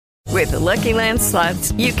With the Lucky Land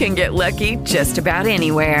Slots, you can get lucky just about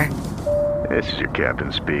anywhere. This is your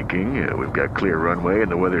captain speaking. We've got clear runway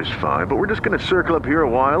and the weather's fine, but we're just going to circle up here a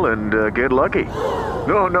while and get lucky.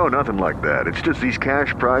 No, nothing like that. It's just these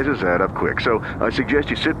cash prizes add up quick. So I suggest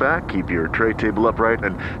you sit back, keep your tray table upright,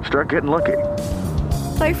 and start getting lucky.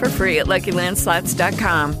 Play for free at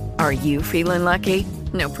LuckyLandSlots.com. Are you feeling lucky?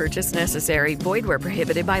 No purchase necessary. Void where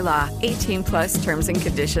prohibited by law. 18 plus terms and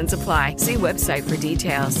conditions apply. See website for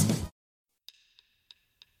details.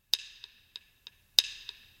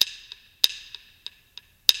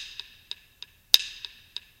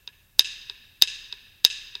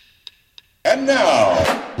 And now,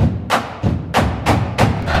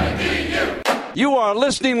 you are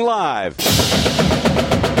listening live.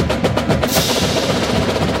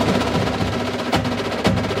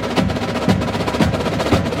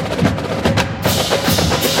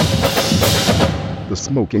 The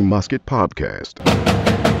Smoking Musket Podcast.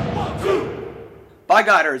 By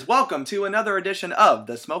Guiders, welcome to another edition of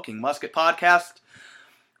the Smoking Musket Podcast.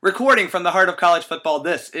 Recording from the heart of college football,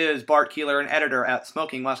 this is Bart Keeler, an editor at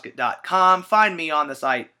smokingmusket.com. Find me on the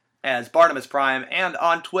site as Bartimus Prime and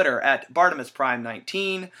on Twitter at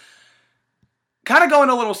BartimusPrime19. Kind of going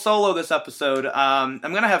a little solo this episode. I'm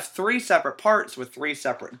going to have three separate parts with three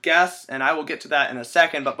separate guests, and I will get to that in a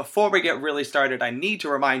second. But before we get really started, I need to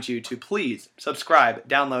remind you to please subscribe,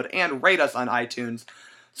 download, and rate us on iTunes.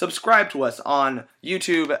 Subscribe to us on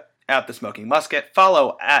YouTube at The Smoking Musket.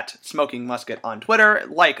 Follow at Smoking Musket on Twitter.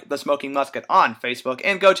 Like The Smoking Musket on Facebook.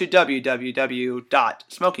 And go to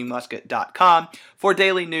www.smokingmusket.com for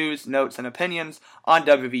daily news, notes, and opinions on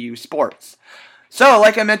WVU sports. So,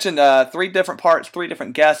 like I mentioned, three different parts, three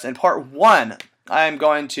different guests. In part one, I'm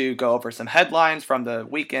going to go over some headlines from the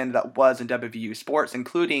weekend that was in WVU sports,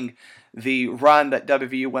 including the run that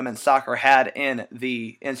WVU women's soccer had in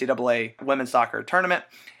the NCAA women's soccer tournament.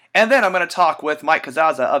 And then I'm going to talk with Mike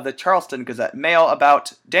Kazaza of the Charleston Gazette-Mail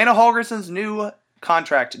about Dana Holgorsen's new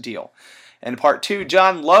contract deal. In part two,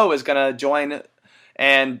 John Lowe is going to join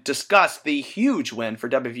and discuss the huge win for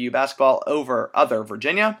WVU basketball over other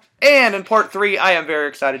Virginia. And in part three, I am very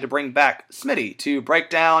excited to bring back Smitty to break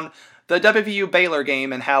down the WVU Baylor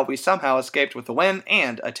game and how we somehow escaped with a win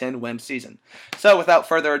and a 10-win season. So without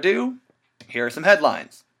further ado, here are some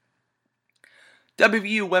headlines.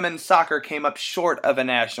 WVU women's soccer came up short of a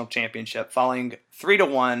national championship, falling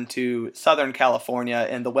 3-1 to Southern California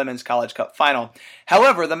in the Women's College Cup final.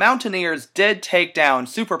 However, the Mountaineers did take down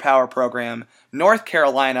superpower program North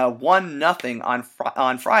Carolina 1-0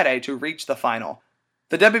 on Friday to reach the final.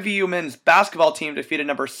 The WVU men's basketball team defeated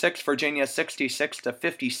number 6 Virginia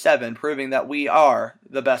 66-57, proving that we are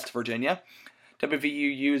the best Virginia.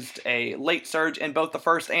 WVU used a late surge in both the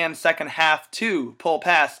first and second half to pull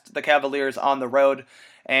past the Cavaliers on the road,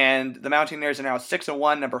 and the Mountaineers are now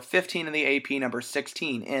 6-1, number 15 in the AP, number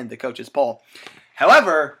 16 in the coaches' poll.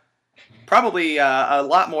 However, probably a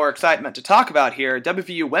lot more excitement to talk about here.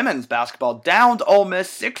 WVU women's basketball downed Ole Miss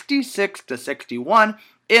 66-61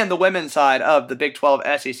 in the women's side of the Big 12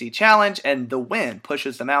 SEC Challenge, and the win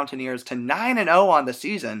pushes the Mountaineers to 9-0 on the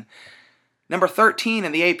season, number 13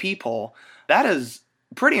 in the AP poll. That is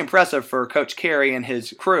pretty impressive for Coach Carey and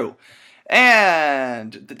his crew.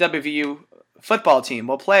 And the WVU football team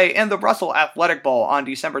will play in the Russell Athletic Bowl on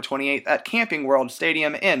December 28th at Camping World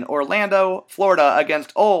Stadium in Orlando, Florida,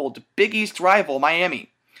 against old Big East rival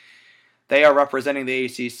Miami. They are representing the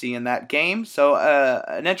ACC in that game, so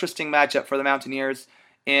an interesting matchup for the Mountaineers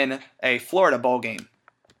in a Florida bowl game.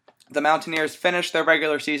 The Mountaineers finished their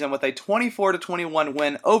regular season with a 24-21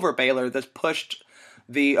 win over Baylor. This pushed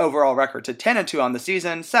the overall record to 10-2 on the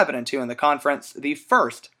season, 7-2 in the conference, the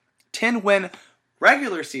first 10-win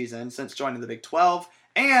regular season since joining the Big 12,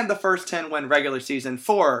 and the first 10-win regular season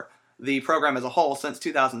for the program as a whole since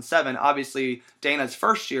 2007. Obviously, Dana's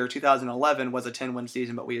first year, 2011, was a 10-win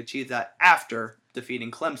season, but we achieved that after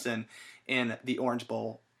defeating Clemson in the Orange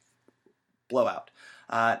Bowl blowout.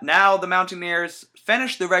 Now the Mountaineers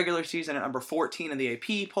finished the regular season at number 14 in the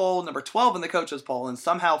AP poll, number 12 in the coaches poll, and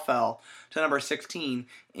somehow fell to number 16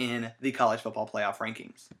 in the college football playoff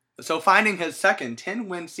rankings. So finding his second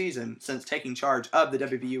 10-win season since taking charge of the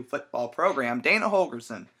WVU football program, Dana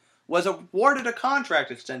Holgorsen was awarded a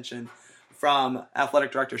contract extension from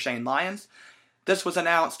athletic director Shane Lyons. This was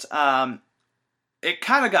announced, it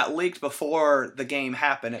kind of got leaked before the game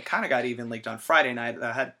happened. It kind of got even leaked on Friday night.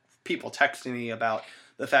 I had people texting me about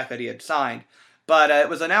the fact that he had signed. But it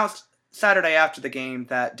was announced Saturday after the game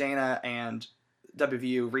that Dana and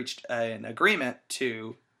WVU reached an agreement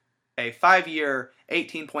to a 5-year,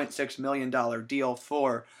 $18.6 million deal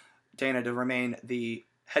for Dana to remain the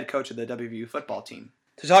head coach of the WVU football team.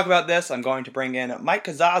 To talk about this, I'm going to bring in Mike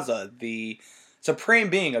Kazaza, the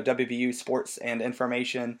supreme being of WVU sports and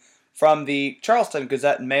information from the Charleston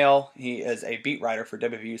Gazette-Mail. He is a beat writer for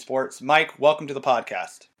WVU Sports. Mike, welcome to the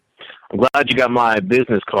podcast. I'm glad you got my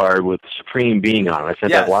business card with Supreme Being on it. I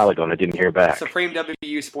sent that a while ago and I didn't hear back. Supreme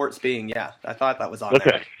WVU Sports Being, yeah. I thought that was on there.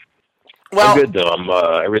 Okay. Well, I'm good,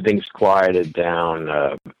 though. Everything's quieted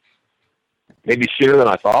down maybe sooner than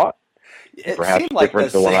I thought. Perhaps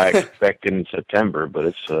different than what I expected in September, but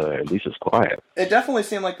it's at least it's quiet. It definitely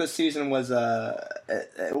seemed like this season was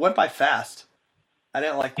it went by fast. I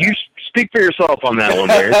didn't like that. You speak for yourself on that one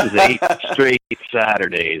there. This is 8 straight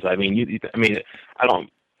Saturdays. I mean, I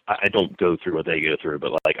don't go through what they go through,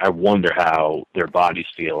 but like I wonder how their bodies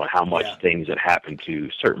feel and how much things that happened to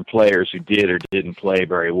certain players who did or didn't play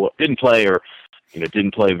very well, didn't play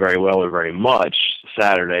very well or very much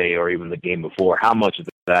Saturday or even the game before. How much of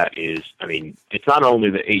that is? I mean, it's not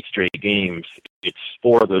only the 8 straight games; it's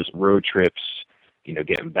 4 of those road trips.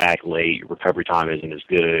 Getting back late, recovery time isn't as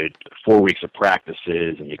good. 4 weeks of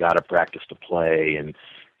practices, and you got to practice to play. And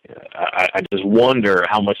I just wonder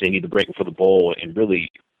how much they need to break for the bowl, and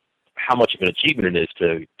really how much of an achievement it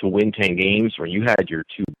is to win 10 games when you had your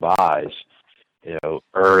 2 byes,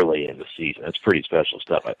 early in the season. That's pretty special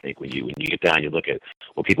stuff, I think, when you get down, you look at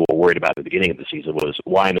what people were worried about at the beginning of the season was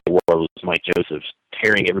why in the world was Mike Josephs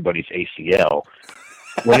tearing everybody's ACL?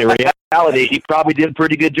 When in reality, he probably did a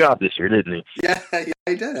pretty good job this year, didn't he? Yeah,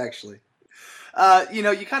 he did, actually.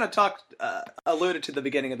 You kind of alluded to the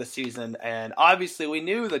beginning of the season, and obviously we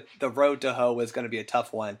knew that the road to Ho was going to be a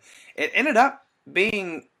tough one. It ended up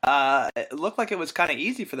being, it looked like it was kind of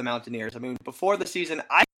easy for the Mountaineers. I mean, before the season,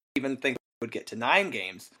 I didn't even think we would get to 9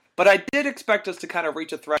 games. But I did expect us to kind of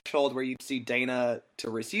reach a threshold where you'd see Dana to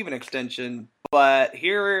receive an extension. But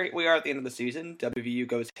here we are at the end of the season. WVU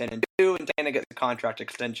goes 10-2, and Dana gets a contract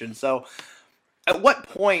extension. So at what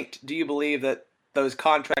point do you believe that those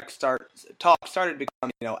contract talks started to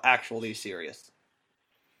become, actually serious?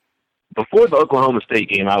 Before the Oklahoma State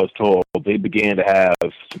game, I was told they began to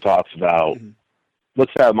have some talks about,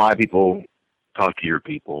 let's have my people talk to your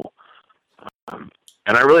people.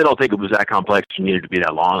 And I really don't think it was that complex or needed to be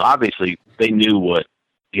that long. Obviously, they knew what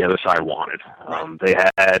the other side wanted. They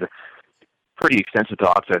had pretty extensive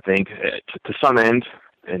talks, I think, to some end,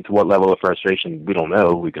 and to what level of frustration, we don't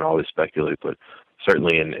know. We can always speculate, but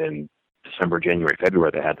certainly in December, January,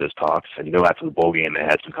 February, they had those talks. And, after the bowl game, they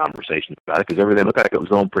had some conversations about it because everything looked like it was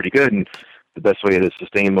going pretty good. And the best way to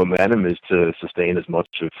sustain momentum is to sustain as much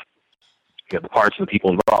of the parts and the people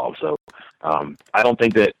involved. So I don't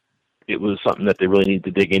think that it was something that they really needed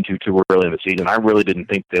to dig into too early in the season. I really didn't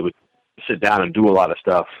think they would sit down and do a lot of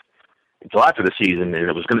stuff until after the season, and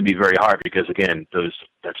it was going to be very hard because, again,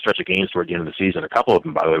 that stretch of games toward the end of the season, a couple of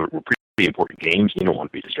them, by the way, were pretty important games. You don't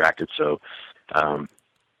want to be distracted. So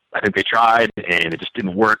I think they tried, and it just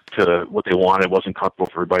didn't work to what they wanted. It wasn't comfortable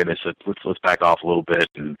for everybody. They said, let's back off a little bit.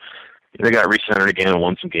 And they got recentered again and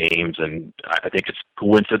won some games, and I think it's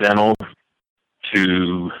coincidental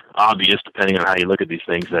to obvious, depending on how you look at these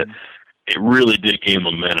things, that it really did gain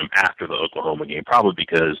momentum after the Oklahoma game, probably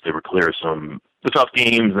because they were clear of the tough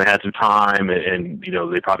games and they had some time, and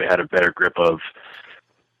they probably had a better grip of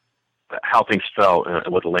how things felt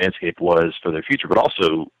and what the landscape was for their future, but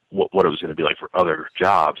also what it was going to be like for other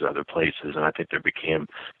jobs, other places. And I think there became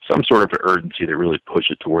some sort of urgency that really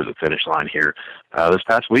pushed it towards the finish line here this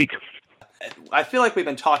past week. I feel like we've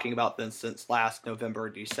been talking about this since last November,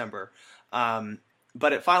 December.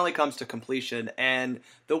 But it finally comes to completion, and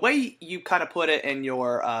the way you kind of put it in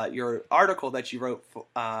your article that you wrote,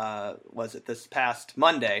 was it this past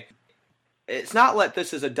Monday? It's not like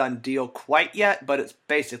this is a done deal quite yet, but it's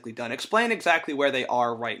basically done. Explain exactly where they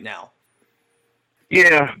are right now.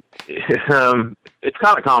 Yeah, it's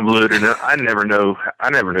kind of convoluted. I never know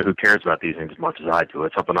who cares about these things as much as I do.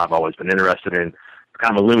 It's something I've always been interested in,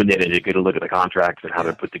 kind of illuminated to get a look at the contracts and how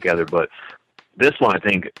they're put together. But this one, I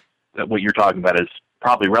think, that what you're talking about is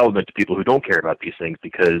probably relevant to people who don't care about these things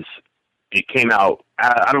because it came out,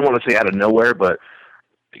 I don't want to say out of nowhere, but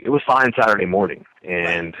it was fine Saturday morning.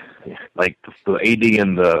 And like the AD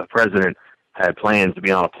and the president had plans to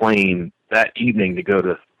be on a plane that evening to go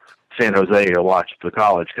to San Jose to watch the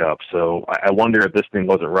College Cup. So I wonder if this thing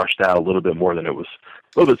wasn't rushed out a little bit more than a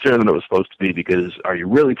little bit sooner than it was supposed to be, because are you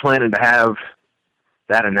really planning to have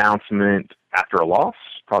that announcement after a loss?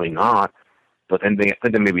 Probably not. But then I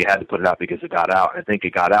think they maybe had to put it out because it got out. I think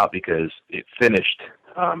it got out because it finished,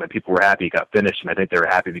 and people were happy it got finished. And I think they were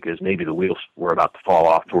happy because maybe the wheels were about to fall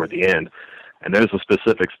off toward the end. And there's a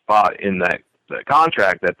specific spot in that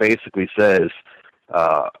contract that basically says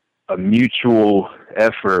a a mutual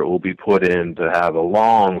effort will be put in to have a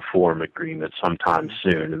long-form agreement sometime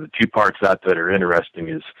soon. And the two parts that are interesting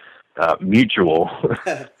is mutual,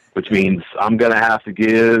 which means I'm going to have to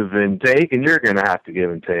give and take, and you're going to have to give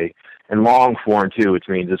and take. And long form, too, which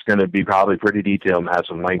means it's going to be probably pretty detailed and have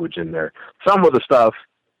some language in there. Some of the stuff,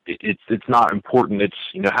 it's not important. It's,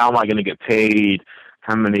 how am I going to get paid?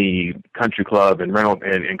 How many country club and rental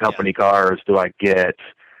and company cars do I get?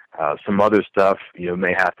 Some other stuff,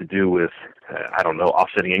 may have to do with,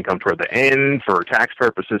 offsetting income toward the end for tax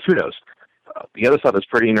purposes. Who knows? The other stuff that's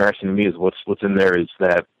pretty interesting to me is what's in there is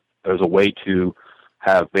that there's a way to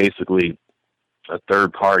have basically a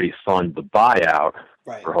third party fund the buyout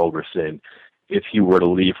for Holgorsen if you were to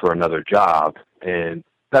leave for another job. And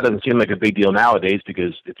that doesn't seem like a big deal nowadays,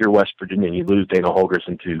 because if you're West Virginia and you lose Dana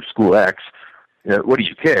Holgorsen to School X, what do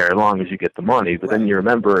you care as long as you get the money? But then you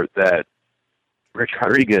remember that Rich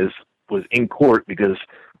Rodriguez was in court because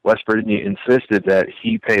West Virginia insisted that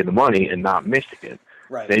he pay the money and not Michigan.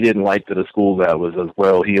 Right. They didn't like that a school that was as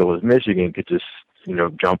well-heeled as Michigan could just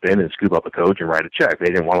jump in and scoop up a coach and write a check. They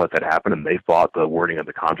didn't want to let that happen, and they fought the wording of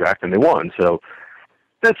the contract, and they won. So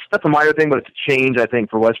that's a minor thing, but it's a change, I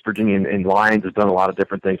think, for West Virginia. And Lions has done a lot of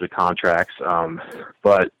different things with contracts.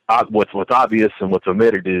 But what's obvious and what's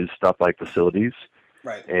omitted is stuff like facilities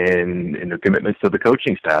and their commitments to the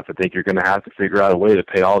coaching staff. I think you're going to have to figure out a way to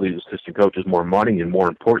pay all these assistant coaches more money, and more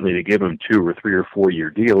importantly, to give them 2 or 3 or 4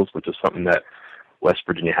 year deals, which is something that West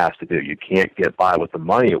Virginia has to do. You can't get by with the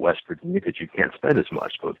money at West Virginia because you can't spend as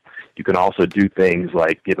much. But you can also do things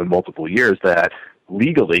like give them multiple years that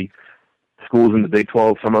legally schools in the Big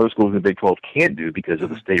 12, some other schools in the Big 12 can't do because of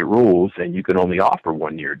the state rules, and you can only offer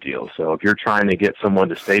 1 year deals. So if you're trying to get someone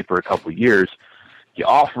to stay for a couple of years, you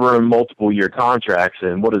offer them multiple year contracts.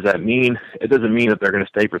 And what does that mean? It doesn't mean that they're going to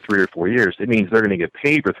stay for 3 or 4 years. It means they're going to get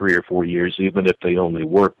paid for 3 or 4 years, even if they only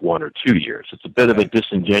work 1 or 2 years. It's a bit of a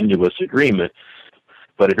disingenuous agreement.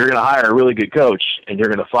 But if you're going to hire a really good coach and you're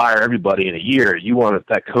going to fire everybody in a year,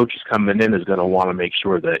 that coach is coming in is going to want to make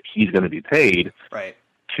sure that he's going to be paid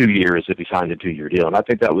 2 years if he signed a 2 year deal. And I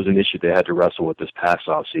think that was an issue they had to wrestle with this past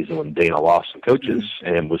offseason when Dana lost some coaches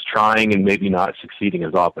and was trying and maybe not succeeding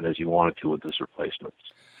as often as he wanted to with his replacements.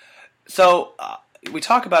 So we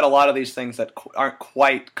talk about a lot of these things that aren't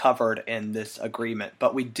quite covered in this agreement,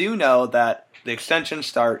 but we do know that the extension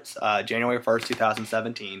starts January 1st,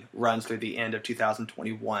 2017, runs through the end of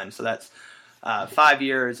 2021. So that's 5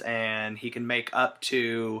 years, and he can make up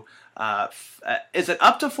to, is it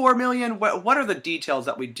up to $4 million? What are the details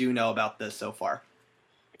that we do know about this so far?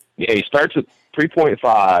 Yeah, he starts at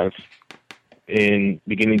 3.5 in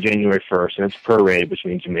beginning January 1st, and it's prorated, which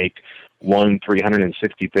means you make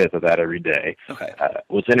 1/365th of that every day. Okay.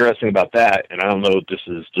 What's interesting about that, and I don't know if this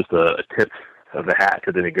is just a tip of the hat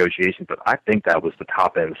to the negotiation, but I think that was the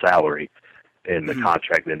top end salary in the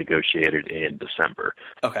contract they negotiated in December.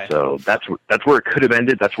 Okay. So that's where it could have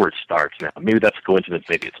ended. That's where it starts now. Maybe that's a coincidence.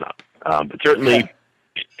 Maybe it's not. But certainly,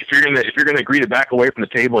 if you're gonna agree to back away from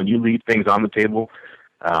the table and you leave things on the table,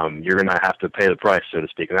 you're going to have to pay the price, so to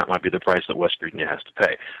speak, and that might be the price that West Virginia has to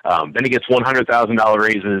pay. Then he gets $100,000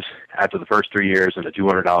 raises after the first 3 years and a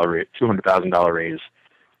 $200,000 raise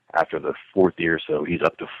after the 4th year, so he's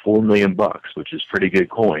up to $4 million, which is pretty good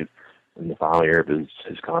coin in the final year of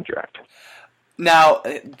his contract. Now,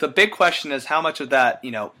 the big question is how much of that,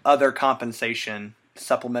 other compensation,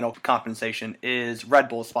 supplemental compensation, is Red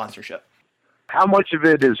Bull sponsorship? How much of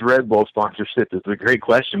it is Red Bull sponsorship is a great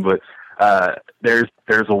question, but there's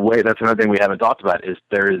a way. That's another thing we haven't talked about is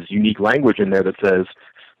there is unique language in there that says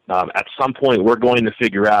at some point we're going to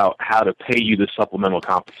figure out how to pay you the supplemental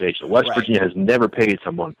compensation. West Virginia has never paid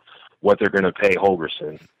someone what they're going to pay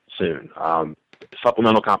Holgorsen soon.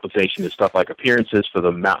 Supplemental compensation is stuff like appearances for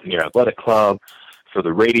the Mountaineer Athletic Club, for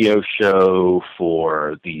the radio show,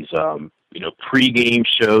 for these pre-game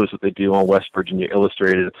shows that they do on West Virginia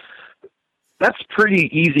Illustrated. That's pretty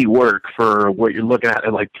easy work for what you're looking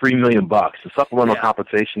at like $3 million. The supplemental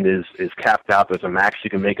compensation is capped out. There's a max you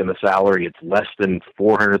can make in the salary. It's less than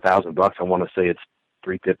 $400,000. I want to say it's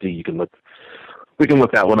 $350. We can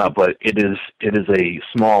look that one up, but it is a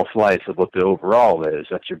small slice of what the overall is.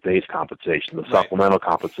 That's your base compensation. The supplemental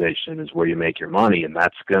compensation is where you make your money, and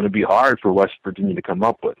that's going to be hard for West Virginia to come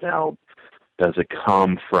up with. Now, does it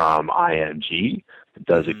come from IMG?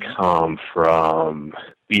 Does it come from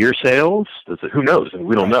beer sales? Who knows? And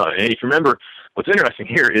we don't know. And if you remember, what's interesting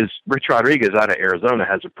here is Rich Rodriguez out of Arizona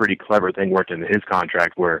has a pretty clever thing worked into his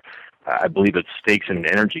contract where I believe it's stakes in an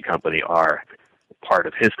energy company are part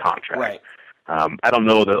of his contract. Right. I don't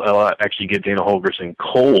know that I'll actually give Dana Holgorsen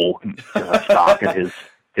coal stock in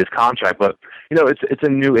his contract. But, it's a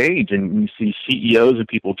new age, and you see CEOs and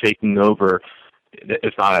people taking over,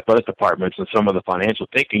 if not athletic departments and some of the financial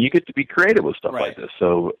thinking. You get to be creative with stuff like this.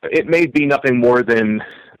 So it may be nothing more than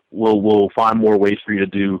we'll find more ways for you to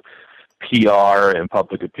do PR and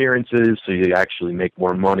public appearances so you actually make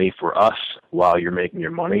more money for us while you're making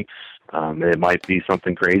your money. It might be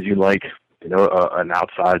something crazy like, an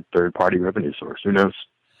outside third-party revenue source. Who knows?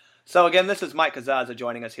 So again, this is Mike Kazaza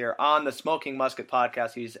joining us here on the Smoking Musket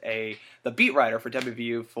podcast. He's the beat writer for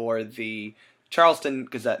WVU for the Charleston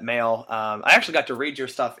Gazette-Mail. I actually got to read your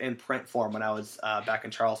stuff in print form when I was back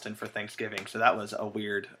in Charleston for Thanksgiving, so that was a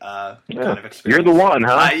weird kind of experience. You're the one,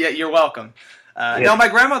 huh? Yeah, you're welcome. No, my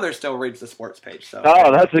grandmother still reads the sports page. So.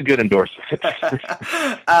 Oh, that's a good endorsement.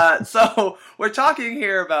 So we're talking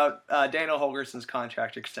here about Daniel Holgorsen's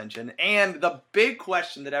contract extension, and the big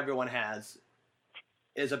question that everyone has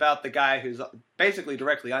is about the guy who's basically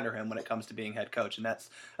directly under him when it comes to being head coach, and that's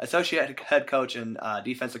associate head coach and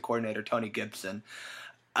defensive coordinator Tony Gibson.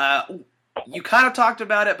 You kind of talked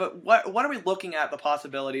about it, but what are we looking at the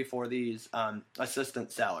possibility for these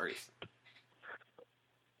assistant salaries?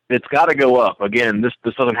 It's got to go up. Again, this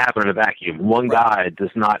doesn't happen in a vacuum. One guy does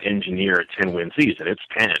not engineer a 10-win season. It's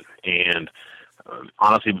 10. And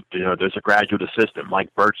honestly, there's a graduate assistant, Mike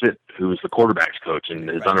Burchett, who's the quarterbacks coach and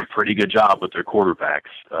has done a pretty good job with their quarterbacks.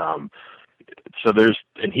 And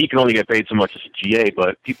he can only get paid so much as a GA,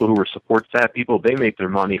 but people who are support staff people, they make their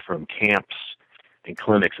money from camps and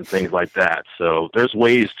clinics and things like that. So there's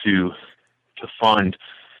ways to fund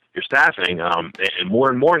your staffing. And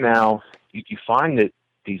more now, you find that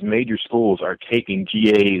these major schools are taking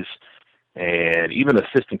GAs and even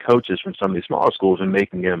assistant coaches from some of these smaller schools and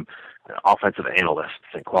making them offensive analysts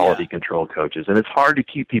and quality control coaches. And it's hard to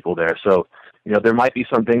keep people there. So, there might be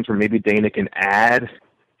some things where maybe Dana can add,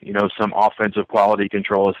 some offensive quality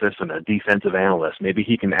control assistant, a defensive analyst. Maybe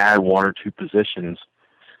he can add one or two positions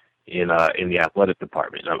in the athletic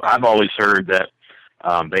department. I've always heard that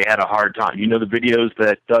they had a hard time. The videos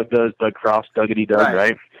that Doug does, Doug Cross, Duggity Doug,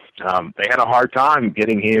 right? They had a hard time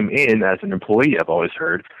getting him in as an employee, I've always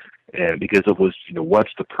heard, and because it was,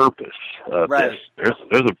 what's the purpose of this?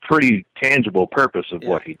 There's a pretty tangible purpose of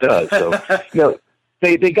what he does. So,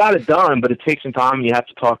 they got it done, but it takes some time. And you have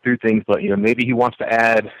to talk through things. But maybe he wants to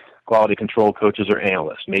add quality control coaches or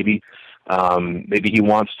analysts. Maybe he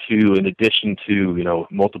wants to, in addition to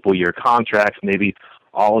multiple year contracts, maybe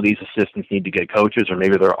all of these assistants need to get coaches, or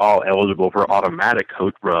maybe they're all eligible for automatic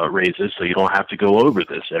coach raises, so you don't have to go over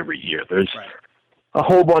this every year. There's a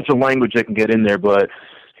whole bunch of language that can get in there, but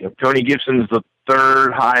Tony Gibson is the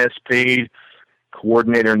third highest paid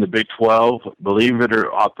coordinator in the Big 12. Believe it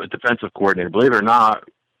or defensive coordinator. Believe it or not,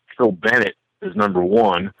 Phil Bennett is number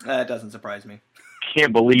one. That doesn't surprise me.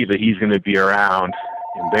 Can't believe that he's going to be around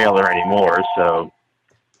in Baylor anymore. So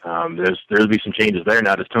there'll be some changes there.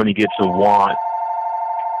 Now, does Tony Gibson want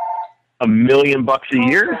 $1 million a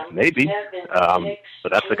year? Maybe.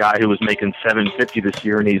 But that's the guy who was making $750 this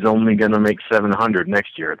year, and he's only going to make $700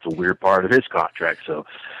 next year. It's a weird part of his contract. So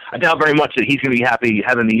I doubt very much that he's going to be happy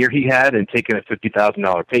having the year he had and taking a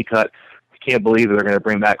 $50,000 pay cut. I can't believe that they're going to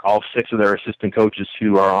bring back all 6 of their assistant coaches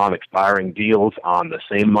who are on expiring deals on the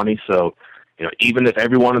same money. So, even if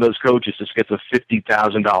every one of those coaches just gets a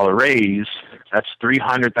 $50,000 raise, that's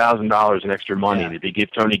 $300,000 in extra money. If they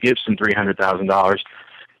give Tony Gibson $300,000,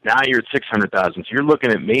 now you're at $600,000. So you're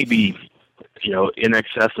looking at maybe, in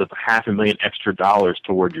excess of $500,000 extra dollars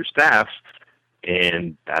toward your staff,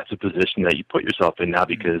 and that's a position that you put yourself in now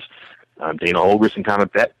because Dana Holgorsen kind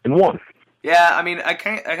of bet and won. Yeah, I mean, I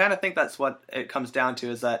kind of think that's what it comes down to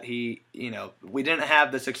is that he, we didn't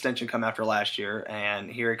have this extension come after last year, and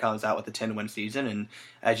here he comes out with a 10-win season, and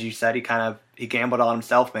as you said, he gambled on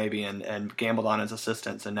himself maybe and gambled on his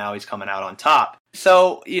assistants, and now he's coming out on top.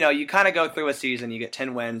 So, you kind of go through a season, you get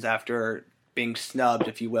 10 wins after being snubbed,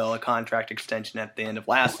 if you will, a contract extension at the end of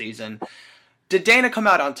last season. Did Dana come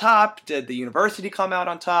out on top? Did the university come out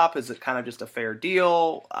on top? Is it kind of just a fair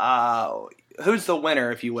deal? Who's the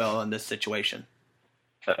winner, if you will, in this situation?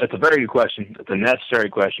 It's a very good question. It's a necessary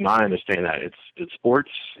question. I understand that. It's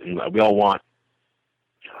sports, and we all want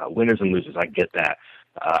winners and losers. I get that.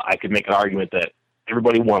 I could make an argument that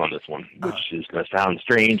everybody won on this one, which is going to sound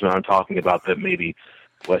strange when I'm talking about that maybe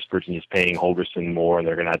West Virginia's paying Holgorsen more and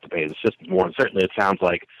they're going to have to pay his assistants more, and certainly it sounds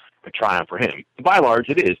like a triumph for him. By and large,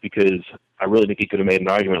 it is, because I really think he could have made an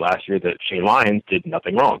argument last year that Shane Lyons did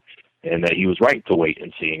nothing wrong and that he was right to wait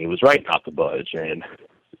and see, and he was right not to budge. And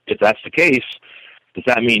if that's the case, does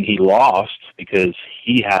that mean he lost because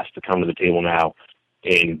he has to come to the table now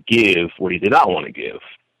and give what he did not want to give?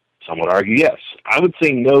 Some would argue yes. I would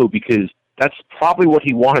say no, because that's probably what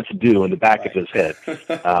he wanted to do in the back of his head.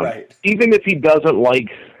 Right. Even if he doesn't like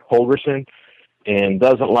Holgorsen and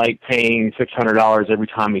doesn't like paying $600 every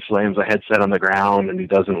time he slams a headset on the ground, and he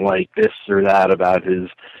doesn't like this or that about his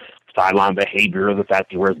sideline behavior or the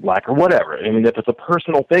fact he wears black or whatever. I mean, if it's a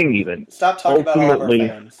personal thing even. Stop talking about all of our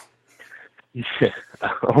fans.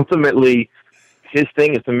 Ultimately, his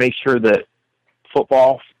thing is to make sure that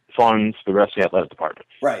football funds the rest of the athletic department.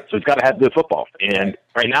 Right. So he's got to have good football. And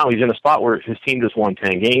right now he's in a spot where his team just won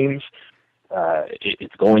 10 games.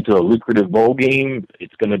 It's going to a lucrative bowl game.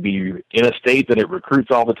 It's going to be in a state that it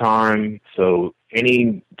recruits all the time. So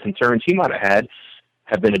any concerns he might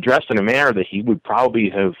have been addressed in a manner that he would probably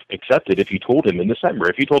have accepted if you told him in December.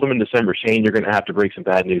 If you told him in December, Shane, you're going to have to break some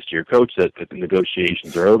bad news to your coach that the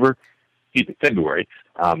negotiations are over. He's in February.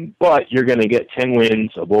 But you're going to get 10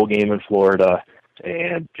 wins, a bowl game in Florida,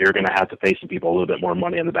 and you're going to have to pay some people a little bit more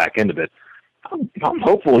money on the back end of it. I'm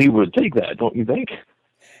hopeful he would take that, don't you think?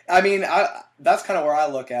 I mean, that's kind of where I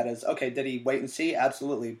look at is, okay, did he wait and see?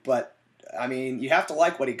 Absolutely. But, I mean, you have to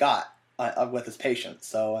like what he got with his patience.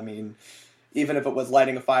 So, I mean, even if it was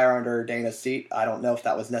lighting a fire under Dana's seat, I don't know if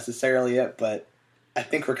that was necessarily it, but I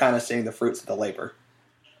think we're kind of seeing the fruits of the labor.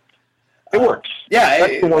 It works. Yeah.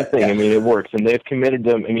 That's the one thing. Yeah. I mean, it works. And they've committed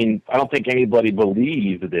them. I mean, I don't think anybody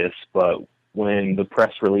believed this, but when the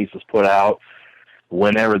press release was put out,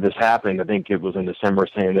 whenever this happened, I think it was in December,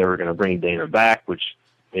 saying they were going to bring Dana back, which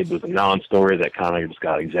maybe was a non-story that kind of just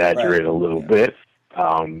got exaggerated a little bit.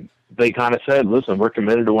 They kind of said, listen, we're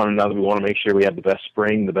committed to one another. We want to make sure we have the best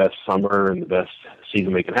spring, the best summer, and the best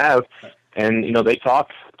season we can have. And, you know, they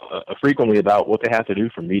talk frequently about what they have to do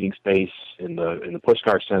for meeting space in the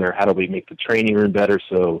Pushkar Center. How do we make the training room better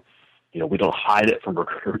so, you know, we don't hide it from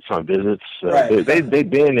recruits on visits. They've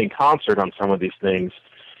been in concert on some of these things.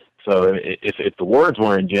 So if the words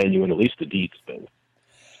weren't genuine, at least the deeds been.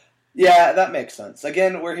 Yeah, that makes sense.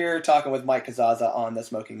 Again, we're here talking with Mike Kazaza on the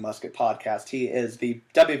Smoking Musket podcast. He is the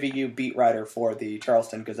WVU beat writer for the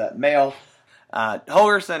Charleston Gazette-Mail.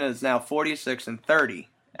 Holgorsen is now 46-30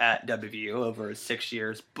 at WVU over his 6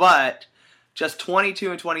 years, but just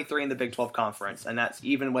 22-23 in the Big 12 Conference, and that's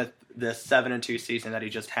even with this 7-2 season that he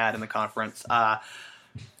just had in the conference.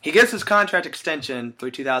 He gets his contract extension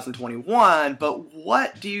through 2021, but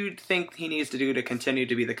what do you think he needs to do to continue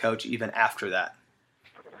to be the coach even after that?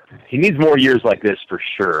 He needs more years like this for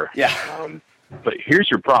sure. Yeah. But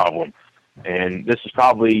here's your problem, and this is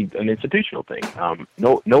probably an institutional thing.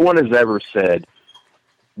 No one has ever said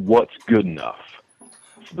what's good enough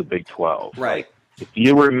for the Big 12. Right. If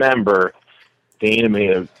you remember, Dana made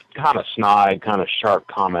a kind of snide, kind of sharp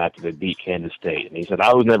comment after they beat Kansas State. And he said,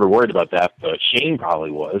 I was never worried about that, but Shane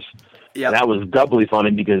probably was. Yep. That was doubly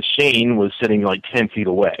funny because Shane was sitting like 10 feet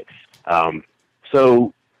away.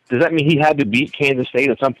 So does that mean he had to beat Kansas State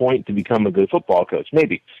at some point to become a good football coach?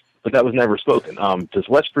 Maybe, but that was never spoken. Does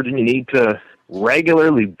West Virginia need to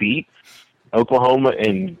regularly beat Oklahoma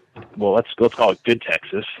and, well, let's call it good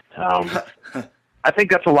Texas? I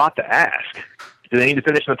think that's a lot to ask. Do they need to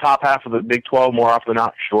finish in the top half of the Big 12 more often than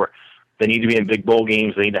not? Sure. They need to be in big bowl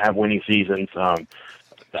games. They need to have winning seasons.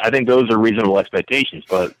 I think those are reasonable expectations.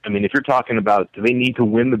 But, I mean, if you're talking about do they need to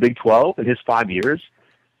win the Big 12 in his 5 years,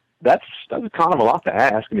 that's kind of a lot to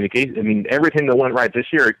ask. I mean, everything that went right this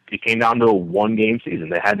year, it came down to a one-game season.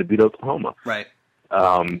 They had to beat Oklahoma. Right.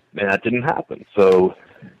 And that didn't happen. So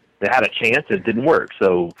they had a chance. It didn't work.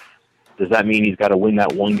 So does that mean he's got to win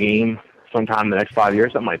that one game sometime in the next 5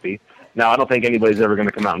 years? That might be. Now, I don't think anybody's ever going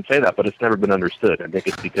to come out and say that, but it's never been understood. I think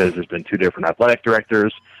it's because there's been two different athletic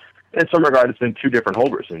directors. In some regard, it's been two different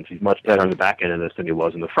Holgorsens. He's much better on the back end of this than he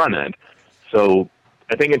was in the front end. So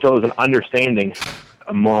I think until there's an understanding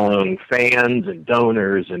among fans and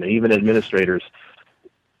donors and even administrators,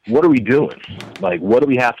 what are we doing? Like, what do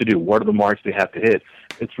we have to do? What are the marks we have to hit?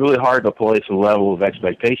 It's really hard to place a level of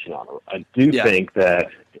expectation on him. I do think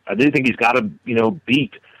he's got to,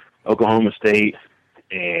 beat Oklahoma State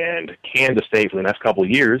and Kansas State for the next couple of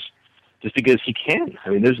years, just because he can. I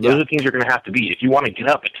mean, those are things you're going to have to beat. If you want to get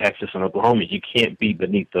up at Texas and Oklahoma, you can't be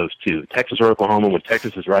beneath those two. Texas or Oklahoma, when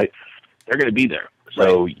Texas is right, they're going to be there.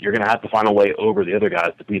 So you're going to have to find a way over the other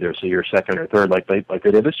guys to be there, so you're second or third like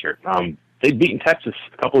they did this year. They've beaten Texas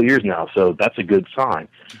a couple of years now, so that's a good sign.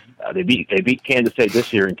 They beat Kansas State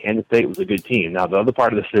this year, and Kansas State was a good team. Now, the other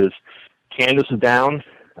part of this is Kansas is down,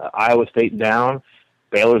 Iowa State down,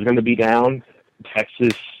 Baylor's going to be down.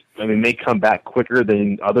 Texas, may come back quicker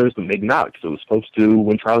than others, but maybe not, because it was supposed to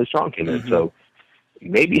when Charlie Strong came in. So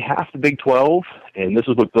maybe half the Big 12, and this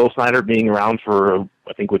is with Bill Snyder being around for,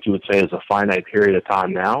 I think what you would say is a finite period of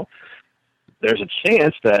time now, there's a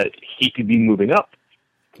chance that he could be moving up.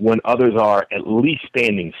 when others are at least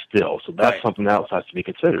standing still. So that's something else has to be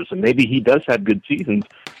considered. So maybe he does have good seasons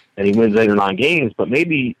and he wins 8 or 9 games, but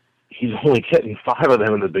maybe he's only getting 5 of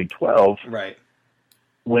them in the Big 12. Right.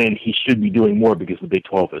 When he should be doing more because the Big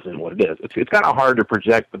 12 isn't what it is. It's kind of hard to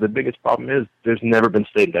project, but the biggest problem is there's never been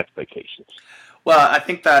stated expectations. Well, I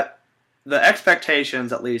think that the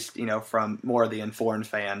expectations, at least, from more of the informed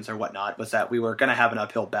fans or whatnot, was that we were going to have an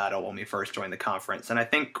uphill battle when we first joined the conference. And I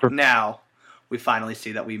think now we finally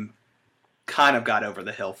see that we kind of got over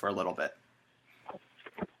the hill for a little bit.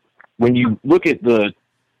 When you look at the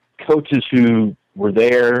coaches who were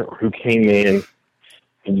there or who came in,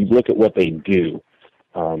 and you look at what they do,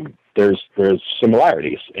 there's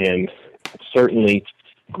similarities. And certainly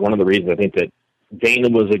one of the reasons I think that Dana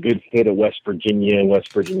was a good fit at West Virginia and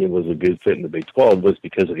West Virginia was a good fit in the Big 12 was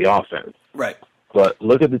because of the offense. Right. But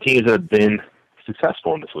look at the teams that have been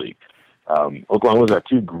successful in this league. Oklahoma's got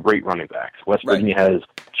 2 great running backs. West Virginia has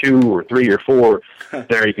 2 or 3 or 4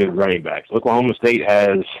 very good running backs. Oklahoma State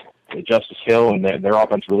has Justice Hill, and their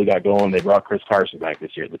offense really got going. They brought Chris Carson back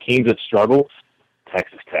this year. The teams that struggle,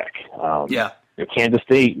 Texas Tech. Kansas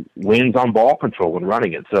State wins on ball control when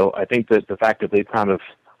running it. So I think that the fact that they've kind of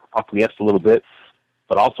acquiesced a little bit,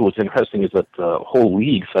 but also what's interesting is that the whole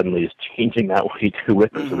league suddenly is changing that way too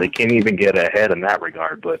with them, so they can't even get ahead in that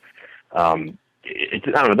regard. But I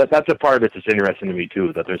don't know. That's a part of it that's interesting to me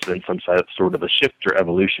too, that there's been some sort of a shift or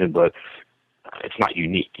evolution, but it's not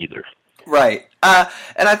unique either. Right. And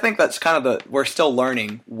I think that's kind of we're still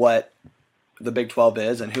learning what the Big 12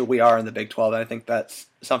 is and who we are in the Big 12. And I think that's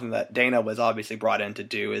something that Dana was obviously brought in to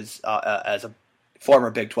do as a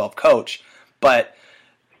former Big 12 coach. But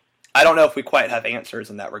I don't know if we quite have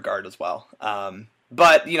answers in that regard as well.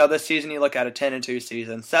 But, this season you look at a 10-2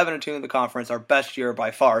 season, 7-2 in the conference, our best year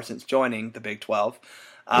by far since joining the Big 12.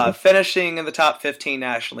 Finishing in the top 15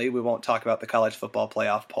 nationally. We won't talk about the college football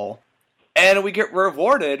playoff poll. And we get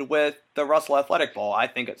rewarded with the Russell Athletic Bowl. I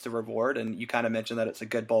think it's the reward, and you kind of mentioned that it's a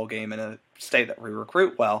good bowl game in a state that we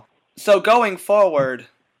recruit well. So going forward,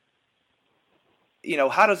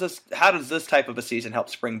 how does this type of a season help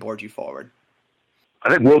springboard you forward? I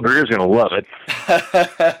think Will Greer's going to love it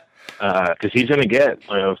because he's going to get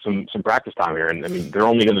some practice time here, and I mean they're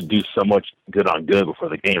only going to do so much good on good before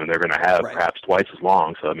the game, and they're going to have perhaps twice as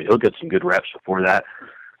long. So I mean he'll get some good reps before that.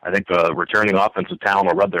 I think the returning offensive talent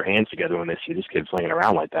will rub their hands together when they see this kid playing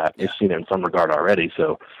around like that. They've seen it in some regard already,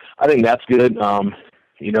 so I think that's good.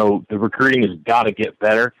 The recruiting has got to get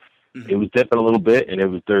better. Mm-hmm. It was dipping a little bit,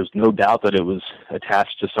 and there's no doubt that it was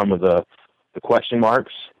attached to some of the question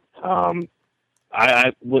marks.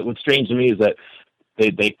 What's strange to me is that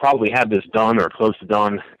they probably had this done or close to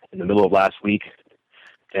done in the middle of last week.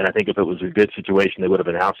 And I think if it was a good situation, they would have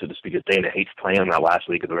announced it just because Dana hates playing that last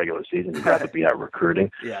week of the regular season. He'd rather be out recruiting.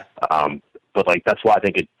 Yeah. But that's why I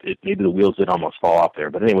think it maybe the wheels did almost fall off there.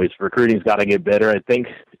 But anyways, recruiting's got to get better, I think,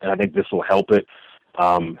 and I think this will help it.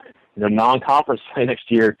 Non-conference play next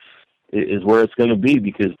year is where it's going to be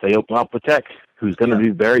because they open up with Tech, who's going to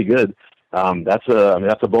be very good. That's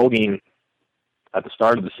a bowl game at the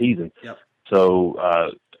start of the season. Yep.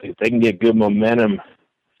 So if they can get good momentum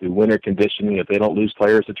through winter conditioning, if they don't lose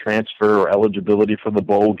players to transfer or eligibility for the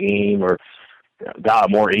bowl game or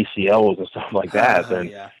more ACLs and stuff like that, then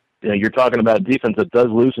you're talking about a defense that does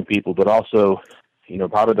lose some people, but also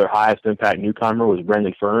probably their highest impact newcomer was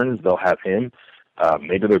Brendan Ferns. They'll have him.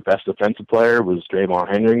 Maybe their best defensive player was Draymond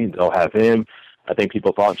Henry. They'll have him. I think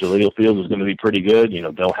people thought Jaleel Fields was going to be pretty good.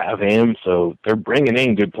 They'll have him. So they're bringing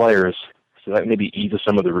in good players. So that maybe eases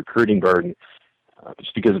some of the recruiting burden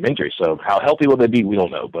just because of injury. So how healthy will they be? We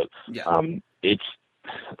don't know. But it's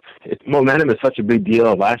momentum is such a big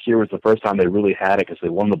deal. Last year was the first time they really had it because they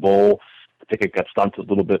won the bowl. I think it got stunted a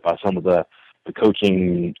little bit by some of the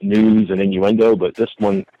coaching news and innuendo. But this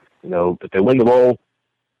one, if they win the bowl,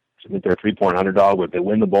 I think they're a 3-point underdog. But if they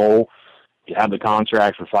win the bowl, you have the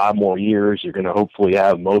contract for 5 more years. You're going to hopefully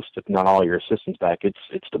have most, if not all, your assistants back.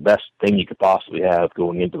 It's the best thing you could possibly have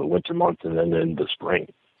going into the winter months and then in the spring.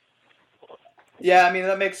 Yeah, I mean,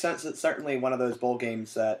 that makes sense. It's certainly one of those bowl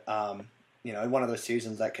games that, in one of those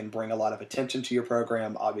seasons that can bring a lot of attention to your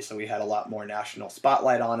program. Obviously, we had a lot more national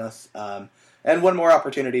spotlight on us. And one more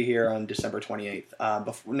opportunity here on December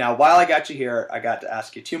 28th. Now, while I got you here, I got to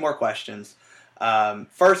ask you 2 more questions.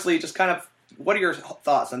 Firstly, just kind of, what are your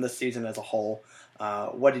thoughts on this season as a whole?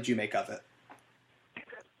 What did you make of it?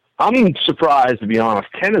 I'm surprised, to be honest.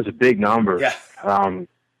 10 is a big number. Yeah. And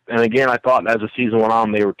again, I thought as the season went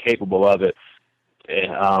on, they were capable of it.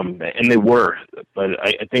 And they were. But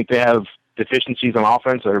I think they have deficiencies on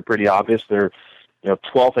offense that are pretty obvious. They're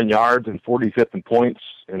 12th in yards and 45th in points.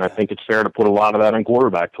 And I think it's fair to put a lot of that in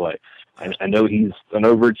quarterback play. I know he's an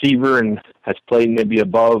overachiever and has played maybe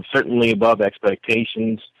certainly above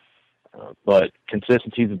expectations, but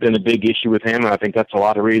consistency has been a big issue with him, and I think that's a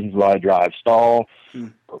lot of reasons why drives stall,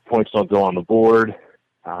 or points don't go on the board.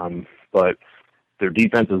 But their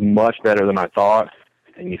defense is much better than I thought,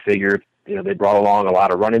 and you figure, they brought along a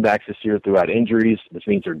lot of running backs this year throughout injuries. This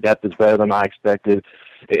means their depth is better than I expected.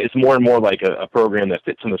 It's more and more like a program that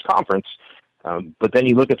fits in this conference. But then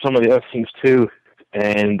you look at some of the other teams too,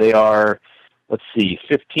 and they are,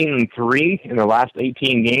 15-3 in their last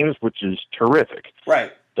 18 games, which is terrific.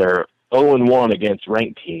 Right. They're 0-1 against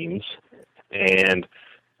ranked teams, and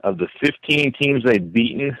of the 15 teams they've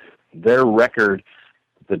beaten, their record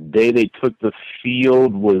the day they took the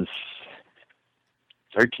field was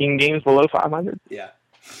 13 games below 500. Yeah.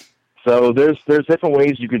 So there's different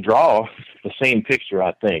ways you could draw the same picture,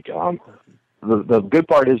 I think. The good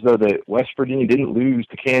part is, though, that West Virginia didn't lose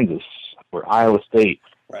to Kansas or Iowa State.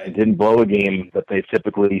 Right. It didn't blow a game that they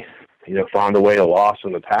typically, found a way to lose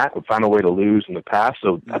in the past, would find a way to lose in the past.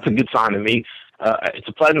 So that's a good sign to me. It's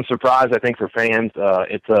a pleasant surprise, I think, for fans.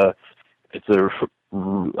 It's a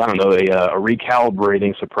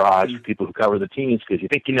recalibrating surprise for people who cover the teams, because you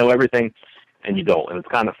think you know everything and you don't. And it's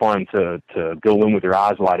kind of fun to go in with your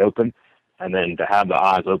eyes wide open, and then to have the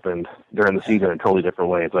eyes opened during the season in totally different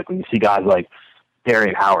ways. Like when you see guys like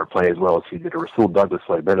Darian Howard play as well as he did, or Rasul Douglas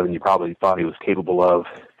play better than you probably thought he was capable of,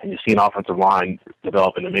 and you see an offensive line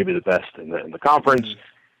develop into maybe the best in the conference,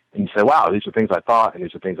 and you say, wow, these are things I thought, and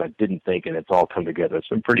these are things I didn't think, and it's all come together. It's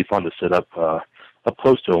been pretty fun to sit up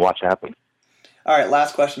close to and watch happen. All right,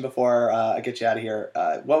 last question before I get you out of here.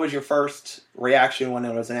 What was your first reaction when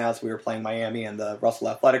it was announced we were playing Miami in the Russell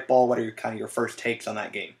Athletic Bowl? What are your first takes on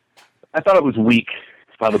that game? I thought it was weak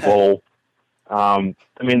by the bowl.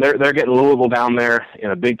 They're getting Louisville down there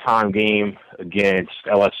in a big-time game against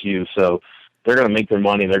LSU, so they're going to make their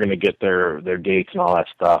money. They're going to get their dates and all that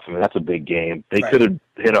stuff. That's a big game. They could have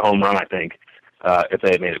hit a home run, I think, if they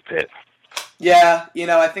had made it Pitt. Yeah,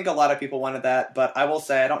 I think a lot of people wanted that, but I will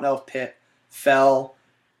say I don't know if Pitt fell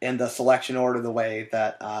in the selection order the way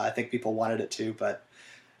that I think people wanted it to, but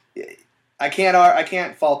I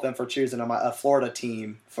can't fault them for choosing a Florida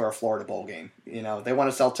team for a Florida bowl game. They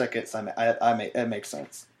want to sell tickets. It makes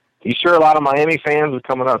sense. You sure a lot of Miami fans are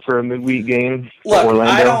coming up for a midweek game? Look,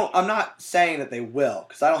 Orlando? I'm not saying that they will,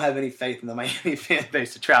 because I don't have any faith in the Miami fan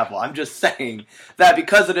base to travel. I'm just saying that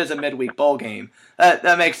because it is a midweek bowl game,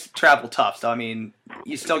 that makes travel tough. So,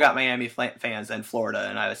 you still got Miami fans in Florida,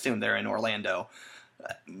 and I assume they're in Orlando.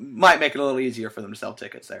 Might make it a little easier for them to sell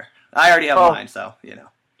tickets there. I already have mine, so,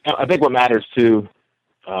 I think what matters, too,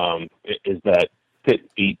 is that Pitt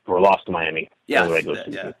beat or lost to Miami. Yeah, in the regular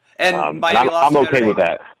season. Yeah. And Miami lost I'm to okay Notre with Dame.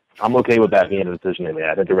 that. I'm okay with that being a decision they made.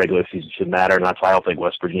 I think the regular season should matter, and that's why I don't think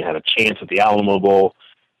West Virginia had a chance at the Alamo Bowl.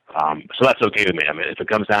 So that's okay with me. If it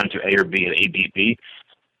comes down to A or B and A beat B,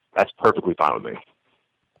 that's perfectly fine with me.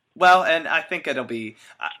 Well, and I think it'll be.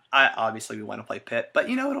 Obviously, we want to play Pitt, but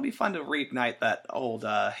it'll be fun to reignite that old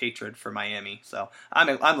hatred for Miami. So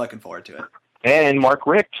I'm looking forward to it. And Mark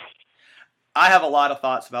Richt. I have a lot of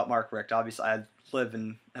thoughts about Mark Richt. Obviously, I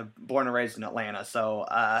have born and raised in Atlanta, so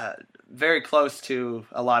very close to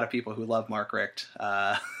a lot of people who love Mark Richt.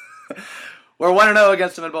 We're 1-0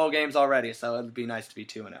 against him in bowl games already, so it'd be nice to be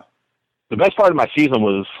 2-0. The best part of my season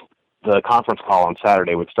was the conference call on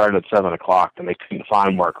Saturday, which started at 7 o'clock, and they couldn't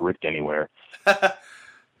find Mark Richt anywhere.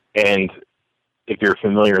 And if you're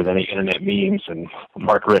familiar with any internet memes and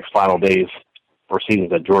Mark Richt's final days or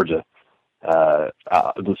seasons at Georgia,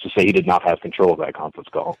 let's just say he did not have control of that conference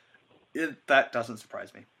call. That doesn't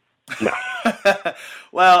surprise me. No.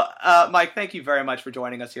 Well, Mike, thank you very much for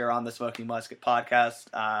joining us here on the Smoking Musket podcast.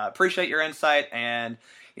 Appreciate your insight, and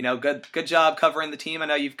good job covering the team. I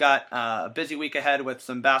know you've got a busy week ahead with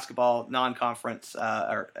some basketball non-conference,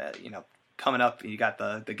 coming up. You got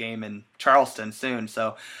the game in Charleston soon,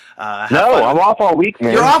 so I'm off all week,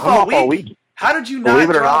 man. You're off all week. How did you not? Believe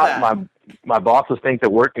it or not, that? my bosses think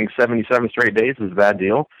that working 77 straight days is a bad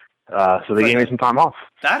deal, so they gave me some time off.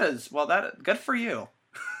 That good for you.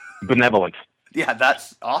 Benevolent. Yeah,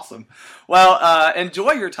 that's awesome. Well,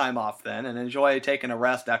 enjoy your time off then, and enjoy taking a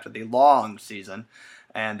rest after the long season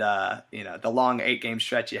and the long 8-game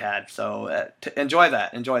stretch you had. So enjoy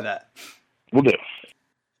that. Will do.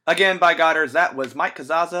 Again, by Godders, that was Mike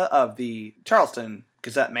Kazaza of the Charleston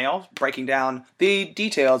Gazette-Mail breaking down the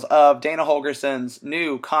details of Dana Holgorsen's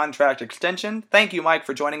new contract extension. Thank you, Mike,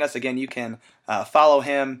 for joining us. Again, you can follow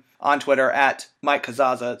him on Twitter at Mike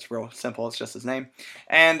Kazaza. It's real simple. It's just his name.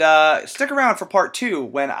 And stick around for part 2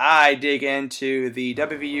 when I dig into the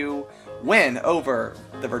WVU win over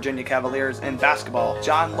the Virginia Cavaliers in basketball.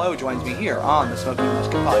 John Lowe joins me here on the Smoking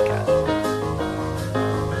Musket Podcast.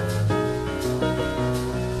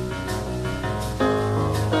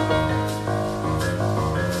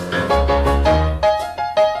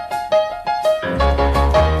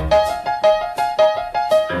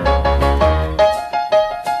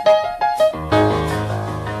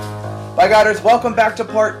 Guys, welcome back to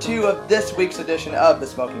part 2 of this week's edition of the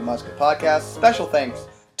Smoking Musket Podcast. Special thanks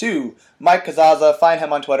to Mike Kazaza. Find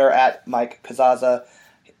him on Twitter at Mike Kazaza.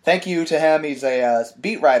 Thank you to him. He's a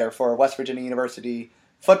beat writer for West Virginia University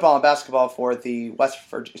football and basketball for the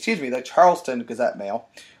the Charleston Gazette-Mail,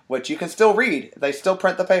 which you can still read. They still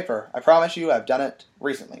print the paper. I promise you, I've done it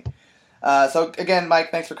recently. So again,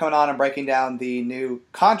 Mike, thanks for coming on and breaking down the new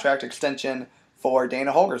contract extension for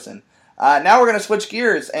Dana Holgorsen. Now we're going to switch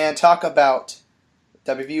gears and talk about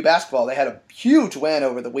WVU basketball. They had a huge win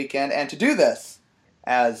over the weekend, and to do this,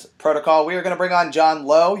 as protocol, we are going to bring on John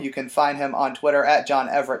Lowe. You can find him on Twitter at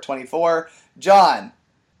JohnEverett24. John,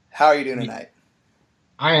 how are you doing tonight?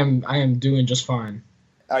 I am doing just fine.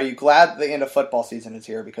 Are you glad the end of football season is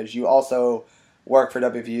here? Because you also work for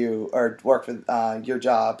WVU, or work for your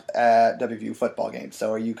job at WVU football games.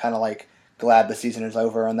 So are you kind of like glad the season is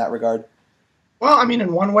over in that regard? Well, I mean,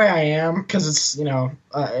 in one way I am, because it's,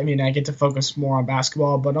 I get to focus more on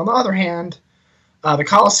basketball. But on the other hand, the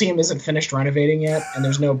Coliseum isn't finished renovating yet, and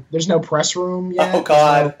there's no press room yet. Oh,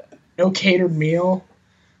 God. No catered meal,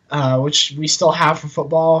 which we still have for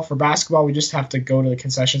football. For basketball, we just have to go to the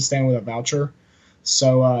concession stand with a voucher.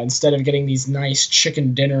 So instead of getting these nice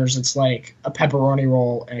chicken dinners, it's like a pepperoni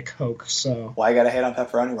roll and a Coke. So why you gotta hate on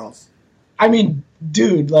pepperoni rolls? I mean,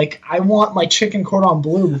 dude, I want my chicken cordon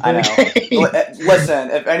bleu before I know. the game. Listen,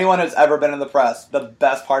 if anyone has ever been in the press, the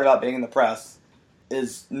best part about being in the press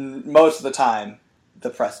is most of the time the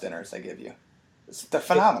press dinners they give you. They're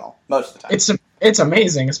phenomenal most of the time. It's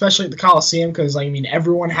amazing, especially at the Coliseum, because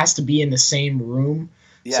everyone has to be in the same room.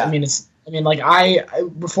 Yeah. So,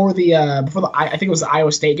 before the I think it was the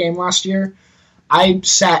Iowa State game last year, I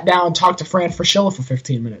sat down and talked to Fran Fraschilla for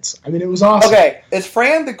 15 minutes. I mean, it was awesome. Okay, is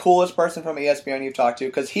Fran the coolest person from ESPN you've talked to?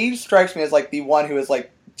 Because he strikes me as the one who is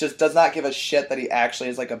just does not give a shit that he actually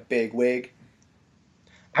is a big wig.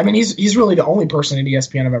 I mean, he's really the only person at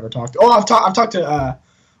ESPN I've ever talked to. Oh, I've talked to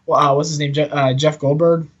what's his name, Jeff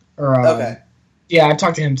Goldberg. Okay. Yeah, I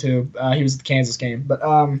talked to him too. He was at the Kansas game, but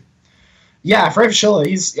yeah, Fran Fraschilla.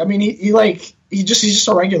 He's just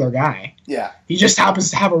a regular guy. Yeah. He just happens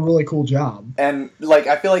to have a really cool job. And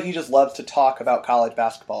I feel like he just loves to talk about college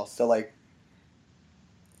basketball. So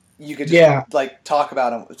you could just talk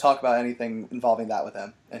about anything involving that with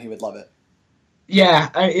him, and he would love it. Yeah,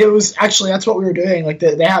 it was actually that's what we were doing.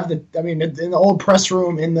 They have in the old press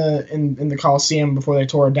room in the Coliseum before they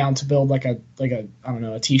tore it down to build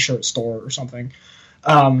a T-shirt store or something.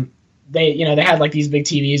 They had these big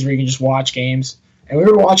TVs where you can just watch games. And we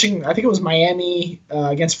were watching, I think it was Miami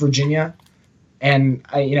against Virginia, and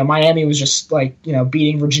Miami was just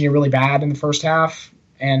beating Virginia really bad in the first half,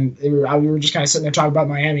 and we were just kind of sitting there talking about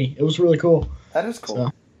Miami. It was really cool. That is cool.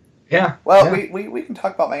 So, yeah. Well, yeah. We can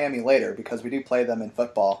talk about Miami later because we do play them in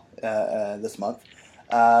football this month.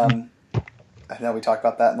 I know we talked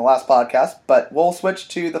about that in the last podcast, but we'll switch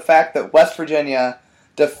to the fact that West Virginia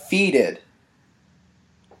defeated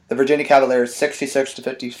the Virginia Cavaliers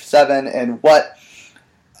 66-57 in what.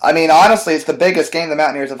 I mean, honestly, it's the biggest game the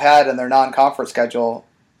Mountaineers have had in their non-conference schedule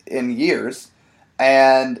in years.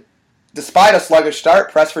 And despite a sluggish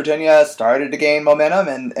start, West Virginia started to gain momentum,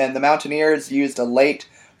 and the Mountaineers used a late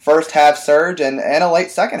first-half surge and a late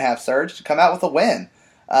second-half surge to come out with a win.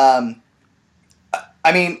 I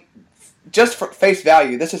mean, just for face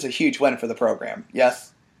value, this is a huge win for the program,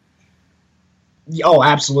 yes? Oh,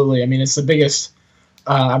 absolutely. I mean, it's the biggest...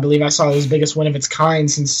 I believe I saw it was the biggest win of its kind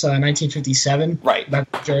since 1957. Right. That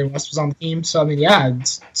Jerry West was on the team. So, I mean, yeah,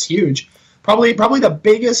 it's huge. Probably the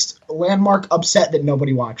biggest landmark upset that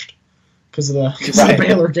nobody watched because of the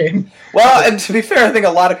Baylor game. Well, and to be fair, I think a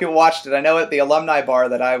lot of people watched it. I know at the alumni bar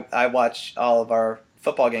that I watch all of our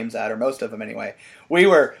football games at, or most of them anyway, we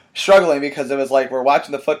were struggling because it was we're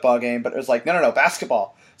watching the football game, but it was no,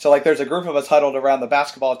 basketball. So, there's a group of us huddled around the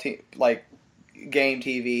basketball team, game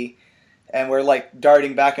TV, and we're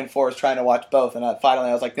darting back and forth trying to watch both. And finally,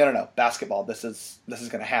 I was no, basketball. This is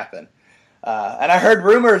going to happen. And I heard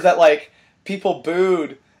rumors that people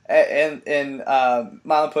booed in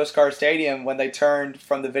Milan Puskar Stadium when they turned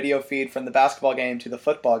from the video feed from the basketball game to the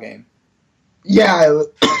football game. Yeah,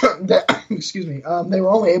 excuse me. They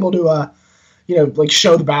were only able to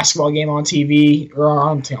show the basketball game on TV or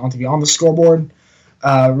on TV on the scoreboard.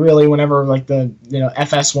 Really, whenever the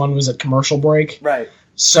FS1 was at commercial break. Right.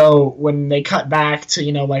 So when they cut back to,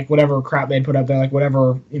 like whatever crap they put up there, like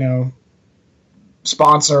whatever,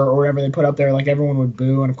 sponsor or whatever they put up there, like everyone would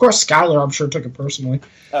boo. And of course, Skylar, I'm sure, took it personally.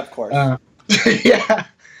 Of course. Yeah.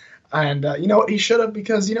 And you know what? He should have,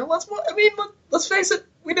 because, let's face it,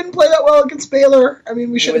 we didn't play that well against Baylor. I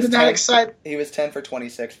mean, we should have been that excited. He was 10 for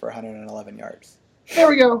 26 for 111 yards. There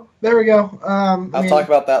we go. I'll talk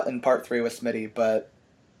about that in part 3 with Smitty, but,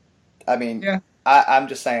 yeah. I'm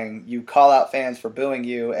just saying, you call out fans for booing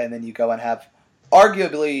you, and then you go and have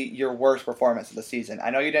arguably your worst performance of the season. I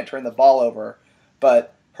know you didn't turn the ball over,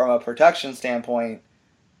 but from a production standpoint,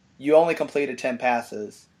 you only completed 10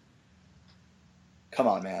 passes. Come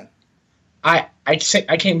on, man. I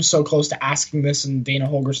came so close to asking this in Dana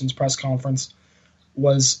Holgorsen's press conference.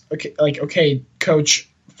 Was, okay, coach,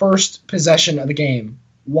 first possession of the game.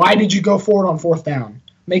 Why did you go forward on 4th down?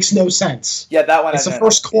 Makes no sense. Yeah, that one. It's the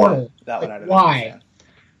first quarter. Yeah, that one. I don't why?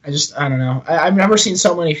 Understand. I don't know. I've never seen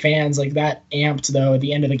so many fans like that amped though at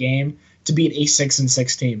the end of the game to beat a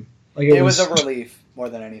 6-6 team. Like it was a relief more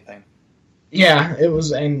than anything. Yeah, it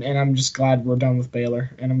was, and I'm just glad we're done with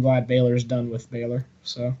Baylor, and I'm glad Baylor's done with Baylor.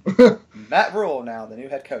 So Matt Rule now the new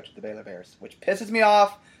head coach of the Baylor Bears, which pisses me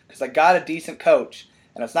off because I got a decent coach,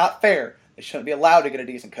 and it's not fair. They shouldn't be allowed to get a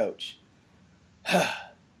decent coach.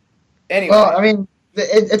 Anyway. Well, I mean,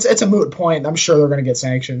 it's a moot point. I'm sure they're going to get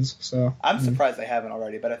sanctions. So I'm surprised they haven't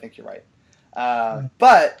already, but I think you're right.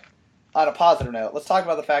 But on a positive note, let's talk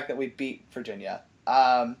about the fact that we beat Virginia.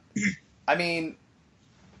 I mean,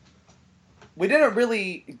 we didn't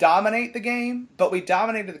really dominate the game, but we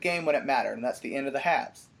dominated the game when it mattered, and that's the end of the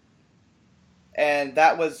halves. And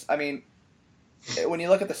that was, I mean, when you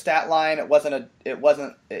look at the stat line,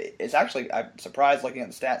 it's actually, I'm surprised looking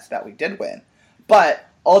at the stats that we did win. But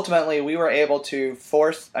ultimately, we were able to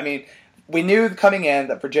force, I mean, we knew coming in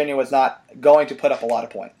that Virginia was not going to put up a lot of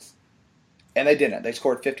points. And they didn't. They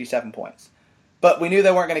scored 57 points. But we knew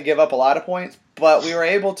they weren't going to give up a lot of points, but we were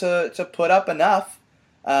able to put up enough.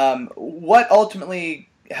 What ultimately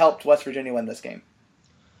helped West Virginia win this game?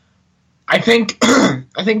 I think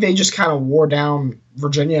they just kind of wore down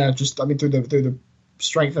Virginia through the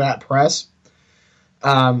strength of that press.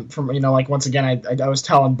 Once again, I was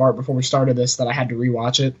telling Bart before we started this that I had to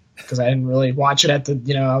rewatch it because I didn't really watch it at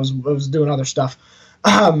the I was doing other stuff.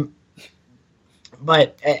 But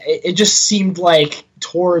it just seemed like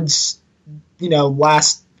towards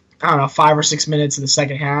last 5 or 6 minutes of the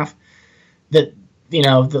second half that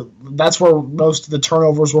that's where most of the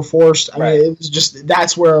turnovers were forced. I mean, it was just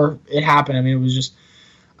that's where it happened. I mean, it was just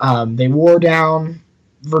they wore down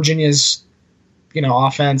Virginia's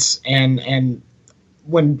offense, and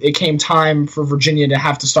when it came time for Virginia to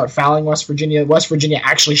have to start fouling West Virginia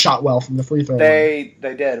actually shot well from the free throw line.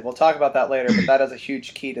 They did. We'll talk about that later, but that is a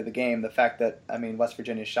huge key to the game. The fact that West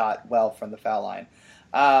Virginia shot well from the foul line.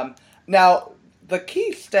 Now, the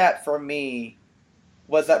key stat for me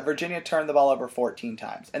was that Virginia turned the ball over 14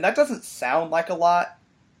 times. And that doesn't sound like a lot,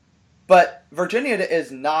 but Virginia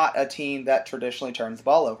is not a team that traditionally turns the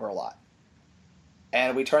ball over a lot.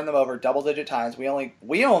 And we turned them over double-digit times. We only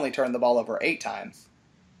turned the ball over 8 times.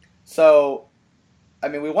 So,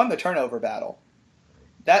 we won the turnover battle.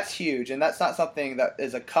 That's huge, and that's not something that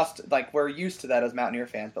is we're used to that as Mountaineer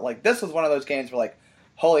fans. But this was one of those games where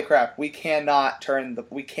holy crap, we cannot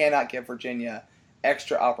give Virginia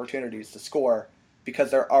extra opportunities to score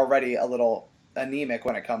because they're already a little anemic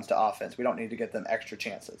when it comes to offense. We don't need to give them extra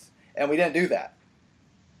chances. And we didn't do that.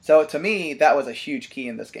 So to me, that was a huge key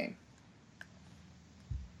in this game.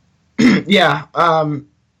 Yeah. I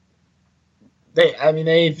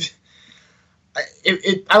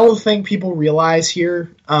don't think people realize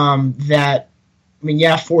here that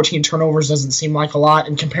 14 turnovers doesn't seem like a lot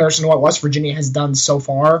in comparison to what West Virginia has done so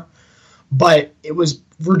far, but it was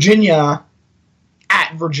Virginia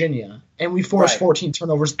at Virginia, and we forced 14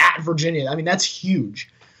 turnovers at Virginia. That's huge.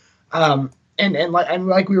 And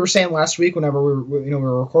like we were saying last week, whenever we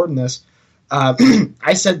were recording this,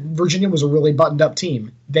 I said Virginia was a really buttoned up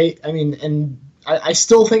team. I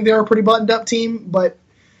still think they're a pretty buttoned up team, but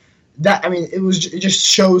it just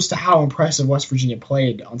shows to how impressive West Virginia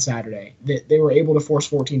played on Saturday. They were able to force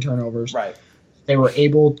 14 turnovers. Right. They were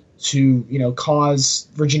able to, cause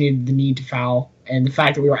Virginia the need to foul, and the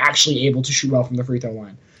fact that we were actually able to shoot well from the free throw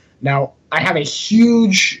line. Now, I have a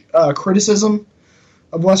huge criticism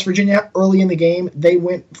of West Virginia early in the game. They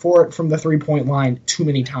went for it from the 3-point line too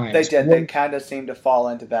many times. They did. They kind of seemed to fall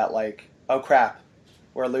into that, oh crap,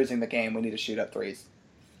 we're losing the game. We need to shoot up threes.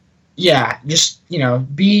 Yeah, just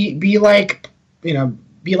be like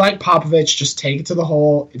Popovich. Just take it to the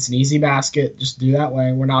hole. It's an easy basket. Just do that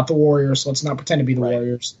way. We're not the Warriors, so let's not pretend to be the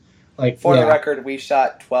Warriors. For the record, we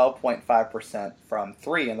shot 12.5% from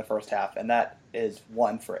 3 in the first half, and that is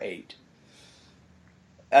 1 for 8.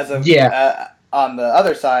 On the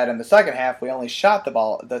other side, in the second half, we only shot the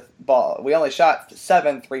ball. We only shot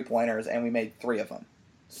 7 3-pointers, and we made 3 of them.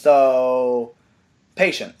 So,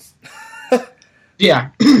 patience.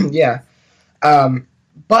 Yeah.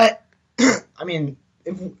 But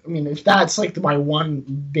if that's like my one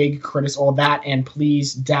big criticism, all that, and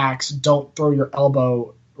please, Dax, don't throw your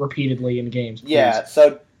elbow repeatedly in games. Please. Yeah.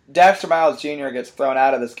 So Dexter Miles Jr. gets thrown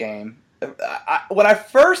out of this game. When I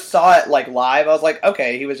first saw it live, I was like,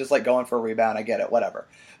 okay, he was just going for a rebound. I get it, whatever.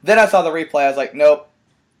 Then I saw the replay. I was like, nope,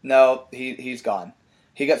 he's gone.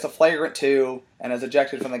 He gets a flagrant 2 and is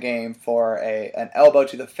ejected from the game for an elbow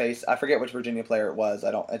to the face. I forget which Virginia player it was.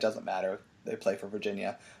 It doesn't matter. They play for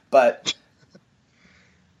Virginia, but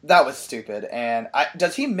that was stupid. And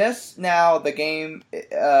does he miss now the game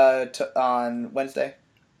on Wednesday?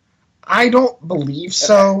 I don't believe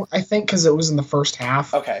so. Okay. I think because it was in the first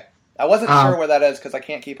half. Okay. I wasn't sure where that is because I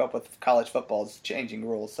can't keep up with college football's changing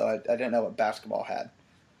rules, so I didn't know what basketball had.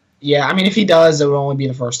 Yeah, if he does, it would only be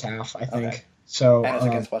the first half, I think. Okay. So, and it's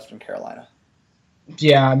against Western Carolina.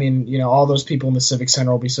 Yeah, all those people in the Civic Center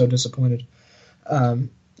will be so disappointed. And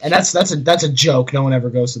that's a joke. No one ever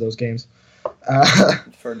goes to those games.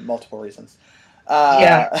 For multiple reasons.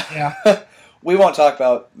 Yeah. We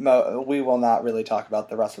will not really talk about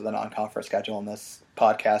the rest of the non-conference schedule in this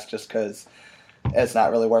podcast just because it's not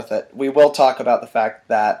really worth it. We will talk about the fact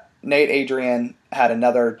that Nate Adrian had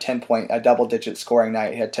another a double-digit scoring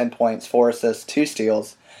night. He had 10 points, 4 assists, 2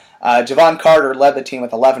 steals. Javon Carter led the team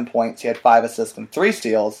with 11 points. He had 5 assists and 3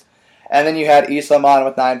 steals. And then you had Issa Amon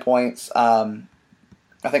with 9 points. I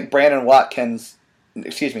think Lamont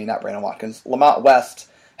West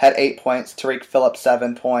had 8 points. Tariq Phillips,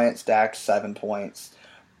 7 points. Dax, 7 points.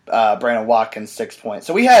 Brandon Watkins, 6 points.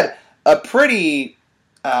 So we had a pretty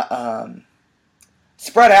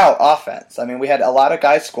spread out offense. We had a lot of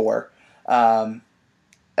guys score.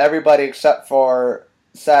 Everybody except for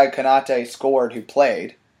Sag Kanate scored who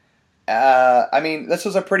played. This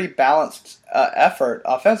was a pretty balanced effort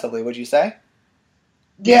offensively, would you say?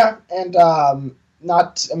 Yeah, and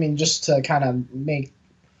just to kind of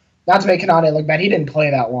not to make Kanate look bad, he didn't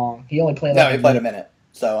play that long. He only played he played a minute.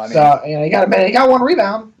 So, he got a minute. He got 1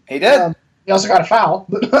 rebound. He did. He also got a foul.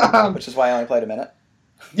 Which is why I only played a minute.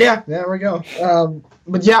 Yeah, there we go.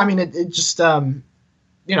 But yeah, it just,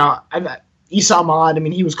 Issa Ahmad,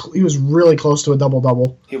 he was really close to a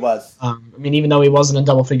double-double. He was. Even though he wasn't in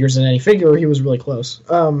double figures in any figure, he was really close.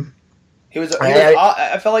 I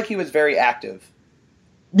felt like he was very active.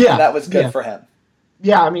 Yeah. And that was good for him.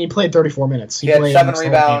 Yeah, he played 34 minutes. He had 7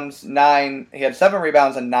 rebounds, 9. He had 7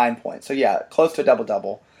 rebounds and 9 points. So yeah, close to a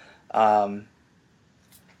double-double.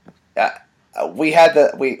 We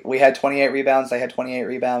had 28 rebounds. They had 28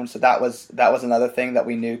 rebounds. So that was another thing that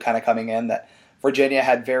we knew kind of coming in, that Virginia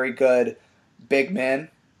had very good big men,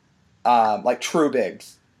 like true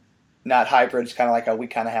bigs, not hybrids, kind of like we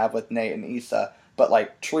kind of have with Nate and Issa, but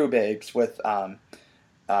like true bigs with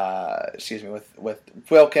with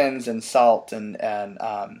Wilkins and Salt and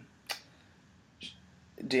I'm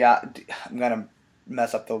gonna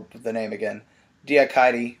mess up the name again,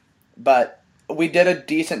 Diakite, but we did a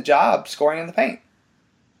decent job scoring in the paint.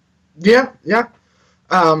 Yeah.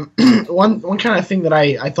 One kind of thing that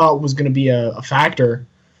I thought was going to be a factor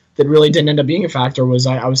that really didn't end up being a factor was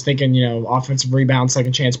I was thinking, offensive rebound,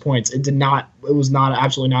 second chance points. It was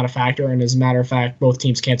absolutely not a factor, and as a matter of fact, both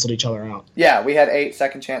teams canceled each other out. Yeah, we had 8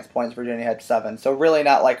 second chance points. Virginia had 7, so really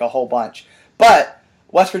not like a whole bunch. But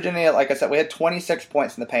West Virginia, like I said, we had 26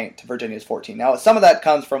 points in the paint to Virginia's 14. Now, some of that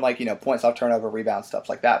comes from points off turnover, rebound, stuff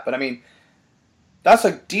like that. But that's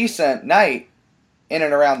a decent night in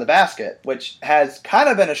and around the basket, which has kind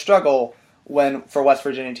of been a struggle for West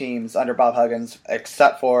Virginia teams under Bob Huggins,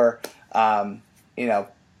 except for, it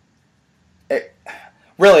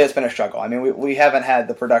really has been a struggle. We haven't had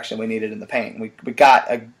the production we needed in the paint. We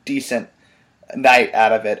got a decent night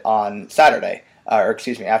out of it on Saturday,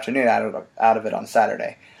 afternoon out of it on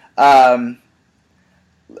Saturday. Also,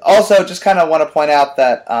 just kind of want to point out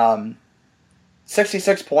that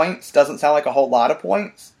 66 points doesn't sound like a whole lot of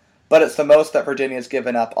points, but it's the most that Virginia's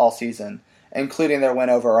given up all season, including their win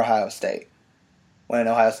over Ohio State, when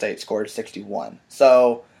Ohio State scored 61.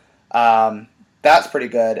 So that's pretty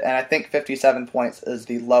good, and I think 57 points is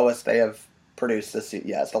the lowest they have produced this season.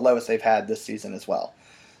 Yeah, it's the lowest they've had this season as well.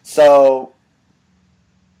 So,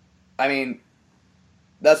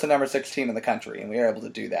 that's the number 6 team in the country, and we were able to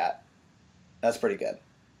do that. That's pretty good.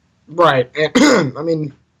 Right.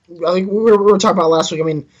 And, I think we were talking about last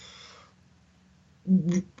week.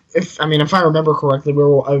 if I remember correctly,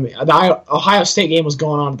 the Ohio State game was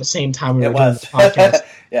going on at the same time we were doing was. the podcast.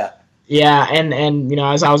 Yeah. Yeah, and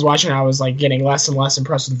as I was watching, I was like getting less and less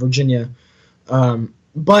impressed with Virginia.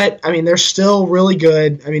 But they're still really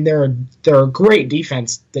good. They're a great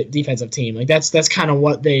defensive team. Like that's kind of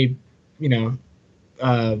what they, bread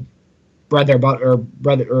their butter or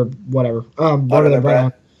whatever. Butter their bread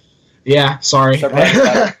on. Yeah, sorry.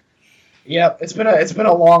 Yep, it's been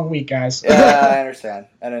a long week, guys. Yeah, I understand.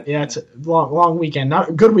 Yeah, it's a long weekend. Not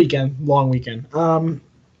a good weekend, long weekend.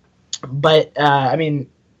 But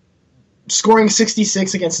scoring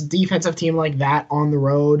 66 against a defensive team like that on the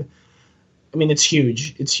road, it's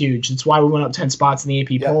huge. It's huge. It's why we went up 10 spots in the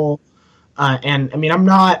AP poll. And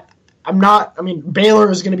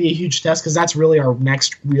Baylor is going to be a huge test because that's really our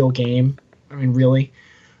next real game. Really,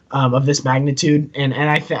 of this magnitude. And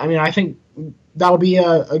I think that'll be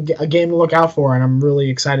a game to look out for. And I'm really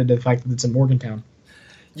excited to the fact that it's in Morgantown.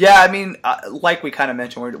 Yeah, like we kind of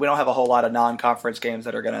mentioned, we don't have a whole lot of non-conference games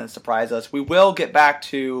that are going to surprise us. We will get back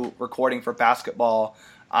to recording for basketball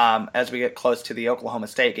as we get close to the Oklahoma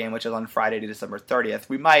State game, which is on Friday, December 30th.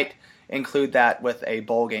 We might include that with a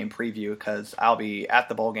bowl game preview because I'll be at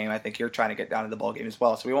the bowl game. I think you're trying to get down to the bowl game as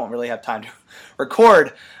well, so we won't really have time to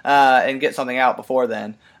record and get something out before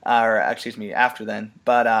then, after then.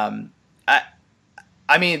 But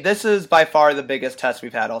this is by far the biggest test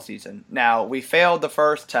we've had all season. Now, we failed the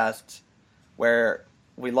first test where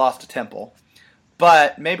we lost to Temple,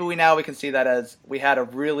 but maybe we can see that as we had a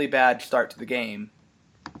really bad start to the game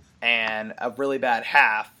and a really bad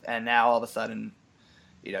half, and now all of a sudden,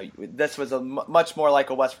 this was much more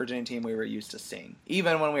like a West Virginia team we were used to seeing.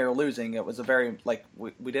 Even when we were losing, it was a very,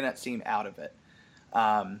 we didn't seem out of it,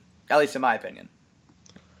 at least in my opinion.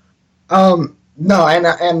 No,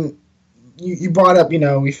 and you brought up,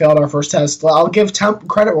 we failed our first test. I'll give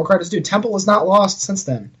credit where credit's due. Temple has not lost since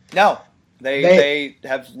then. No, they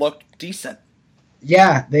have looked decent.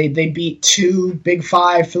 Yeah, they beat two Big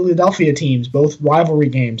Five Philadelphia teams, both rivalry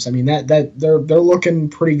games. That they're looking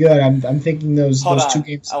pretty good. I'm thinking those two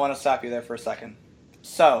games. I want to stop you there for a second.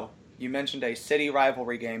 So you mentioned a city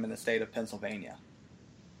rivalry game in the state of Pennsylvania.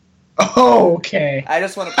 Oh, okay. I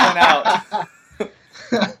just want to point out.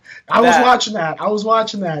 I was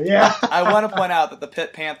watching that. Yeah. I want to point out that the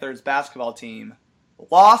Pitt Panthers basketball team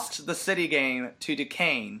lost the city game to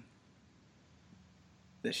Duquesne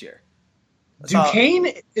this year. Duquesne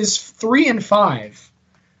is 3-5.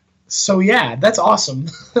 So yeah, that's awesome.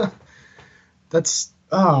 I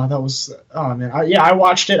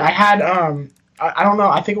watched it. I had I don't know.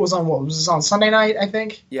 I think it was on Sunday night, I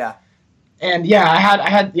think. Yeah. And yeah, I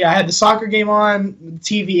had the soccer game on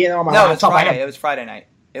TV and on my laptop. It was Friday night.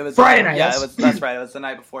 It was Friday night. Yeah, that's right. It was the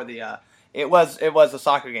night before the. It was a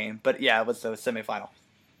soccer game, but yeah, it was the semifinal.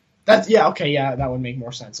 That would make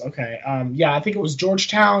more sense. Okay. I think it was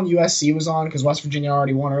Georgetown. USC was on because West Virginia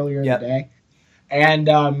already won earlier in the day, and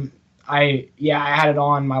I had it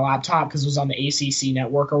on my laptop because it was on the ACC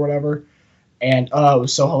network or whatever, and it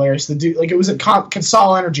was so hilarious. It was at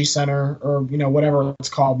Consol Energy Center or whatever it's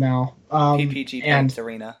called now. PPG Banks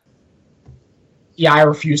Arena. Yeah, I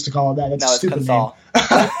refuse to call it that. That's a stupid Consol.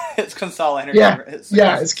 name. It's Consol Energy. It's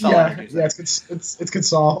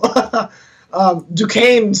Consol.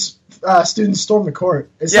 Duquesne's students stormed the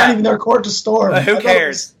court. It's not even their court to storm. Who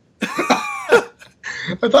cares? I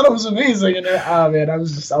thought it was amazing, and I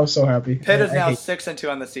was so happy. Pitt is now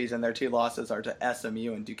 6-2 on the season. Their two losses are to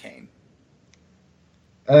SMU and Duquesne.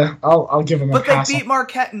 I'll give them a pass. But they beat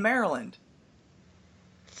Marquette in Maryland.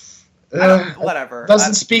 Whatever.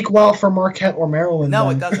 Doesn't speak well for Marquette or Maryland. No,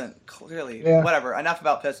 then. it doesn't. Clearly, whatever. Enough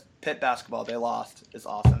about Pitt basketball. They lost. It's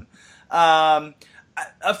awesome. A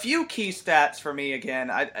few key stats for me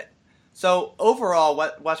again. So overall,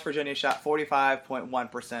 West Virginia shot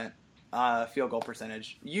 45.1% field goal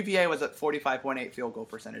percentage. UVA was at 45.8 field goal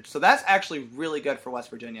percentage. So that's actually really good for West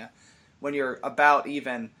Virginia when you're about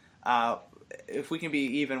even. If we can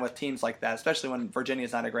be even with teams like that, especially when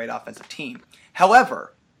Virginia's not a great offensive team.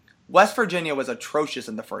 However, West Virginia was atrocious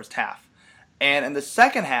in the first half. And in the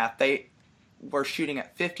second half, they were shooting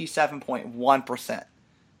at 57.1%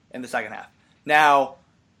 in the second half. Now,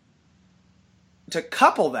 to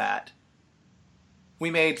couple that,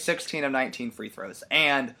 we made 16 of 19 free throws.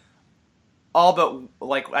 And all but,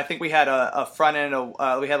 I think we had a front end,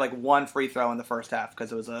 we had one free throw in the first half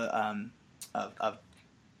because it was a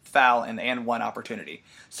foul and one opportunity.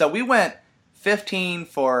 So we went 15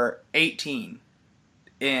 for 18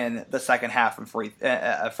 in the second half from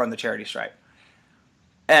the charity stripe.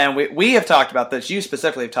 And we have talked about this. You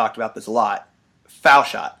specifically have talked about this a lot. Foul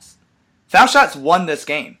shots. Foul shots won this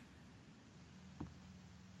game.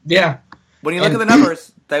 Yeah. When you look at the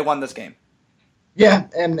numbers, They won this game. Yeah,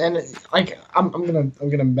 and like I'm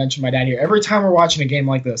gonna mention my dad here. Every time we're watching a game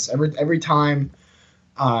like this, every time,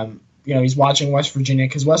 he's watching West Virginia,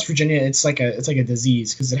 because West Virginia it's like a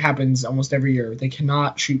disease, because it happens almost every year. They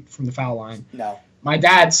cannot shoot from the foul line. No. My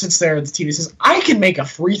dad sits there at the TV and says, "I can make a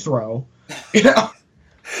free throw." You know,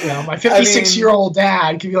 my 56-year-old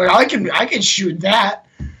dad can be like, "I can shoot that."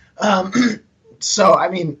 So I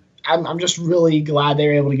mean, I'm just really glad they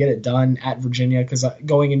were able to get it done at Virginia, because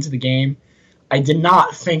going into the game, I did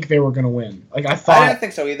not think they were going to win. Like I didn't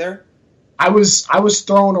think so either. I was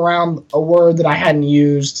throwing around a word that I hadn't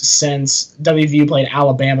used since WVU played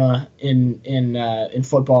Alabama in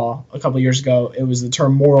football a couple of years ago. It was the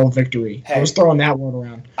term moral victory. Hey, I was throwing that word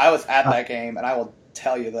around. I was at that game, and I will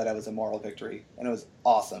tell you that it was a moral victory, and it was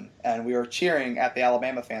awesome. And we were cheering at the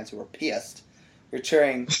Alabama fans who were pissed. We were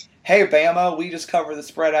cheering, "Hey, Bama, we just covered the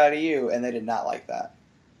spread out of you," and they did not like that.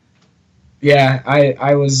 Yeah,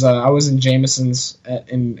 I was in Jameson's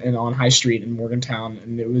in on High Street in Morgantown,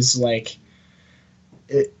 and it was like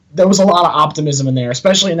there was a lot of optimism in there,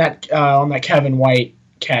 especially in that on that Kevin White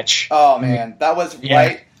catch. Oh man, that was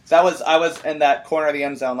right. I was in that corner of the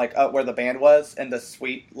end zone, like where the band was, and the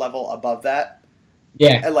suite level above that.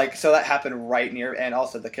 Yeah, and so that happened right near, and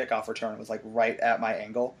also the kickoff return was like right at my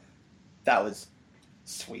angle. That was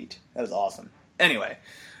sweet. That was awesome. Anyway.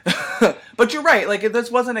 But you're right. Like, if this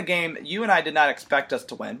wasn't a game, you and I did not expect us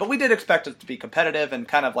to win, but we did expect us to be competitive and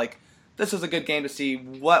kind of like this is a good game to see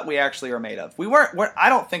what we actually are made of. I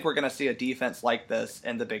don't think we're going to see a defense like this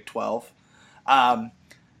in the Big 12,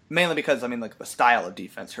 mainly because like the style of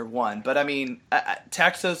defense for one. But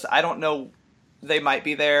Texas, I don't know. They might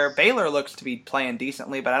be there. Baylor looks to be playing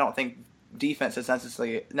decently, but I don't think defense is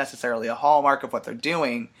necessarily a hallmark of what they're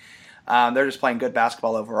doing. They're just playing good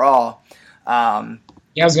basketball overall.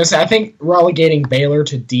 Yeah, I was gonna say, I think relegating Baylor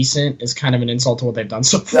to decent is kind of an insult to what they've done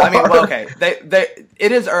so far. Okay,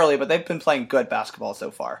 it is early, but they've been playing good basketball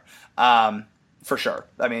so far, for sure.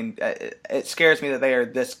 It scares me that they are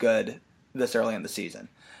this good this early in the season.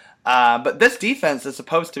 But this defense is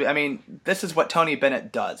supposed to be. This is what Tony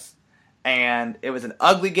Bennett does, and it was an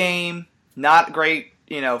ugly game, not great,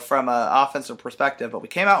 from an offensive perspective, but we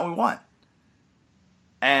came out and we won.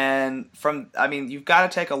 And you've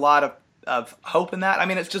got to take a lot of hope in that.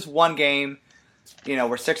 It's just one game. We're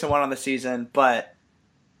 6-1 on the season, but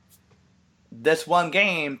this one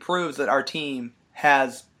game proves that our team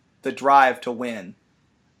has the drive to win,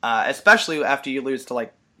 especially after you lose to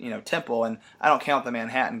Temple, and I don't count the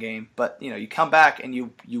Manhattan game, but you come back and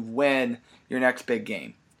you win your next big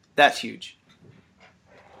game. That's huge.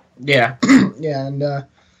 Yeah, yeah, and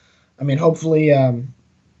hopefully,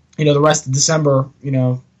 the rest of December,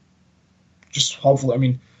 just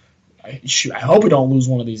hopefully, I hope we don't lose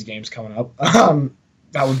one of these games coming up.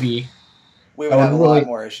 That would be. We would have a lot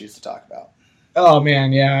more issues to talk about. Oh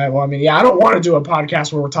man, yeah. Well, I don't want to do a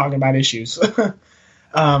podcast where we're talking about issues.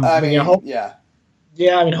 Hopefully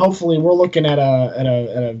we're looking at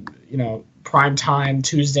a prime time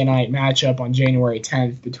Tuesday night matchup on January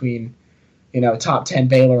 10th between top 10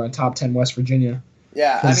 Baylor and top 10 West Virginia.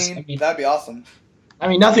 Yeah, that'd be awesome.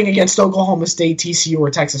 Nothing against Oklahoma State, TCU, or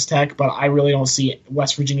Texas Tech, but I really don't see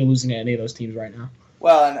West Virginia losing to any of those teams right now.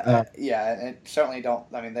 Well, and certainly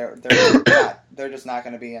don't. They're they're just not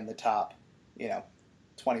going to be in the top,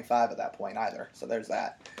 25 at that point either. So there's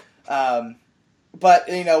that. But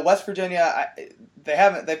West Virginia,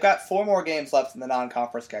 they've got 4 more games left in the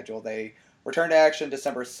non-conference schedule. They return to action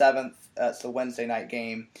December 7th. It's the Wednesday night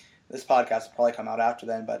game. This podcast will probably come out after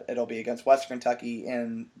then, but it'll be against Western Kentucky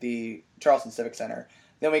in the Charleston Civic Center.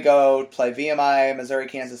 Then we go play VMI, Missouri,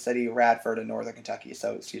 Kansas City, Radford, and Northern Kentucky.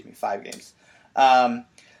 So, 5 games. So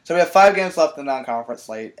we have 5 games left in the non-conference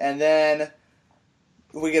slate, and then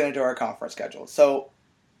we get into our conference schedule. So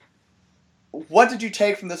what did you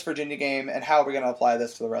take from this Virginia game, and how are we going to apply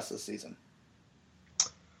this to the rest of the season?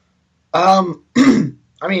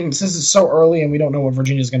 Since it's so early and we don't know what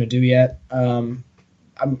Virginia's going to do yet, I'm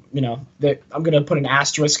going to put an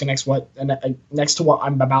asterisk next to what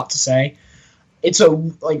I'm about to say. It's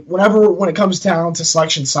when it comes down to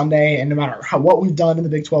Selection Sunday, and no matter what we've done in the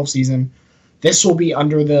Big 12 season, this will be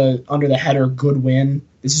under the header good win.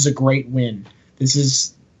 This is a great win. This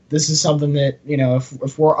is something that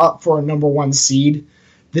if we're up for a number 1 seed,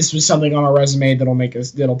 this was something on our resume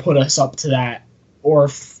that'll put us up to that. Or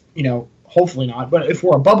if, hopefully not, but if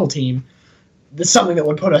we're a bubble team, this is something that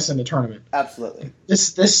would put us in the tournament. Absolutely.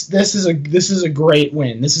 This is a great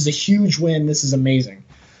win. This is a huge win. This is amazing.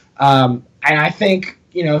 And I think,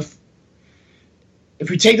 if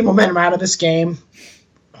we take the momentum out of this game,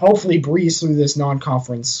 hopefully breeze through this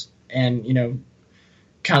non-conference and,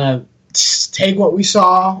 kind of take what we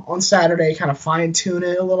saw on Saturday, kind of fine tune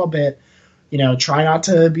it a little bit. Try not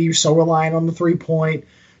to be so reliant on the 3-point.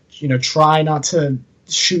 Try not to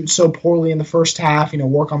shoot so poorly in the first half.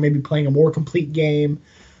 Work on maybe playing a more complete game.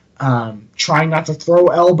 Trying not to throw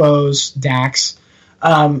elbows, Dax.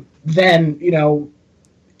 Then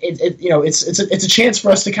it's a chance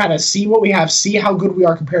for us to kind of see what we have, see how good we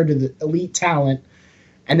are compared to the elite talent,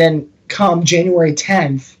 and then come January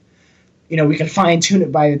 10th, we can fine tune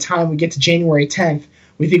it. By the time we get to January 10th,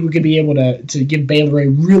 we think we could be able to give Baylor a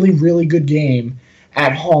really, really good game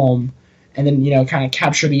at home, and then kind of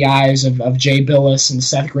capture the eyes of Jay Billis and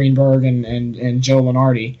Seth Greenberg and Joe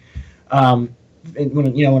Lenardi.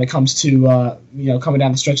 When it comes to coming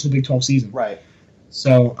down the stretch of the Big 12 season, right?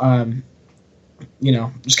 So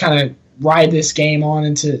just kind of ride this game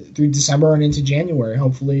on through December and into January.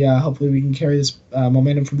 Hopefully we can carry this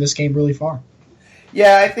momentum from this game really far.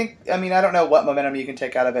 Yeah, I don't know what momentum you can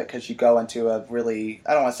take out of it because you go into a really,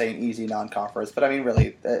 I don't want to say an easy non-conference, but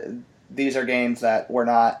really, these are games that we're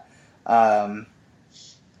not,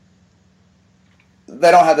 they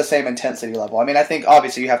don't have the same intensity level. I think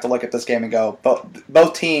obviously you have to look at this game and go,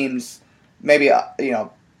 both teams, maybe, I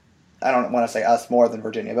don't want to say us more than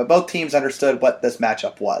Virginia, but both teams understood what this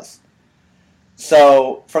matchup was.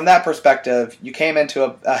 So from that perspective, you came into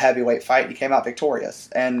a heavyweight fight, you came out victorious,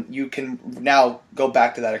 and you can now go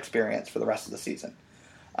back to that experience for the rest of the season.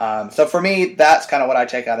 So for me, that's kind of what I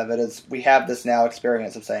take out of it, is we have this now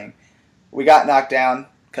experience of saying, we got knocked down,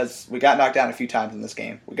 because we got knocked down a few times in this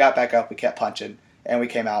game. We got back up, we kept punching, and we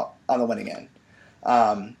came out on the winning end.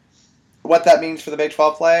 What that means for the Big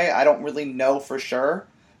 12 play, I don't really know for sure,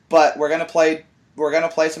 but we're going to play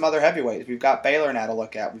some other heavyweights. We've got Baylor now to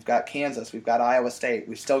look at. We've got Kansas. We've got Iowa State.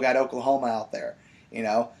 We've still got Oklahoma out there.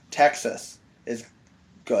 Texas is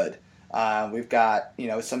good. We've got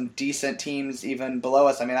some decent teams even below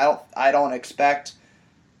us. I don't expect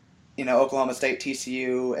Oklahoma State,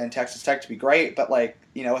 TCU, and Texas Tech to be great, but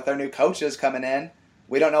with their new coaches coming in,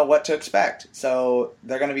 we don't know what to expect. So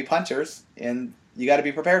they're going to be punchers, and you got to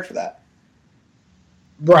be prepared for that.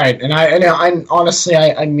 Right, and I honestly,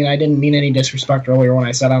 I didn't mean any disrespect earlier when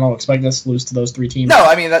I said I don't expect us to lose to those three teams.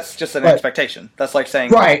 No, that's just an expectation. That's like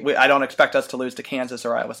saying, right. I don't expect us to lose to Kansas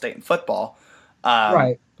or Iowa State in football.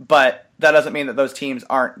 Right. But that doesn't mean that those teams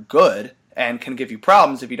aren't good and can give you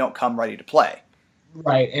problems if you don't come ready to play.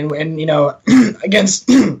 Right, and against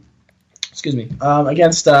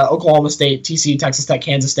against Oklahoma State, TCU, Texas Tech,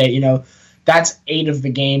 Kansas State, that's 8 of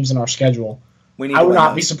the games in our schedule. I would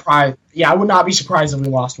not be surprised. Yeah, I would not be surprised if we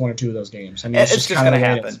lost 1 or 2 of those games. It's just going to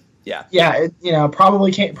happen. Yeah. Yeah.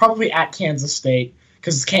 Probably at Kansas State,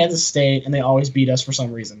 because it's Kansas State and they always beat us for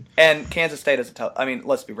some reason. And Kansas State is a tough.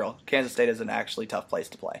 Let's be real. Kansas State is an actually tough place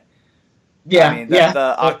to play. Yeah.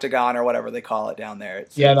 The Octagon or whatever they call it down there.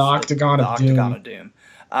 The Octagon of Doom. Octagon of Doom.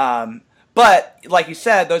 But like you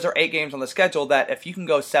said, those are 8 games on the schedule that if you can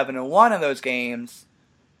go 7-1 in those games,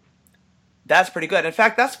 that's pretty good. In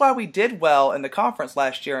fact, that's why we did well in the conference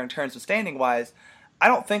last year in terms of standing-wise. I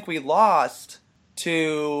don't think we lost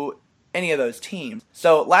to any of those teams.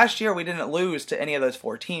 So last year we didn't lose to any of those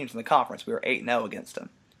 4 teams in the conference. We were 8-0 against them.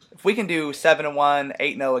 If we can do 7-1,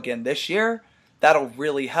 8-0 again this year, that'll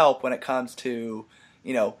really help when it comes to,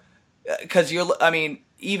 because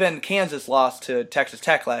even Kansas lost to Texas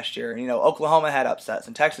Tech last year. Oklahoma had upsets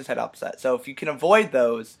and Texas had upsets. So if you can avoid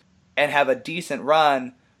those and have a decent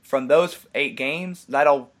run from those 8 games,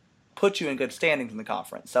 that'll put you in good standings in the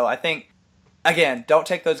conference. So I think, again, don't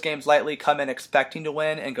take those games lightly. Come in expecting to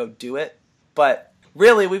win and go do it. But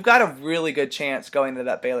really, we've got a really good chance going into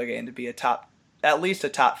that Baylor game to be at least a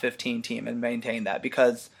top 15 team and maintain that.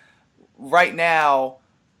 Because right now,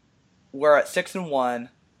 we're at 6-1.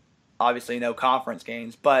 Obviously, no conference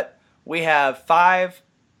games. But we have 5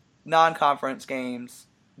 non-conference games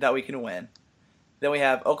that we can win. Then we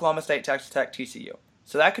have Oklahoma State, Texas Tech, TCU.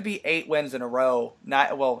 So that could be 8 wins in a row. By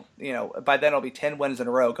then it'll be 10 wins in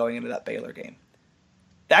a row going into that Baylor game.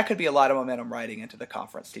 That could be a lot of momentum riding into the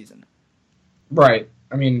conference season. Right.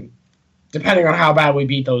 Depending on how bad we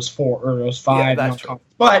beat those 4 or those 5. Yeah, that's true.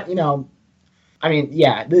 But,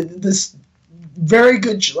 this very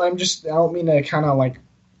good. I don't mean to kind of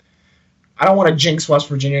I don't want to jinx West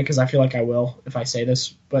Virginia because I feel like I will if I say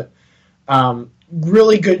this, but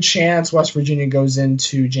really good chance West Virginia goes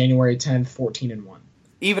into January 10th 14-1.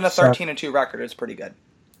 Even a 13-2 record is pretty good.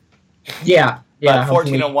 Yeah. But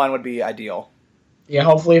 14-1 would be ideal. Yeah,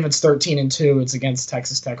 hopefully if it's 13-2, it's against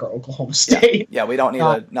Texas Tech or Oklahoma State. Yeah, we don't need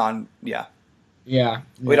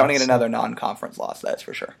we don't need another non-conference loss. That's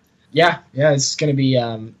for sure. Yeah, it's going to be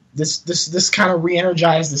this kind of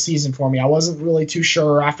re-energized the season for me. I wasn't really too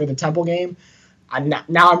sure after the Temple game.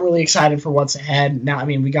 now I'm really excited for what's ahead. Now, I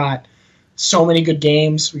mean, we got so many good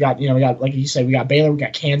games. We got like you said, we got Baylor, we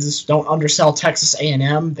got Kansas. Don't undersell Texas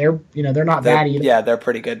A&M. They're not bad either. Yeah, they're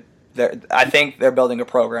pretty good. I think they're building a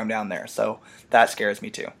program down there, so that scares me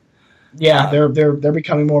too. Yeah, they're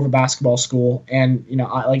becoming more of a basketball school, and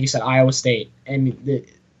like you said, Iowa State, and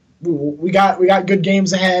we got good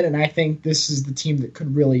games ahead, and I think this is the team that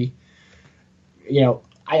could really,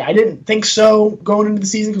 I didn't think so going into the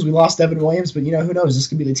season because we lost Devin Williams, but who knows? This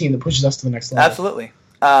could be the team that pushes us to the next level. Absolutely.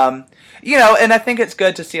 And I think it's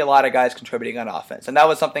good to see a lot of guys contributing on offense, and that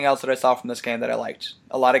was something else that I saw from this game that I liked.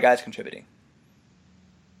 A lot of guys contributing.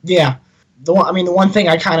 Yeah, one other thing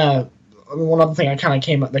I kind of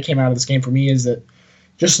came out of this game for me is that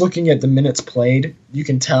just looking at the minutes played, you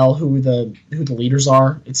can tell who the leaders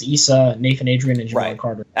are. It's Issa, Nathan Adrian, and Jabbar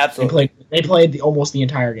Carter. Absolutely, they played almost the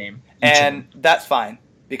entire game, and that's fine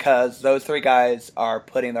because those three guys are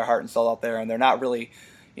putting their heart and soul out there, and they're not really.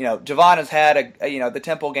 Javon has had the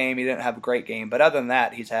Temple game. He didn't have a great game, but other than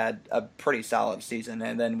that, he's had a pretty solid season.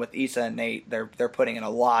 And then with Issa and Nate, they're putting in a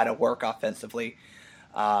lot of work offensively.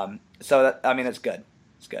 So it's good.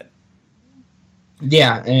 It's good.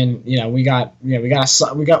 Yeah, and we got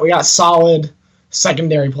solid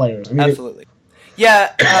secondary players. Absolutely.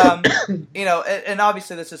 Yeah, and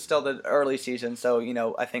obviously this is still the early season,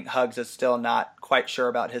 so I think Huggs is still not quite sure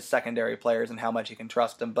about his secondary players and how much he can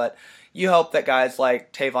trust them. But you hope that guys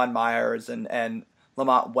like Tavon Myers and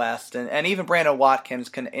Lamont West and even Brandon Watkins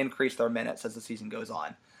can increase their minutes as the season goes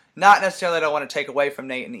on. Not necessarily that I want to take away from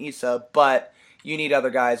Nate and Issa, but you need other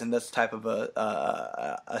guys in this type of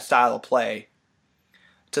a style of play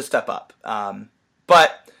to step up.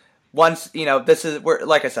 But once like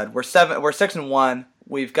I said, we're 6-1.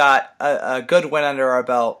 We've got a good win under our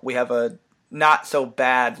belt. We have a not so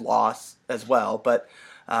bad loss as well, but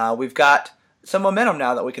we've got some momentum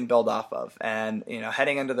now that we can build off of. And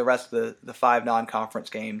heading into the rest of the 5 non-conference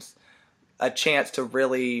games, a chance to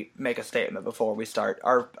really make a statement before we start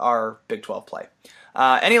our Big 12 play.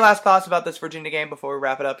 Any last thoughts about this Virginia game before we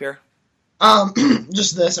wrap it up here?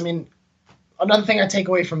 Just this. Another thing I take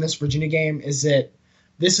away from this Virginia game is that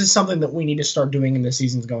this is something that we need to start doing in the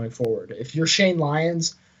seasons going forward. If you're Shane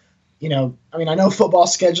Lyons, I know football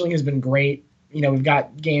scheduling has been great. We've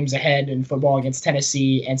got games ahead in football against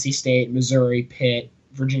Tennessee, NC State, Missouri, Pitt,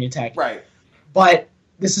 Virginia Tech. Right. But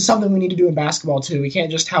this is something we need to do in basketball too. We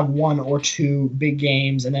can't just have 1 or 2 big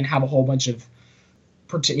games and then have a whole bunch of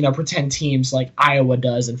pretend teams like Iowa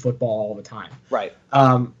does in football all the time. Right.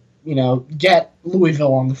 Get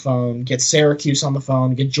Louisville on the phone, get Syracuse on the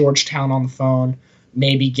phone, get Georgetown on the phone,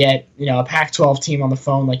 maybe get, a Pac-12 team on the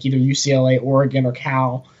phone like either UCLA, Oregon, or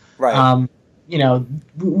Cal. Right.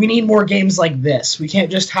 We need more games like this. We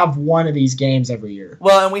can't just have one of these games every year.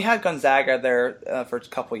 Well, and we had Gonzaga there for a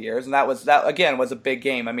couple of years, and that again was a big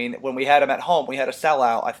game. When we had them at home, we had a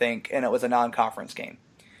sellout, I think, and it was a non-conference game.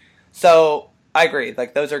 So I agree.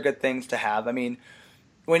 Those are good things to have. We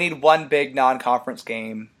need one big non-conference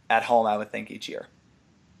game at home, I would think, each year.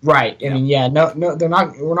 Right. No, they're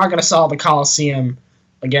not. We're not going to sell the Coliseum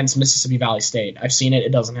against Mississippi Valley State. I've seen it.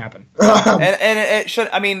 It doesn't happen. and it should.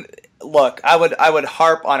 Look, I would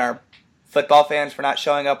harp on our football fans for not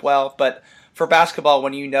showing up well, but for basketball,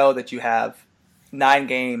 when you know that you have 9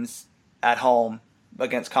 games at home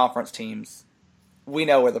against conference teams, we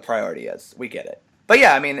know where the priority is. We get it. But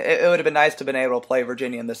yeah, it would have been nice to have been able to play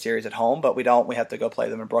Virginia in this series at home, but we don't. We have to go play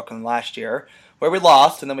them in Brooklyn last year, where we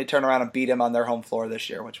lost, and then we turn around and beat them on their home floor this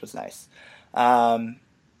year, which was nice.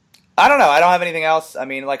 I don't know. I don't have anything else.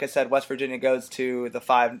 Like I said, West Virginia goes to the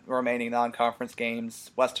 5 remaining non-conference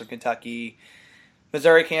games: Western Kentucky,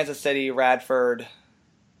 Missouri, Kansas City, Radford,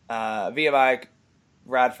 VMI,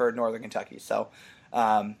 Radford, Northern Kentucky. So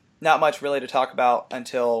not much really to talk about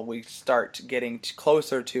until we start getting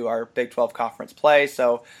closer to our Big 12 conference play.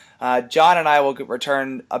 So John and I will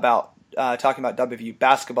return about talking about WVU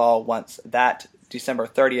basketball once that December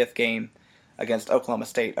 30th game against Oklahoma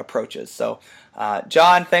State approaches. So,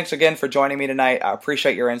 John, thanks again for joining me tonight. I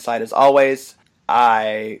appreciate your insight as always.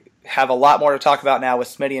 I have a lot more to talk about now with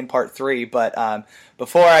Smitty in Part 3, but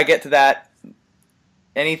before I get to that,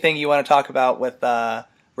 anything you want to talk about with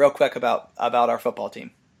real quick about our football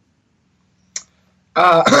team?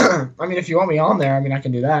 If you want me on there, I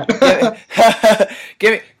can do that.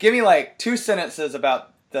 give me like 2 sentences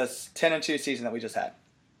about this 10-2 season that we just had.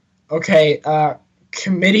 Okay,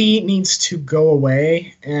 committee needs to go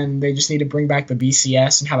away, and they just need to bring back the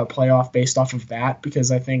BCS and have a playoff based off of that, because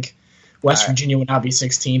I think West Virginia would not be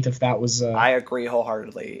 16th if that was... I agree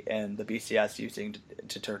wholeheartedly in the BCS using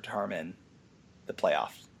to determine the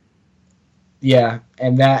playoffs. Yeah,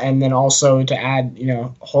 and then also to add,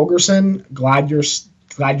 Holgorsen, glad you're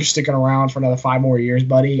sticking around for another 5 more years,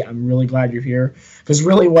 buddy. I'm really glad you're here, because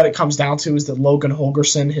really what it comes down to is that Logan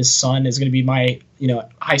Holgorsen, his son, is going to be my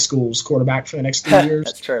high school's quarterback for the next 3 years.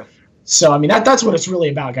 That's true. So I mean that's what it's really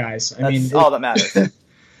about, guys. That's all that matters.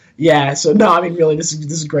 Yeah. So no, I mean really, this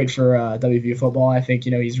is great for WVU football. I think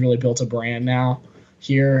he's really built a brand now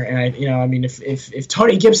here, and I mean if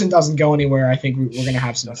Tony Gibson doesn't go anywhere, I think we're going to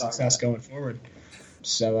have some success going forward.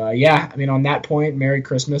 So yeah, I mean on that point, Merry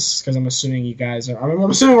Christmas, because I'm assuming you guys are. I'm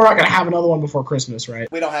assuming we're not going to have another one before Christmas,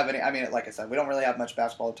 right? We don't have any. I mean, like I said, we don't really have much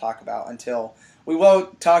basketball to talk about until we will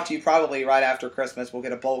talk to you probably right after Christmas. We'll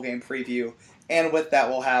get a bowl game preview, and with that,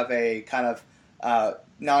 we'll have a kind of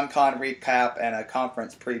non-con recap and a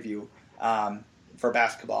conference preview for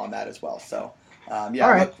basketball on that as well. So yeah,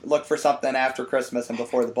 right. look for something after Christmas and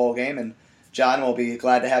before the bowl game, and John will be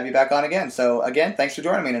glad to have you back on again. So again, thanks for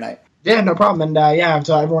joining me tonight. Yeah, no problem. And yeah,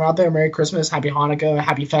 to everyone out there, Merry Christmas, Happy Hanukkah,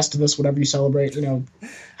 Happy Festivus, whatever you celebrate.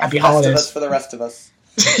 Happy holidays Festivus for the rest of us.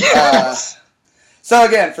 Yes. So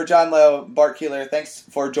again, for John Lowe, Bart Keeler, thanks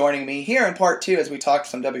for joining me here in part 2 as we talk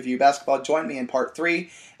some WVU basketball. Join me in part 3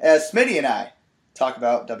 as Smitty and I talk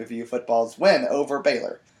about WVU football's win over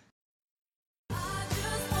Baylor.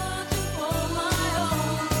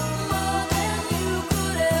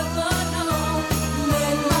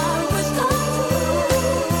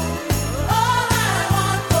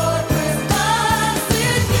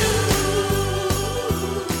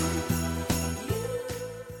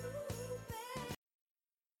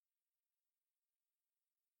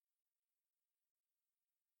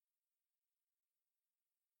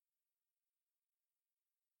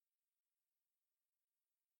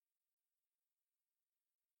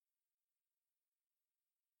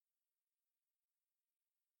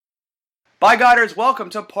 Bye, Godders. Welcome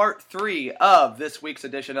to part 3 of this week's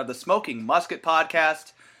edition of the Smoking Musket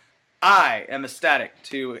Podcast. I am ecstatic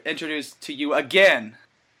to introduce to you again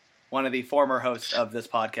one of the former hosts of this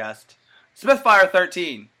podcast,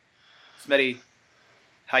 Smithfire13. Smitty,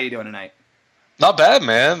 how you doing tonight? Not bad,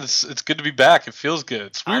 man. It's good to be back. It feels good.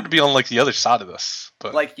 It's weird to be on the other side of this,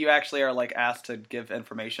 but like you actually are asked to give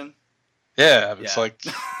information. Yeah, it's like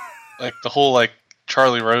the whole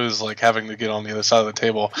Charlie Rose having to get on the other side of the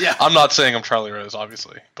table. Yeah. I'm not saying I'm Charlie Rose,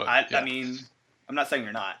 obviously, but I mean, I'm not saying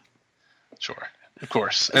you're not. Sure, of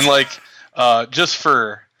course. And just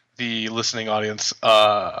for the listening audience,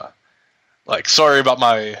 sorry about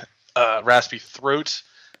my raspy throat.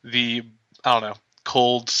 The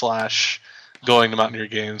cold / going to Mountaineer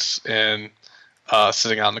games and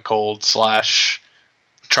sitting out in the cold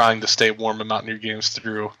 / trying to stay warm in Mountaineer games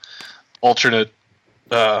through alternate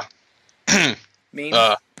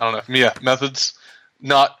methods.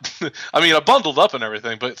 Not, I bundled up and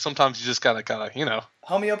everything, but sometimes you just gotta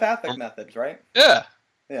homeopathic methods, right? Yeah,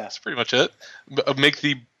 yeah, that's pretty much it. Make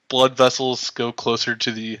the blood vessels go closer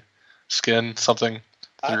to the skin, something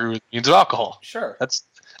through the means of alcohol. Sure,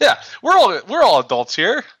 we're all adults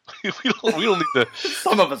here. we don't need to.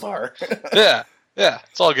 Some of us are. yeah,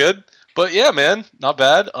 it's all good. But yeah, man, not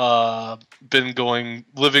bad. Been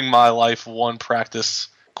living my life one practice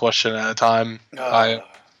question at a time. I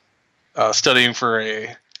studying for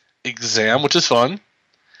a exam, which is fun.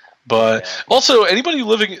 But also, anybody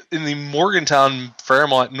living in the Morgantown,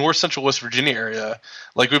 Fairmont, North Central West Virginia area,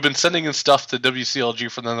 we've been sending in stuff to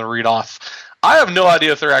WCLG for them to read off. I have no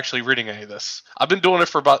idea if they're actually reading any of this. I've been doing it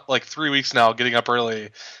for about 3 weeks now, getting up early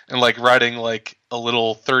and writing a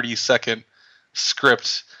little 30-second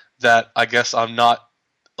script that I guess I'm not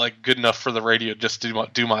good enough for the radio just to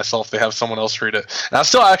do myself. They have someone else read it, and I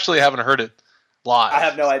still actually haven't heard it live. I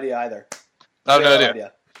have no idea either. I have no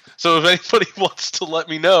idea. So if anybody wants to let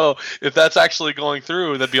me know if that's actually going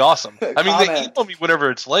through, that'd be awesome. They email me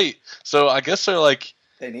whenever it's late, so I guess they're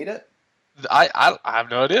they need it. I have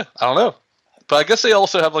no idea. I don't know, but I guess they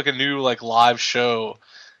also have a new live show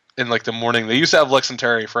in the morning. They used to have Lex and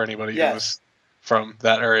Terry for anybody who was from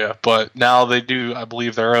that area, but now they do, I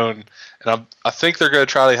believe, their own. And I think they're going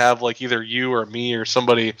to try to have either you or me or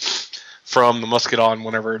somebody from the Musket on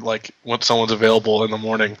whenever when someone's available in the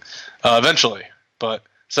morning, eventually. But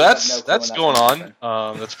so that's going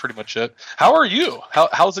on. That's pretty much it. How are you?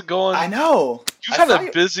 How's it going? I know you've had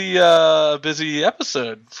a busy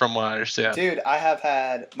episode from what I understand. Dude, I have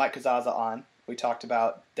had Mike Kazaza on. We talked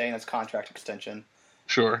about Dana's contract extension.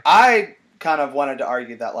 Sure. I kind of wanted to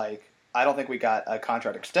argue that I don't think we got a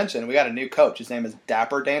contract extension. We got a new coach. His name is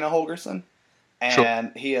Dapper Dana Holgorsen.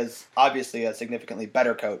 And he is obviously a significantly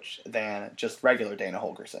better coach than just regular Dana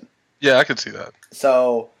Holgorsen. Yeah, I could see that.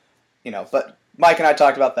 So, but Mike and I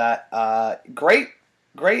talked about that. Great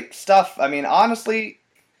stuff. Honestly,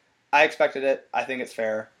 I expected it. I think it's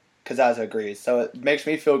fair. Kazaza agrees. So it makes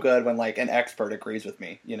me feel good when, like, an expert agrees with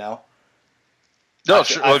me, you know? No,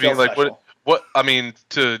 sure. I mean, like, special.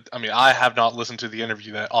 I have not listened to the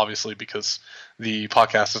interview that obviously because the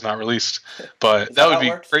podcast is not released, but Is that that would how it be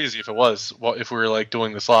works? crazy if it was. Well, if we were like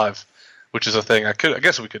doing this live, which is a thing I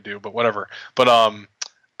guess we could do, but whatever. But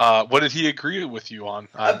what did he agree with you on?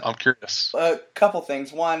 I'm curious. A couple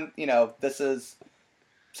things. One,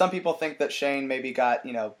 some people think that Shane maybe got,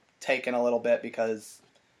 taken a little bit because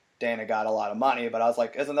Dana got a lot of money, but I was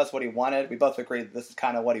like, isn't this what he wanted? We both agreed that this is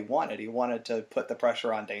kind of what he wanted. He wanted to put the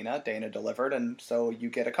pressure on Dana. Dana delivered, and so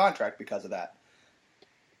you get a contract because of that.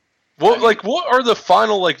 What are the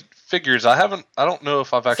final figures? I don't know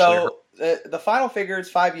if I've actually heard. The final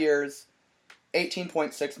figures, 5 years,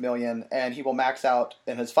 $18.6 million, and he will max out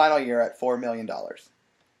in his final year at $4 million.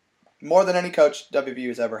 More than any coach WVU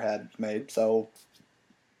has ever had made. So,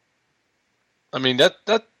 I mean that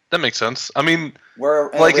makes sense. I mean,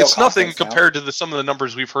 it's nothing compared to some of the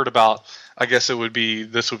numbers we've heard about. I guess this would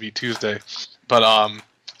be Tuesday, but I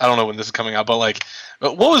don't know when this is coming out. But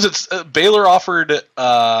what was it? Baylor offered Matt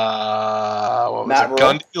Rule?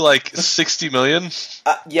 Gundy $60 million.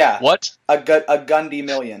 Yeah. What? A Gundy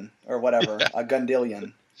million or whatever. Yeah. A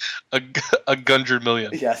Gundillion. A $100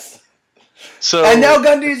 million. Yes. So and now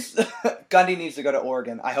Gundy needs to go to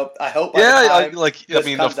Oregon. I hope. Yeah,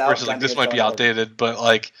 of course, this might be outdated,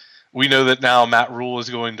 but we know that now Matt Rule is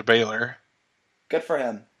going to Baylor. Good for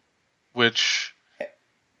him. Which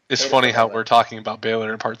is funny how we're talking about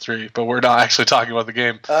Baylor in part 3, but we're not actually talking about the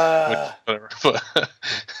game. Whatever.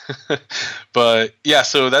 But yeah,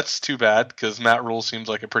 so that's too bad because Matt Rule seems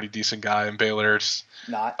like a pretty decent guy, and Baylor's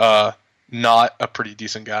not a pretty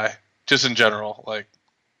decent guy, just in general.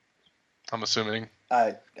 I'm assuming.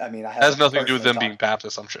 I has nothing to do with them being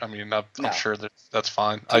Baptist. I'm sure. I'm sure that's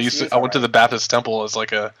fine. I went to the Baptist temple as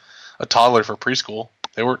a toddler for preschool.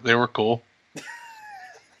 They were cool.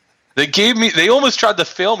 They almost tried to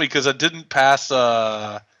fail me because I didn't pass.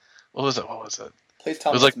 What was it? Please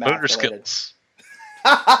tell me. It was motor skills.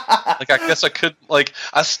 I guess I could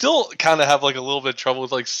I still kind of have a little bit of trouble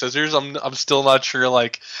with scissors. I'm still not sure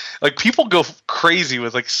people go crazy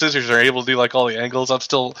with scissors are able to do all the angles. I'm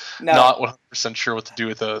still not 100% sure what to do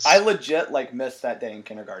with those. I legit missed that day in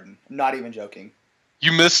kindergarten. I'm not even joking.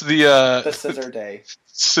 You missed the scissor day.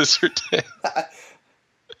 Scissor day.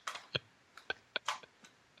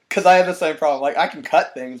 Because I have the same problem. I can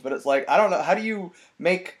cut things, but it's I don't know, how do you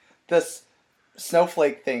make this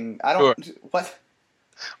snowflake thing? I don't. Sure. What?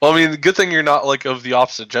 Well, good thing you're not of the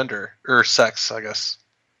opposite gender or sex, I guess.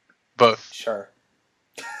 Both. Sure.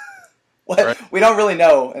 Right? We don't really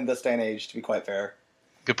know in this day and age, to be quite fair.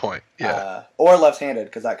 Good point. Yeah. Or left-handed,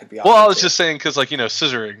 because that could be. Well, I was just saying because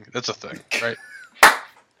scissoring, that's a thing, right?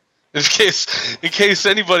 in case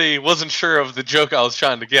anybody wasn't sure of the joke I was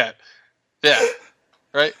trying to get. Yeah.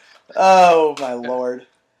 Right. Oh my lord.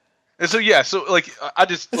 And so I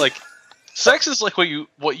just sex is what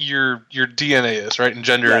your DNA is, right? And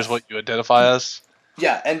gender is what you identify as.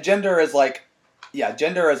 Yeah, and gender is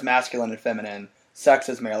gender is masculine and feminine. Sex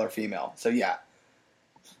is male or female. So yeah,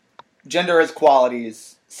 gender is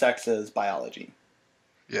qualities. Sex is biology.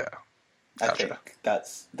 Yeah, gotcha. I think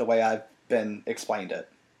that's the way I've been explained it.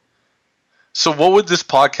 So what would this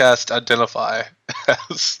podcast identify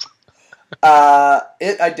as?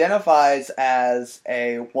 It identifies as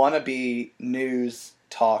a wannabe news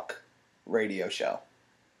talk radio show.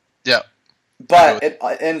 Yeah. But it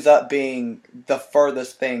ends up being the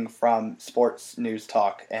furthest thing from sports news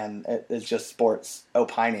talk, and it is just sports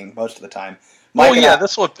opining most of the time.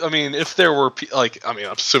 That's what if there were I'm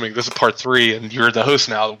assuming this is part 3, and you're the host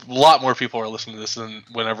now. A lot more people are listening to this than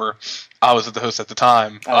whenever I was the host at the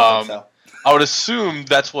time. I think so. I would assume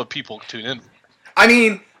that's what people tune in.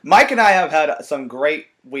 Mike and I have had some great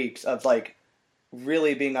weeks of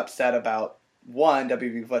really being upset about 1,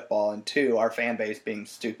 WV football, and 2, our fan base being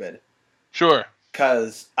stupid. Sure.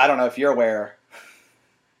 Because I don't know if you're aware,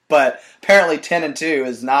 but apparently 10-2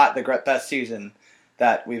 is not the best season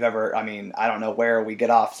that we've ever. I don't know where we get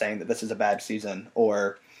off saying that this is a bad season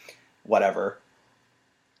or whatever.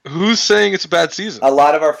 Who's saying it's a bad season? A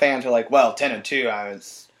lot of our fans are well,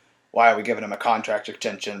 10-2. Why are we giving him a contract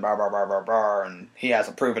extension? Blah blah blah blah blah. And he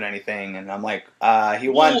hasn't proven anything. And I'm he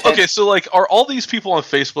won. Okay, so are all these people on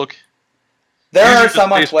Facebook? There are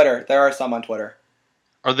some on Twitter.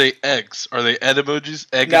 Are they eggs? Are they egg emojis?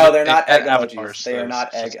 No, they're not egg emojis. They are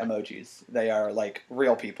not egg emojis. They are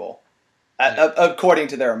real people. According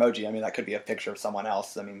to their emoji. That could be a picture of someone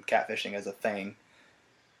else. Catfishing is a thing.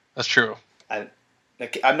 That's true.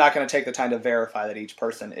 I'm not going to take the time to verify that each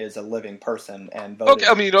person is a living person and voted.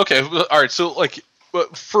 Okay, all right. So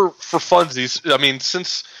for funsies, I mean,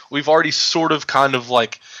 since we've already sort of kind of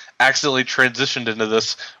like accidentally transitioned into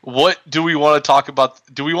this, what do we want to talk about?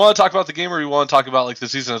 Do we want to talk about the game, or do we want to talk about like the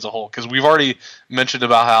season as a whole? Because we've already mentioned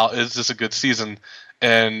about how is this a good season,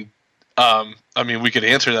 and I mean, we could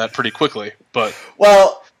answer that pretty quickly. But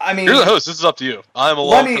well, I mean, you're the host. This is up to you. I'm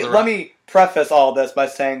along for the ride. Let me preface all this by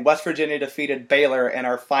saying West Virginia defeated Baylor in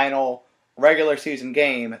our final regular season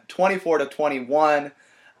game, 24-21.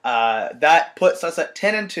 That puts us at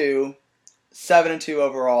 10-2, 7-2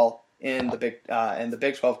 overall in the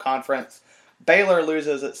Big 12 conference. Baylor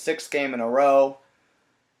loses its 6th game in a row.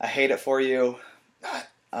 I hate it for you.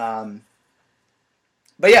 But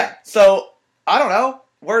yeah, so I don't know.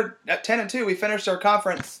 We're at 10-2. We finished our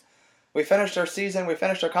conference. We finished our season. We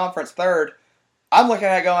finished our conference 3rd. I'm looking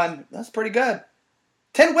at it going, that's pretty good.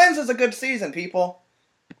 10 wins is a good season, people.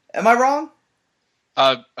 Am I wrong?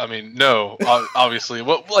 I mean, no, obviously.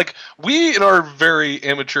 Well, like, we, in our very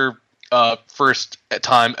amateur first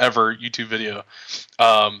time ever YouTube video,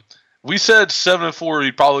 we said 7-4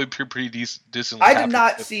 would probably be pretty decent. I did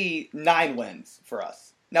not see 9 wins for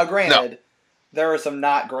us. Now, granted, there are some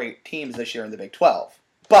not great teams this year in the Big 12,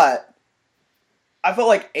 but I felt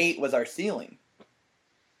like 8 was our ceiling.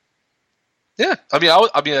 Yeah, I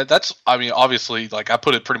mean, obviously, like, I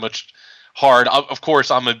put it pretty much hard. Of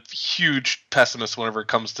course, I'm a huge pessimist whenever it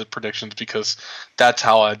comes to predictions because that's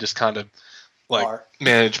how I just kind of like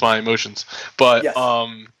manage my emotions. But yes.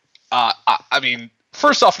 I mean,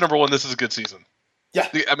 first off, number one, this is a good season. Yeah,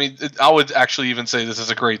 I mean, I would actually even say this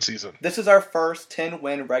is a great season. This is our first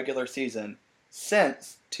 10-win regular season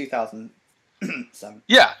since 2007.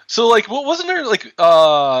 Yeah, so like, what wasn't there like?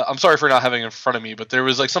 I'm sorry for not having it in front of me, but there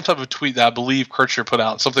was like some type of tweet that I believe Kirchner put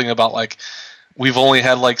out, something about like we've only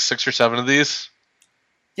had like 6 or 7 of these.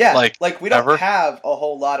 Yeah, like we don't have a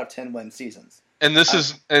whole lot of 10-win seasons. And this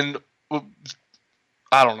is, and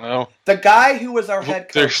I don't know. The guy who was our head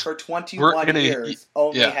coach for 21 years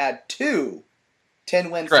only had 2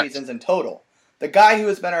 10-win seasons in total. The guy who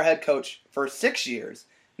has been our head coach for 6 years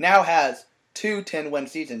now has 2 10-win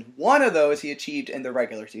seasons. One of those he achieved in the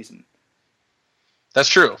regular season. That's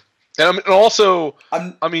true. And also,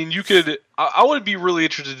 I mean, you could. I would be really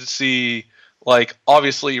interested to see, like,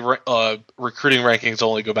 obviously, recruiting rankings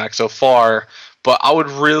only go back so far, but I would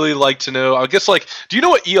really like to know. I guess, like, do you know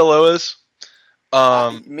what ELO is?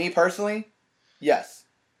 Me personally, yes.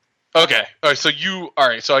 Okay. All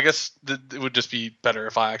right. So I guess it would just be better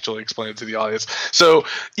if I actually explain it to the audience. So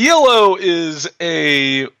ELO is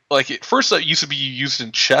first it used to be used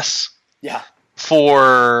in chess. Yeah.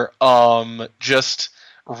 For just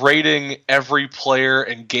rating every player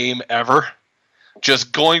and game ever.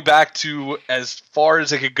 Just going back to as far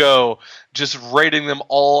as it could go, just rating them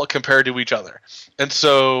all compared to each other. And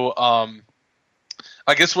so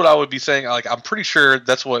I guess what I would be saying, like, I'm pretty sure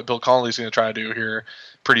that's what Bill Connolly's going to try to do here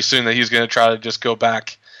pretty soon, that he's going to try to just go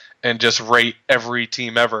back and just rate every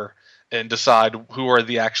team ever and decide who are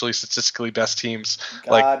the actually statistically best teams,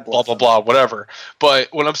 like blah, blah, blah, whatever. But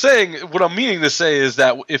what I'm meaning to say is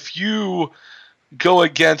that if you go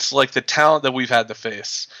against, like, the talent that we've had to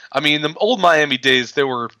face, I mean, the old Miami days, they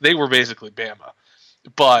were basically Bama.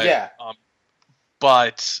 But,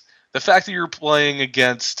 but the fact that you're playing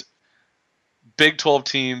against Big 12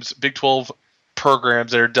 teams, Big 12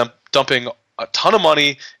 programs that are dumping a ton of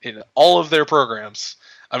money in all of their programs.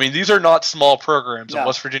 I mean, these are not small programs, and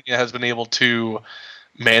West Virginia has been able to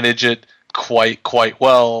manage it quite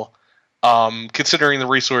well, considering the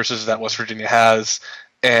resources that West Virginia has.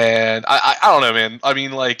 And I don't know, man. I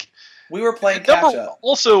mean, like, we were playing catch up.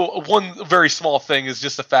 Also, one very small thing is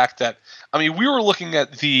just the fact that, I mean, we were looking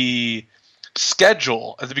at the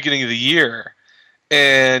schedule at the beginning of the year,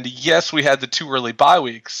 and yes, we had the 2 early bye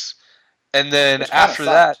weeks, and then after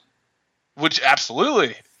that, which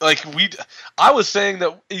absolutely, like, I was saying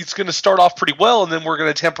that it's going to start off pretty well, and then we're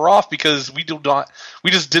going to temper off because we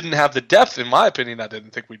just didn't have the depth. In my opinion, I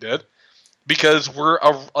didn't think we did, because we're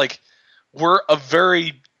a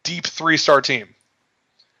very deep 3-star team,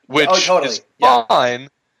 which is fine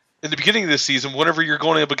in the beginning of this season. Whenever you're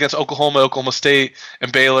going up against Oklahoma State,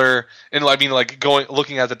 and Baylor, and I mean, like,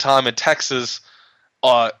 looking at the time in Texas,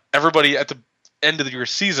 everybody at the end of your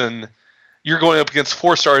season, you're going up against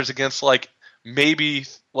 4-stars against, like, maybe,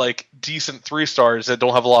 like, decent 3-stars that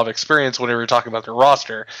don't have a lot of experience whenever you're talking about their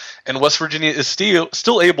roster. And West Virginia is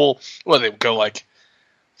still able, they go like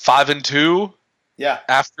 5-2. Yeah.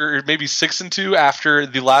 After maybe 6-2 after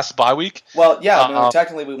the last bye week. Well, yeah. I mean,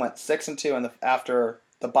 technically, we went 6-2 after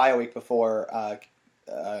the bye week before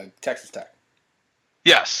Texas Tech.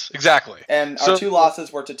 Yes, exactly. And our 2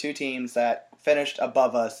 losses were to 2 teams that finished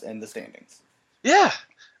above us in the standings. Yeah.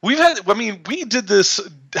 we did this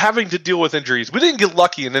having to deal with injuries. We didn't get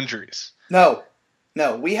lucky in injuries. No,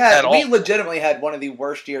 we legitimately had one of the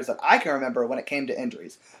worst years that I can remember when it came to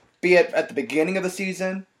injuries. Be it at the beginning of the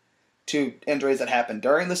season to injuries that happened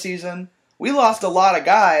during the season. We lost a lot of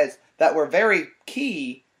guys that were very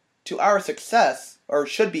key to our success, or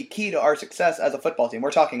should be key to our success as a football team.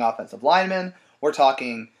 We're talking offensive linemen, we're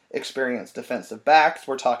talking experienced defensive backs,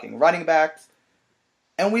 we're talking running backs,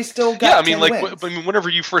 and we still got 10 wins. Whenever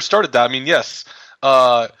you first started that, yes.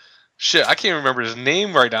 I can't remember his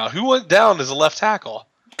name right now. Who went down as a left tackle?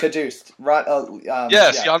 Caduced.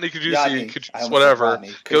 Yanni Caduce, whatever.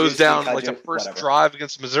 Goes down like the first drive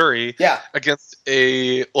against Missouri. Yeah. Against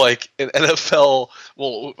an NFL.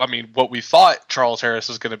 Well, what we thought Charles Harris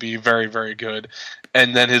was going to be very, very good,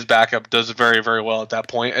 and then his backup does very, very well at that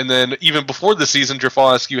point. And then even before the season,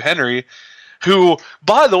 Jerfon Henry, who,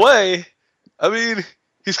 by the way,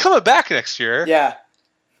 he's coming back next year. Yeah,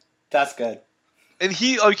 that's good. And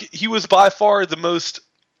he was by far the most,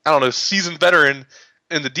 seasoned veteran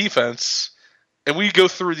in the defense, and we go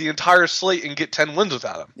through the entire slate and get 10 wins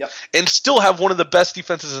without him. Yep. And still have one of the best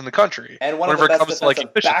defenses in the country. And one of the best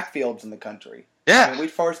defensive backfields in the country. Yeah. We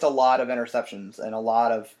forced a lot of interceptions and a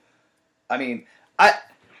lot of...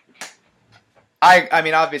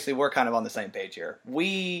 obviously we're kind of on the same page here.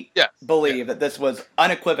 We believe that this was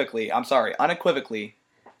unequivocally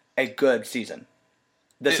a good season.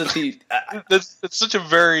 It's such a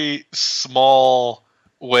very small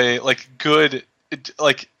way, good...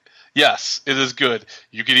 yes, it is good.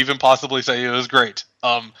 You could even possibly say it was great.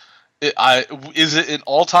 Is it an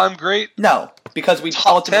all-time great? No, because we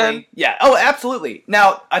ultimately... 10? Yeah, absolutely.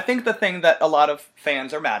 Now, I think the thing that a lot of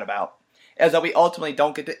fans are mad about is that we ultimately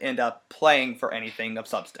don't get to end up playing for anything of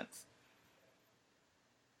substance.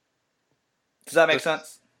 Does that make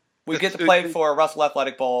sense? We get to play for a Russell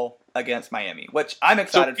Athletic Bowl against Miami, which I'm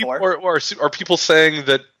excited for. Are people saying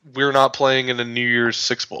that we're not playing in a New Year's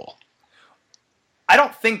Six Bowl? I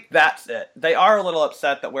don't think that's it. They are a little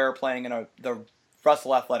upset that we're playing in the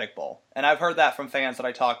Russell Athletic Bowl. And I've heard that from fans that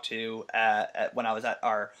I talked to when I was at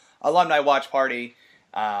our alumni watch party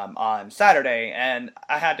on Saturday. And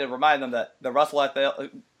I had to remind them that the Russell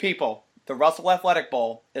Athletic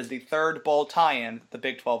Bowl is the third bowl tie-in the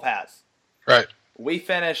Big 12 has. Right. We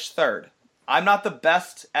finished third. I'm not the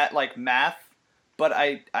best at math, but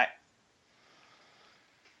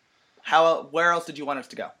where else did you want us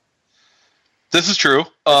to go? This is true.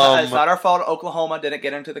 It's not our fault Oklahoma didn't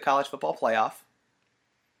get into the college football playoff.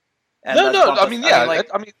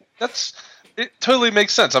 It totally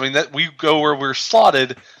makes sense. That we go where we're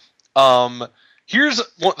slotted. Here's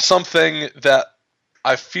something that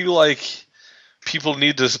I feel like people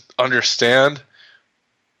need to understand.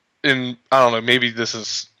 And I don't know, maybe this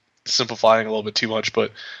is simplifying a little bit too much,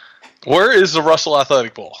 but where is the Russell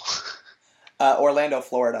Athletic Bowl? Orlando,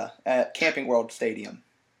 Florida, at Camping World Stadium.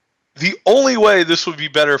 The only way this would be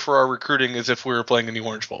better for our recruiting is if we were playing in the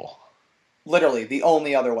Orange Bowl. Literally, the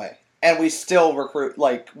only other way. And we still recruit,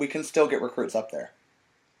 we can still get recruits up there.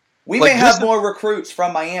 We may have more recruits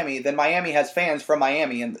from Miami than Miami has fans from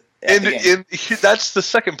Miami. And that's the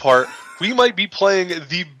second part. We might be playing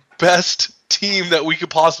the best team that we could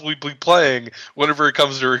possibly be playing whenever it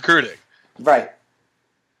comes to recruiting. Right.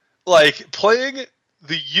 Playing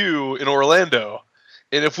the U in Orlando,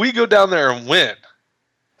 and if we go down there and win,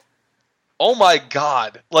 oh my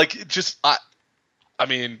God!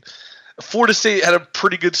 Florida State had a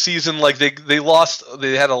pretty good season. They lost.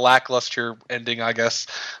 They had a lackluster ending, I guess.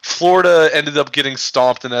 Florida ended up getting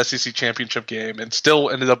stomped in the SEC championship game and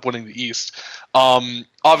still ended up winning the East.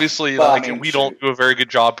 Obviously, we don't do a very good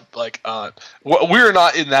job. We're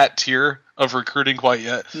not in that tier of recruiting quite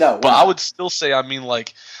yet. No, but I would still say,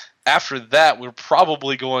 after that, we're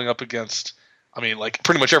probably going up against,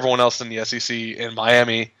 pretty much everyone else in the SEC in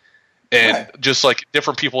Miami. And just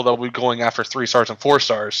different people that will be going after 3 stars and 4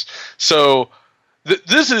 stars. So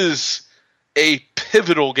this is a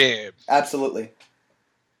pivotal game. Absolutely.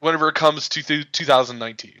 Whenever it comes to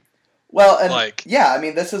 2019. Well,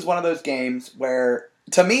 and this is one of those games where,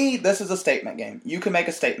 to me, this is a statement game. You can make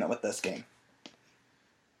a statement with this game.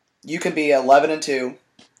 You can be 11-2.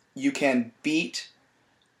 You can beat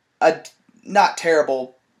a not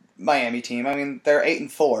terrible Miami team. They're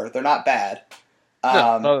 8-4. They're not bad.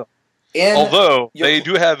 No. Although they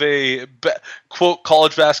do have a quote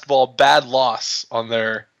college basketball bad loss on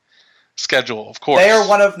their schedule, of course. They are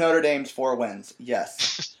one of Notre Dame's 4 wins.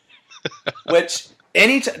 Yes, which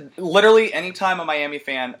literally anytime a Miami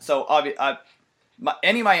fan,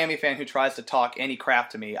 any Miami fan who tries to talk any crap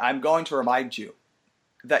to me, I'm going to remind you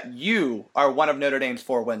that you are one of Notre Dame's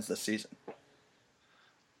 4 wins this season.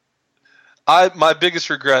 My biggest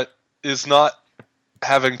regret is not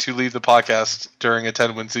having to leave the podcast during a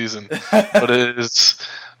 10-win season, but it is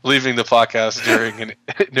leaving the podcast during a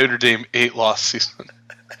Notre Dame 8-loss season.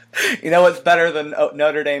 You know what's better than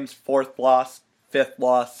Notre Dame's 4th loss, 5th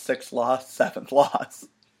loss, 6th loss, 7th loss?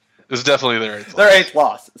 It's definitely their 8th loss. Their 8th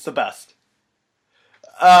loss. It's the best.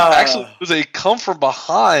 Actually, it was a come from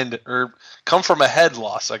behind or come from ahead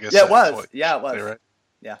loss, I guess. Yeah, it was. Yeah, it was. Right?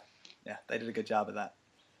 Yeah, they did a good job of that.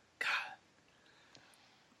 God.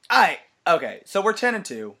 All right. Okay, so we're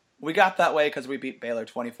 10-2. We got that way because we beat Baylor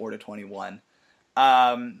 24-21.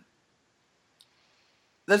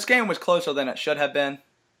 This game was closer than it should have been,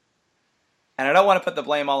 and I don't want to put the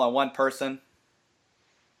blame all on one person.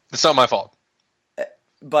 It's not my fault.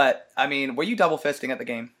 But I mean, were you double fisting at the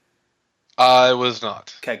game? I was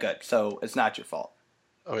not. Okay, good. So it's not your fault.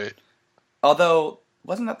 Oh wait. Although,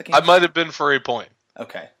 wasn't that the game? I might have been for a point.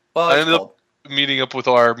 Okay. Well, I ended up meeting up with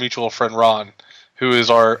our mutual friend Ron, who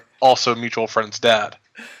is our also mutual friend's dad.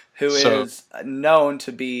 Who is known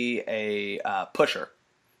to be a pusher.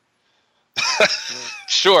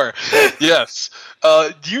 Sure. Yes.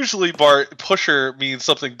 Usually, Bart, pusher means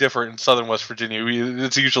something different in Southern West Virginia.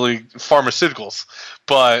 It's usually pharmaceuticals.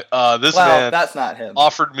 But this man that's not him.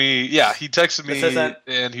 Offered me, he texted me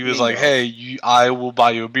and he was like, hey, I will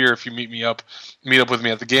buy you a beer if you meet up with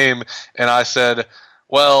me at the game. And I said,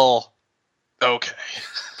 well, okay.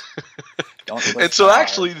 And so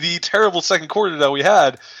actually the terrible second quarter that we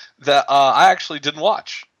had that I actually didn't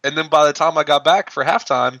watch. And then by the time I got back for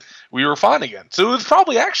halftime, we were fine again. So it was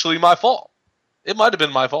probably actually my fault. It might have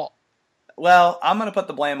been my fault. Well, I'm going to put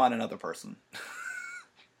the blame on another person.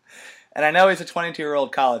 And I know he's a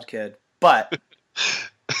 22-year-old college kid, but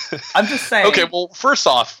I'm just saying. Okay, well, first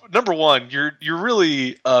off, number one, you're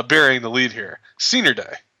really burying the lead here. Senior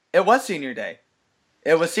Day. It was Senior Day.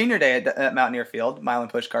 It was Senior Day at Mountaineer Field, Milan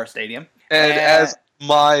Puskar Stadium. And as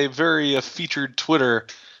my very featured Twitter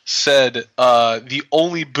said, the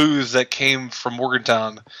only booze that came from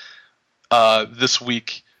Morgantown this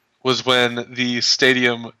week was when the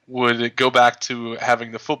stadium would go back to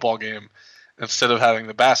having the football game instead of having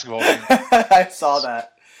the basketball game. I saw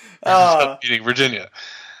that. Beating Virginia.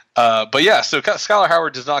 But yeah, so Skylar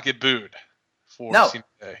Howard does not get booed for Senior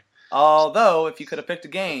Day. Although, if you could have picked a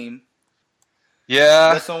game,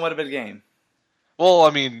 this one would have been a game. Well,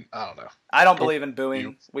 I mean, I don't know. I don't believe in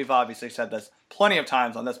booing. We've obviously said this plenty of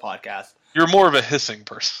times on this podcast. You're more of a hissing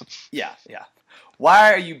person. Yeah.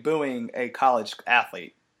 Why are you booing a college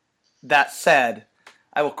athlete? That said,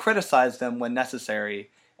 I will criticize them when necessary.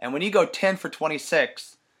 And when you go 10 for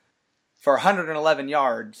 26 for 111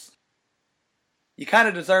 yards, you kind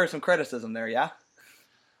of deserve some criticism there, yeah?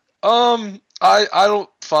 I don't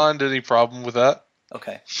find any problem with that.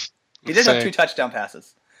 Okay. He did have 2 touchdown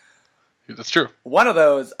passes. That's true. One of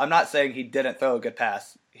those, I'm not saying he didn't throw a good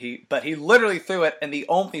pass, but he literally threw it in the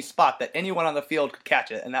only spot that anyone on the field could catch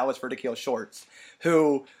it, and that was for Da'Keil Shorts,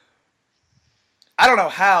 who, I don't know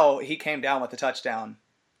how he came down with the touchdown.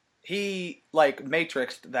 He,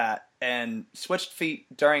 matrixed that and switched feet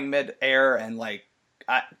during mid-air, and,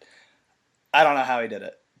 I don't know how he did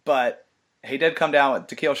it. But he did come down with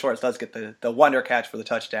Da'Keil Shorts does get the wonder catch for the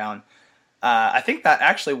touchdown. I think that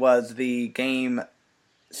actually was the game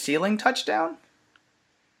ceiling touchdown?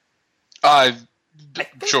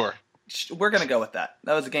 Sure. We're going to go with that.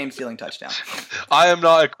 That was a game ceiling touchdown. I am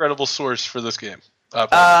not a credible source for this game.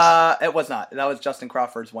 It was not. That was Justin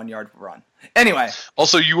Crawford's 1-yard run. Anyway.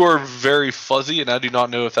 Also, you are very fuzzy, and I do not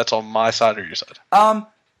know if that's on my side or your side.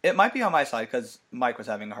 It might be on my side because Mike was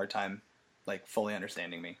having a hard time, fully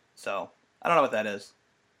understanding me. So, I don't know what that is.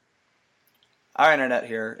 Our internet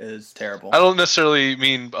here is terrible. I don't necessarily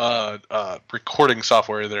mean recording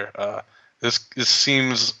software either. This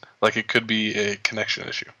seems like it could be a connection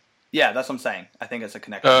issue. Yeah, that's what I'm saying. I think it's a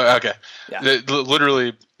connection. Okay. Yeah.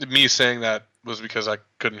 Literally, me saying that was because I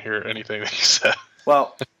couldn't hear anything that you said.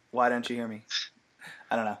 Well, why didn't you hear me?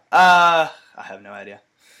 I don't know. I have no idea.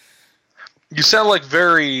 You sound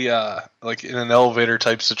very in an elevator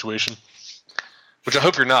type situation, which I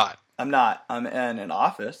hope you're not. I'm not. I'm in an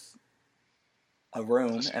office, a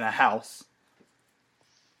room, and a house.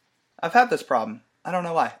 I've had this problem. I don't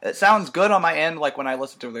know why. It sounds good on my end, when I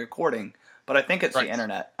listen to the recording, but I think it's the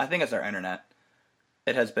internet. I think it's our internet.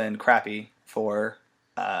 It has been crappy for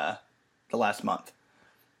the last month.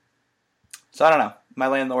 So I don't know. My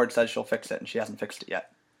landlord says she'll fix it, and she hasn't fixed it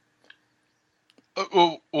yet.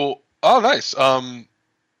 Oh, nice. I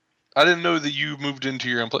didn't know that you moved into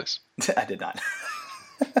your own place. I did not.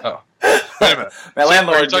 Oh. Wait a minute. My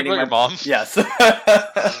landlord. Are you talking about your mom? Yes.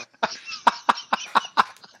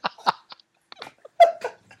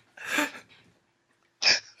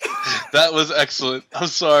 That was excellent. I'm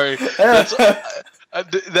sorry.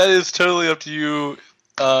 That is totally up to you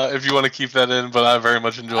if you want to keep that in, but I very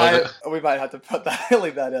much enjoyed it. We might have to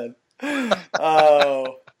leave that in.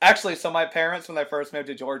 Oh, actually, so my parents, when they first moved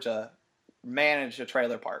to Georgia, managed a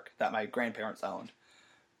trailer park that my grandparents owned,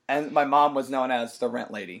 and my mom was known as the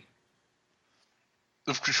rent lady.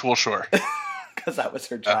 Well, sure. Because that was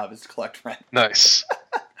her job, is to collect rent. Nice.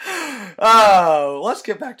 Oh, let's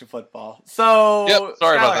get back to football. So,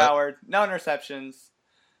 sorry about Skylar that. Howard, no interceptions,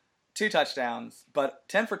 2 touchdowns, but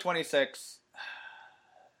 10 for 26.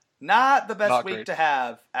 Not the best Not week great. to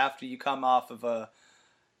have after you come off of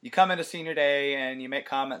you come into senior day and you make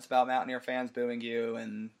comments about Mountaineer fans booing you,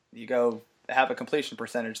 and you go have a completion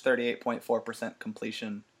percentage, 38.4%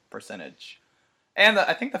 completion percentage. And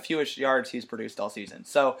I think the fewest yards he's produced all season.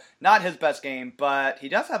 So, not his best game, but he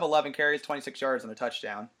does have 11 carries, 26 yards, and a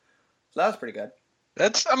touchdown. So that was pretty good.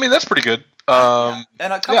 That's pretty good. And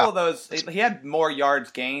a couple of those, he had more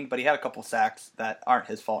yards gained, but he had a couple sacks that aren't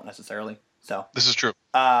his fault necessarily. So This is true.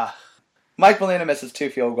 Mike Molina misses 2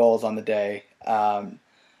 field goals on the day. I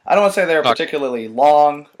don't want to say they were particularly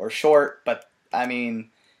long or short, but I mean,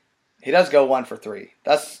 he does go 1 for 3.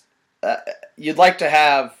 That's you'd like to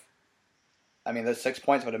have. I mean, those 6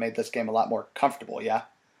 points would have made this game a lot more comfortable. Yeah,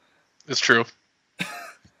 It's true.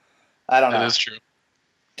 I don't know. It is true.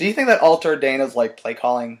 Do you think that altered Dana's play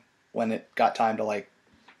calling when it got time to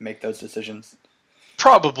make those decisions?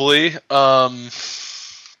 Probably.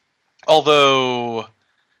 Although,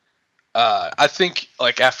 I think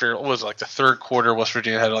after what was it, the third quarter, West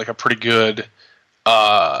Virginia had a pretty good,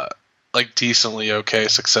 decently okay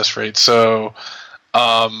success rate. So,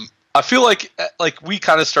 I feel like we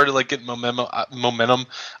kind of started getting momentum.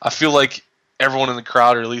 I feel like everyone in the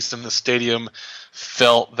crowd, or at least in the stadium,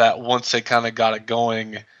 felt that once they kind of got it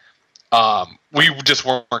going, we just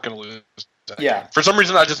weren't going to lose. Yeah. For some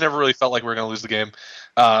reason, I just never really felt like we were going to lose the game.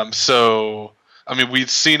 So, I mean, we'd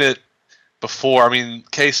seen it before. I mean,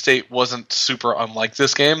 K-State wasn't super unlike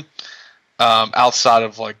this game, outside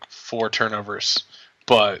of 4 turnovers.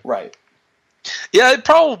 But right. Yeah, it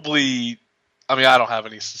probably. I mean, I don't have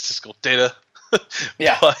any statistical data.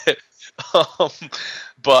 Yeah.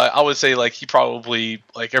 But I would say he probably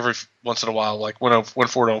every once in a while went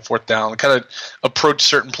forward on 4th down, kind of approached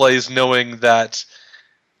certain plays knowing that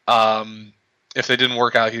if they didn't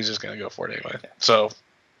work out, he was just going to go for it anyway. So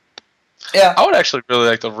yeah, I would actually really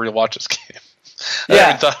like to rewatch this game. I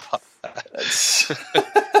Yeah. haven't thought about that.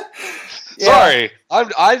 Sorry,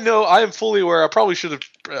 I know I am fully aware. I probably should have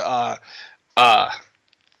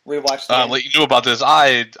rewatched the game. let you know about this.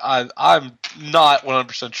 I'm not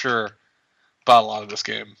 100% sure about a lot of this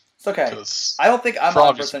game. It's okay. I don't think I'm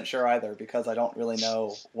 100% sure either because I don't really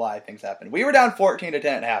know why things happened. We were down 14-10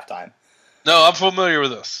 at halftime. No, I'm familiar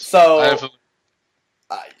with this. So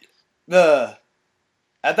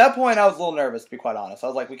at that point, I was a little nervous, to be quite honest. I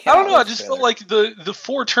was like, we can't. I don't know. I just felt like the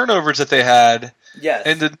 4 turnovers that they had, yes,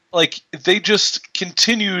 and they just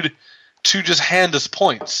continued to just hand us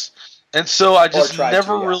points, and so I just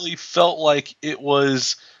never really felt like it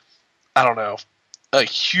was, I don't know, a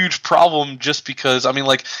huge problem. Just because, I mean,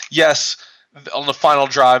 yes, on the final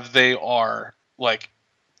drive they are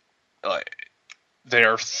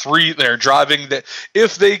they're driving that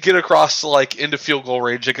if they get across into field goal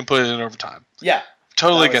range, they can put it in overtime. Yeah.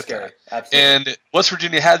 Totally get that. Absolutely. And West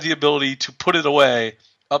Virginia had the ability to put it away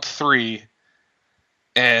up 3,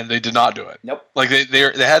 and they did not do it. Nope. They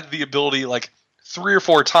had the ability 3 or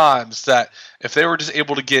 4 times that if they were just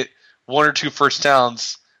able to get 1 or 2 first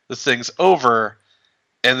downs, the thing's over,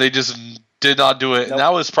 and they just did not do it. Nope. And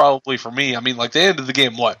that was probably for me. I mean, they ended the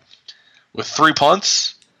game with 3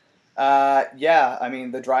 punts. Yeah. I mean,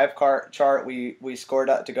 the drive chart we scored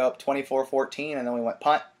to go up 24-14, and then we went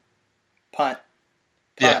punt.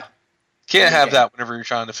 Yeah, can't have that whenever you're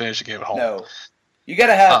trying to finish a game at home. No, you got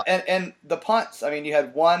to have and the punts. I mean, you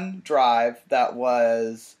had one drive that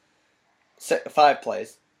was 5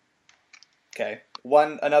 plays. Okay,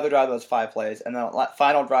 another drive that was 5 plays, and then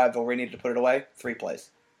final drive where we needed to put it away, 3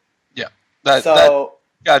 plays. Yeah, that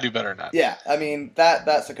gotta do better than that. Yeah, I mean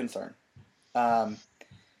that's a concern. I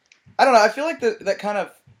don't know. I feel like that kind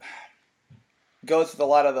of goes with a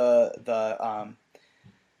lot of the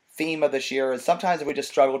theme of this year is sometimes we just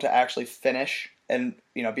struggle to actually finish and,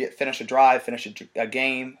 be it finish a drive, finish a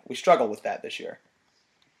game. We struggle with that this year.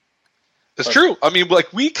 It's true. I mean,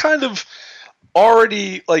 we kind of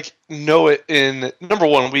already know it in number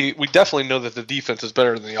one. We definitely know that the defense is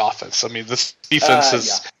better than the offense. I mean, this defense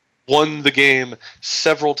has won the game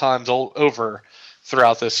several times all over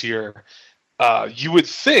throughout this year. You would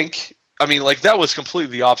think, I mean, that was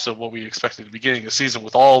completely the opposite of what we expected at the beginning of the season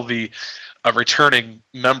with all the returning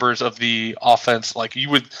members of the offense. Like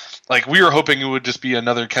we were hoping it would just be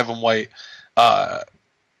another Kevin White,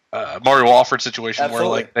 Mario Alford situation. Absolutely.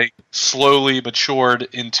 Where like they slowly matured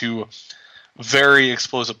into very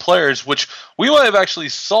explosive players, which we might have actually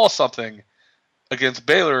saw something against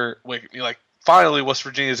Baylor. Like finally, West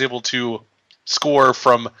Virginia is able to score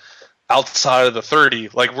from outside of the 30.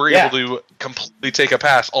 Like we're able to completely take a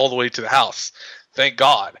pass all the way to the house. Thank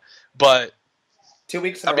God. But 2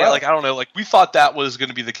 weeks in a I mean, row. like, I don't know. Like, we thought that was going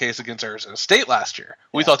to be the case against Arizona State last year.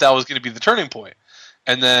 We thought that was going to be the turning point.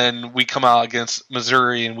 And then we come out against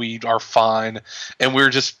Missouri and we are fine. And we're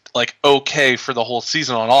just, like, okay for the whole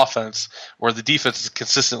season on offense, where the defense is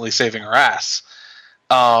consistently saving our ass.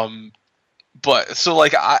 But, so,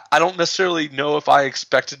 like, I don't necessarily know if I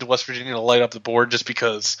expected West Virginia to light up the board just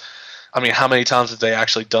because, I mean, how many times have they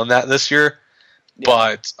actually done that this year? Yeah.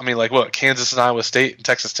 But, I mean, like, what, Kansas and Iowa State and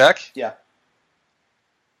Texas Tech? Yeah.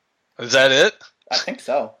 Is that it? I think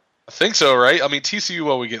so. I think so, right? I mean, TCU,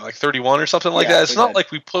 what, we get, like, 31 or something like that? It's not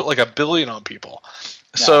like we put, like, $1 billion on people.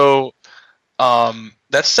 No. So,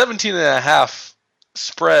 that's 17.5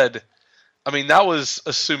 spread. I mean, that was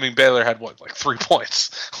assuming Baylor had, what, like 3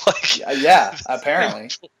 points? Like, yeah, apparently.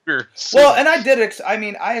 Well, and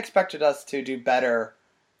I expected us to do better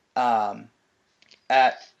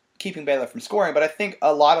at keeping Baylor from scoring, but I think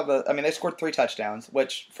a lot of they scored 3 touchdowns,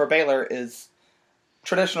 which for Baylor is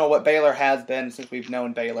traditional, what Baylor has been since we've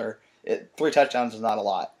known Baylor. 3 touchdowns is not a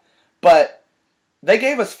lot. But they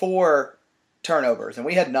gave us 4 turnovers, and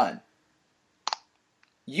we had none.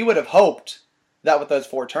 You would have hoped that with those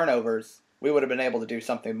 4 turnovers, we would have been able to do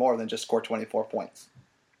something more than just score 24 points.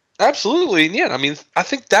 Absolutely. And yeah, I mean, I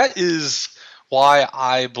think that is why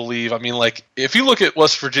I believe, I mean, like, if you look at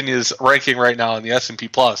West Virginia's ranking right now in the S&P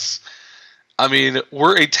Plus, I mean,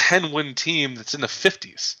 we're a 10-win team that's in the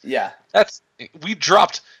 50s. Yeah. We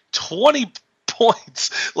dropped 20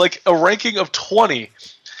 points, like a ranking of 20.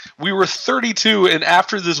 We were 32, and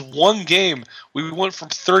after this one game, we went from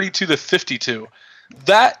 32 to 52.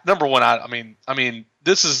 That, number one, I mean,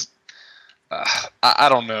 this is, I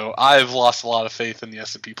don't know. I've lost a lot of faith in the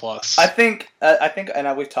S&P Plus. I think,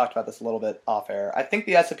 and we've talked about this a little bit off air. I think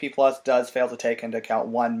the S&P Plus does fail to take into account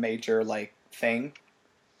one major thing,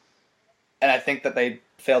 and I think that they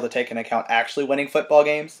fail to take into account actually winning football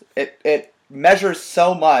games. It measures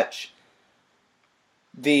so much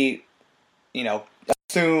the,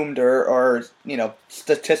 assumed or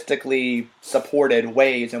statistically supported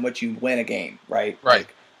ways in which you win a game, right? Right.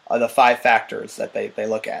 Are the 5 factors that they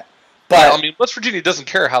look at. But yeah, I mean, West Virginia doesn't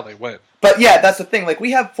care how they win. But yeah, that's the thing.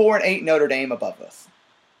 We have 4-8 Notre Dame above us.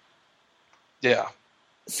 Yeah.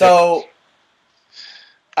 So,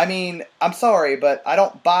 I mean, I'm sorry, but I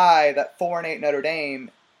don't buy that 4-8 Notre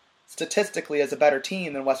Dame statistically is a better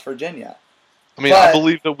team than West Virginia. I mean, I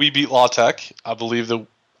believe that we beat La Tech. I believe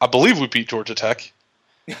we beat Georgia Tech.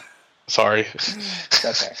 Sorry.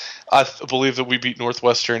 Okay. I believe that we beat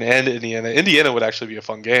Northwestern and Indiana. Indiana would actually be a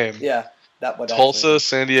fun game. Yeah. That would Tulsa,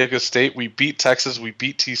 San Diego State, we beat Texas, we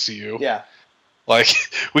beat TCU. Yeah.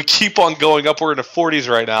 We keep on going up. We're in the 40s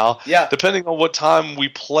right now. Yeah. Depending on what time we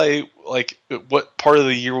play, what part of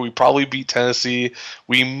the year we probably beat Tennessee,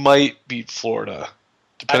 we might beat Florida,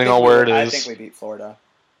 depending on where it is. I think we beat Florida.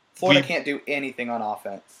 Florida can't do anything on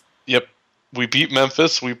offense. Yep. We beat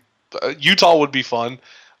Memphis. Utah would be fun.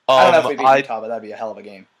 I don't know if we beat Utah, but that'd be a hell of a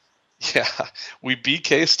game. Yeah, we beat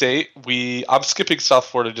K-State. I'm skipping South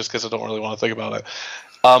Florida just because I don't really want to think about it.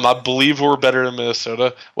 I believe we're better than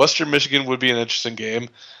Minnesota. Western Michigan would be an interesting game.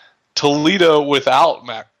 Toledo without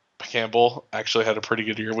Matt Campbell actually had a pretty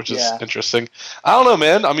good year, which is interesting. I don't know,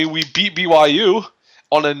 man. I mean, we beat BYU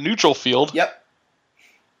on a neutral field. Yep.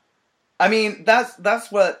 I mean,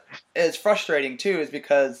 that's what is frustrating too, is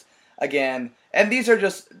because, again, and these are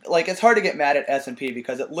just it's hard to get mad at S&P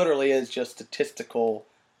because it literally is just statistical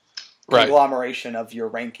conglomeration of your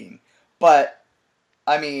ranking. But,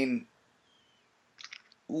 I mean,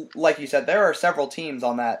 like you said, there are several teams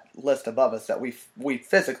on that list above us that we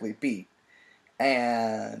physically beat,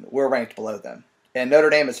 and we're ranked below them. And Notre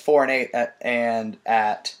Dame is 4-8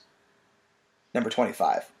 at number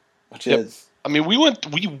 25, which is. I mean, we went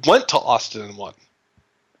to Austin and won.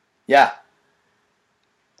 Yeah,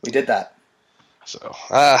 we did that. So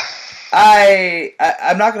I'm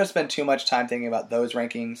not going to spend too much time thinking about those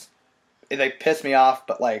rankings. They piss me off,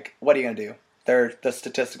 but what are you going to do? They're the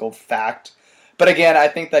statistical fact. But again, I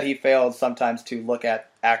think that he fails sometimes to look at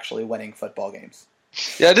actually winning football games.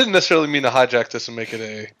 Yeah, I didn't necessarily mean to hijack this and make it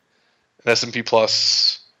an S&P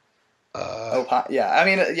Plus. A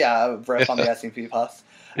riff on the S&P Plus.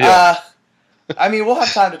 Yeah. I mean, we'll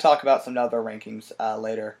have time to talk about some other rankings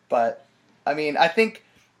later. But, I mean, I think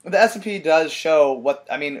The S&P does show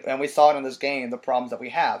and we saw it in this game, the problems that we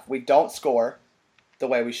have. We don't score the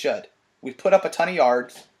way we should. We put up a ton of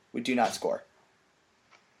yards. We do not score.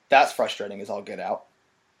 That's frustrating as all get out.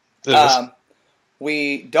 It is.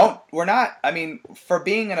 For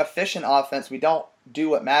being an efficient offense, we don't do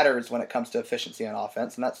what matters when it comes to efficiency on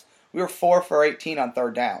offense, and we were 4 for 18 on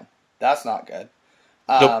third down. That's not good.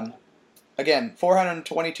 Nope. Again,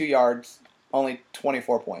 422 yards, only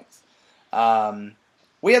 24 points.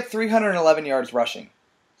 We had 311 yards rushing.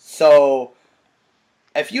 So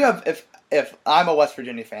if I'm a West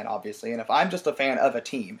Virginia fan, obviously, and if I'm just a fan of a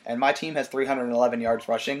team, and my team has 311 yards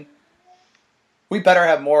rushing, we better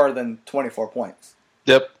have more than 24 points.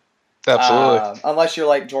 Yep, absolutely. Unless you're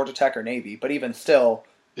like Georgia Tech or Navy, but even still.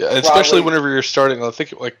 Yeah, especially whenever you're starting. I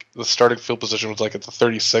think like the starting field position was like at the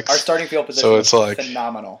 36. Our starting field position is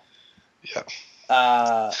phenomenal.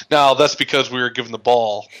 Yeah. Now that's because we were given the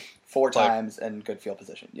ball 4 times and good field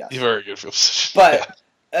position. Yes. Very good field position. But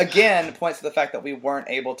again, points to the fact that we weren't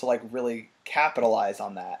able to like really capitalize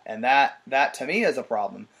on that, and that to me is a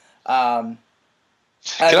problem. Can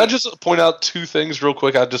I just point out 2 things real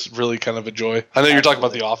quick? I just really kind of enjoy. I know you're talking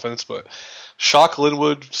about the offense, but Shock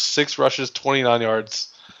Linwood 6 rushes, 29 yards.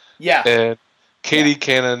 Yeah. And Katie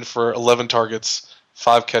Cannon for 11 targets,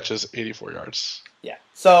 5 catches, 84 yards. Yeah.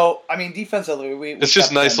 So, I mean, defensively, it's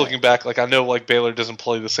just nice looking back. Like, I know, like, Baylor doesn't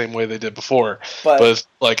play the same way they did before. But it's,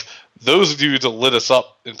 like, those dudes have lit us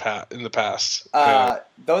up in the past.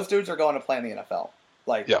 Those dudes are going to play in the NFL.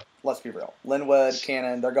 Like, let's be real. Linwood,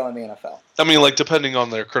 Cannon, they're going to the NFL. I mean, like, depending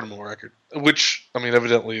on their criminal record. Which, I mean,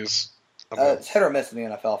 evidently is... it's hit or miss in the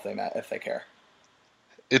NFL if they care.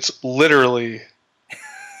 It's literally...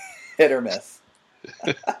 hit or miss.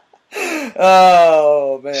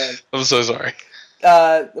 Oh, man. I'm so sorry.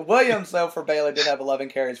 Williams, though, for Baylor, did have 11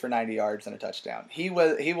 carries for 90 yards and a touchdown. He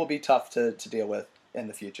will be tough to deal with in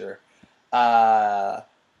the future. But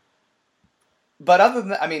other than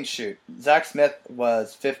that, I mean, shoot. Zach Smith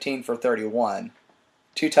was 15 for 31.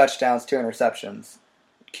 2 touchdowns, 2 interceptions.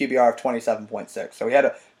 QBR of 27.6. So he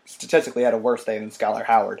statistically had a worse day than Skylar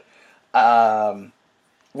Howard.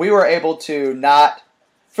 We were able to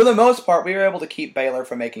for the most part, we were able to keep Baylor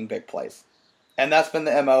from making big plays. And that's been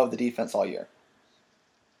the MO of the defense all year.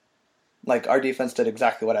 Like, our defense did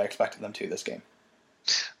exactly what I expected them to this game.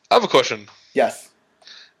 I have a question. Yes.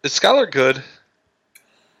 Is Skylar good?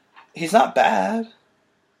 He's not bad.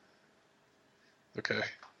 Okay.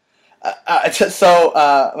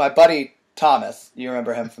 My buddy Thomas, you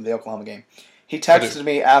remember him from the Oklahoma game, he texted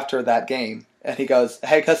me after that game, and he goes,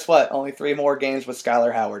 "Hey, guess what? Only 3 more games with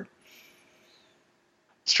Skylar Howard."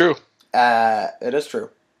 It's true. It is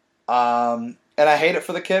true. And I hate it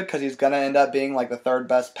for the kid because he's going to end up being like the 3rd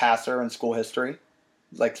best passer in school history,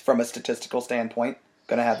 like from a statistical standpoint.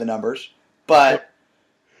 Going to have the numbers. But,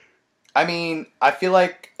 I mean, I feel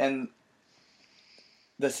like, and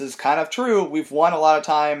this is kind of true, we've won a lot of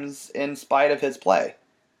times in spite of his play.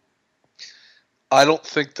 I don't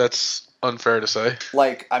think that's unfair to say.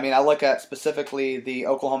 Like, I mean, I look at specifically the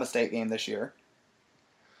Oklahoma State game this year,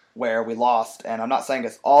 where we lost, and I'm not saying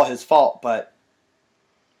it's all his fault, but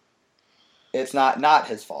it's not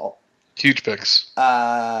his fault. Huge picks.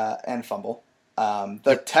 And fumble.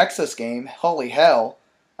 The Texas game, holy hell,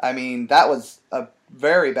 I mean, that was a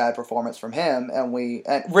very bad performance from him, and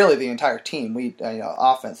really the entire team,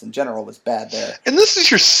 offense in general was bad there. And this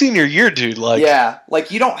is your senior year, dude. Yeah,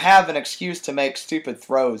 like, you don't have an excuse to make stupid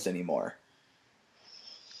throws anymore.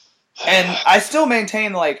 And I still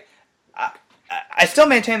maintain, like, that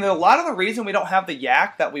a lot of the reason we don't have the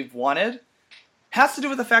yak that we've wanted has to do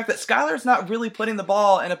with the fact that Skylar's not really putting the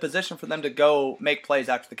ball in a position for them to go make plays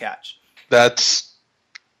after the catch. That's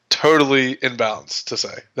totally inbounds to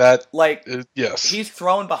say. That, like, yes. He's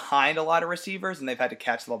thrown behind a lot of receivers, and they've had to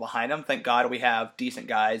catch the ball behind him. Thank God we have decent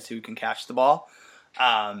guys who can catch the ball.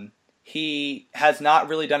 He has not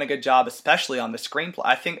really done a good job, especially on the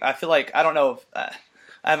screenplay. I feel like, I don't know if...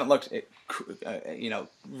 I haven't looked,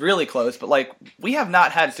 really close, but like, we have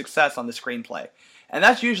not had success on the screenplay, and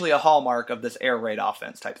that's usually a hallmark of this air raid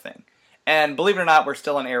offense type thing. And believe it or not, we're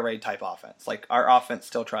still an air raid type offense. Like, our offense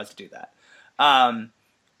still tries to do that.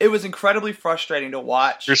 It was incredibly frustrating to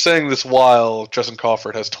watch. You're saying this while Justin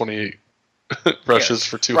Crawford has 28 rushes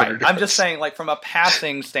for 200 yards. I'm just saying, like, from a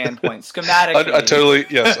passing standpoint, schematically. I totally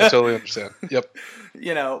understand.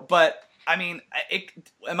 Yep. But. I mean,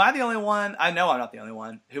 am I the only one? I know I'm not the only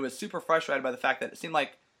one who was super frustrated by the fact that it seemed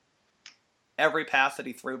like every pass that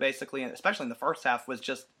he threw, basically, and especially in the first half, was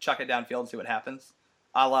just chuck it downfield and see what happens.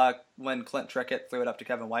 A la when Clint Trickett threw it up to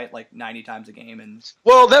Kevin White like 90 times a game.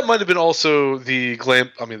 Well, that might have been also the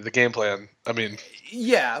game plan. I mean,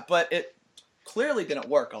 yeah, but clearly didn't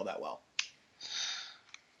work all that well.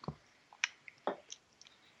 I'm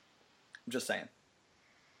just saying.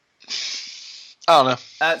 I don't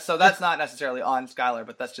know. So that's not necessarily on Skylar,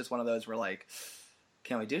 but that's just one of those where, like,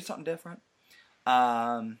 can we do something different?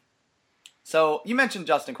 So you mentioned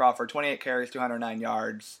Justin Crawford, 28 carries, 209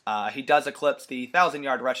 yards. He does eclipse the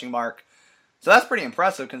 1,000-yard rushing mark. So that's pretty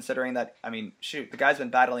impressive considering that, I mean, shoot, the guy's been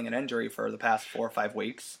battling an injury for the past 4 or 5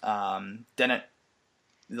 weeks.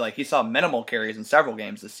 He saw minimal carries in several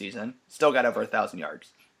games this season. Still got over 1,000 yards.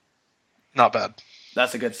 Not bad.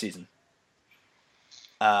 That's a good season.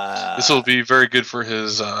 This will be very good for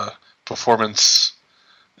his performance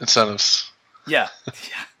incentives. Yeah.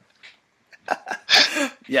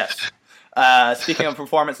 Yes. Speaking of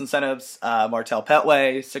performance incentives, Martell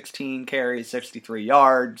Petway, 16 carries, 63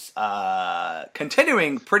 yards.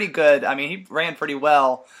 Continuing pretty good. I mean, he ran pretty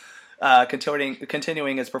well.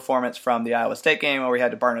 Continuing his performance from the Iowa State game where we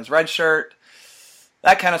had to burn his red shirt.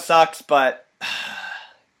 That kind of sucks, but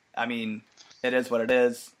I mean, it is what it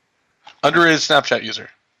is. Underrated Snapchat user.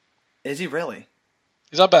 Is he really?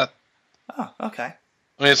 He's not bad. Oh, okay.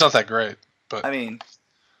 I mean, it's not that great, but I mean,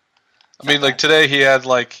 like today he had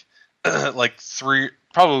like 3,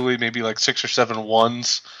 probably maybe like 6 or 7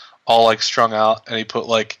 ones, all like strung out, and he put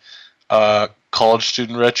like college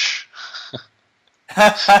student rich.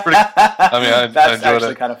 that's I enjoyed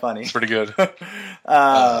actually it. kind of funny. It's pretty good.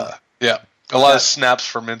 Yeah, a lot of snaps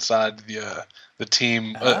from inside the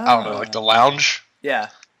team. I don't know, like the lounge. Yeah.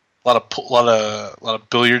 A lot of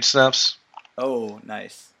billiard snaps. Oh,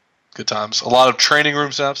 nice. Good times. A lot of training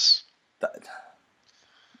room snaps.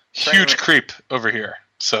 Huge creep over here.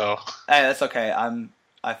 So hey, that's okay.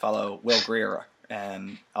 I follow Will Greer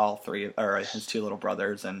and all 3 or his 2 little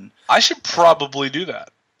brothers, and I should probably do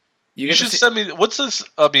that. You should to send me. What's this?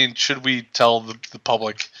 I mean, should we tell the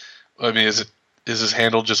public? I mean, is his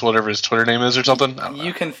handle just whatever his Twitter name is or something?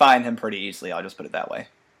 You can find him pretty easily. I'll just put it that way.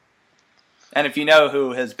 And if you know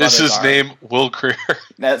who his brothers is his are, name Will Greer.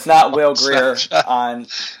 That's not Will Greer on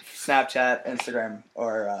Snapchat, Instagram,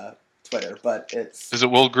 or Twitter, but it's. Is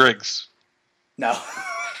it Will Griggs? No.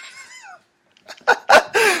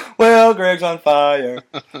 Will Griggs on fire.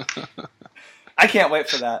 I can't wait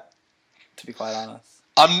for that, to be quite honest.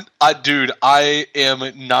 I am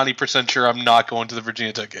 90% sure I'm not going to the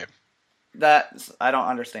Virginia Tech game. I don't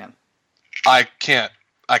understand. I can't.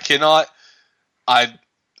 I cannot.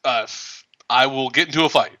 I will get into a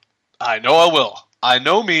fight. I know I will. I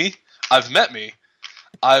know me. I've met me.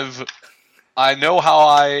 I know how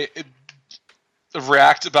I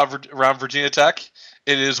react around Virginia Tech.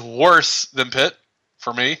 It is worse than Pitt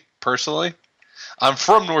for me personally. I'm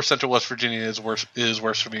from North Central West Virginia. Is worse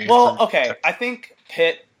for me. Well, okay. I think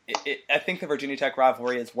Pitt. I think the Virginia Tech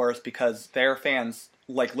rivalry is worse because their fans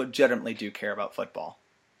like legitimately do care about football.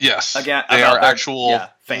 Yes, again, they are actual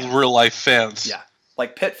fans. real life fans. Yeah,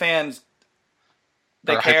 like Pitt fans.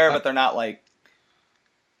 They care, but they're not like.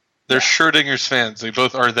 They're Schrodinger's fans. They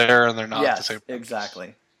both are there, and they're not the same.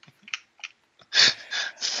 Exactly.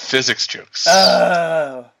 Physics jokes.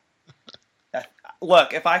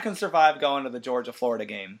 Look, if I can survive going to the Georgia-Florida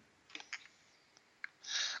game.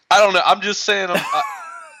 I don't know. I'm just saying.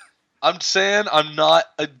 I'm saying I'm not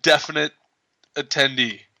a definite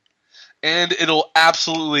attendee, and it'll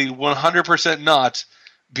absolutely 100% not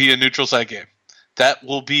be a neutral site game. That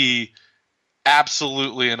will be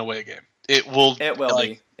absolutely an away game. It will be.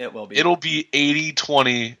 It will be. It'll be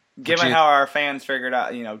 80-20. Given how our fans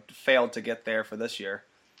failed to get there for this year.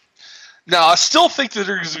 Now, I still think that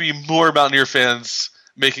there's going to be more Mountaineer fans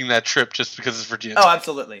making that trip just because it's Virginia Tech. Oh,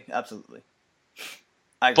 absolutely. Absolutely.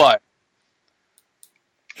 But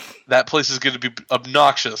that place is going to be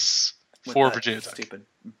obnoxious for Virginia Tech. Stupid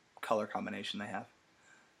color combination they have.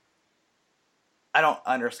 I don't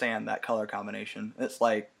understand that color combination. It's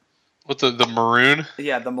like... What, the maroon?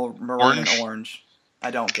 Yeah, the maroon and orange.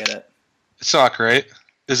 I don't get it. It's not great.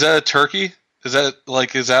 Is that a turkey? Is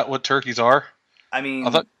that what turkeys are? I mean...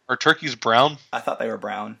 Are turkeys brown? I thought they were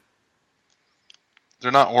brown.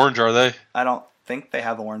 They're not orange, are they? I don't think they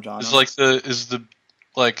have orange on them.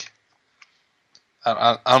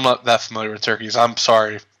 I'm not that familiar with turkeys. I'm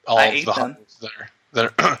sorry. All the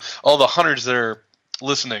hunters that are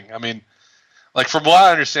listening. I mean, like from what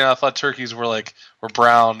I understand, I thought turkeys were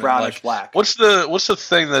brown, brownish black. What's the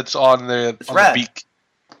thing that's on the red. The beak?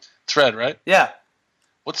 It's red, right? Yeah.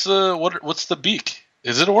 What's the beak?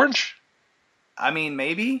 Is it orange? I mean,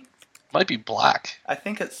 maybe. Might be black. I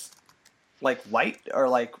think it's like white or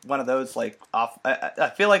like one of those off. I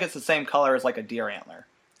feel like it's the same color as like a deer antler.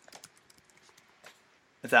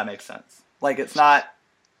 If that makes sense. Like it's not.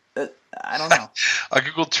 I don't know. I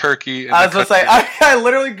googled turkey. I was going to say, I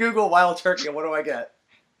literally Google wild turkey, and what do I get?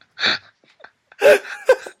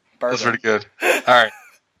 That's pretty good. All right.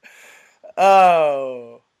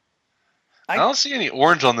 Oh. I don't see any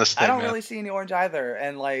orange on this thing, I don't man. really see any orange either,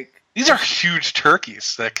 and like... These are huge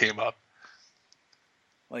turkeys that came up.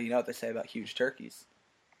 Well, you know what they say about huge turkeys.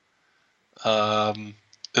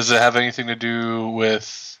 Does it have anything to do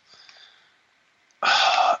with...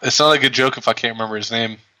 It's not a good joke if I can't remember his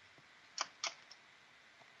name.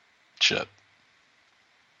 Shit.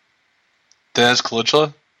 Dennis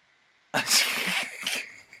Kalucha?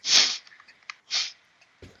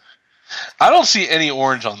 I don't see any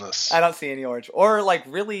orange on this. I don't see any orange. Or, like,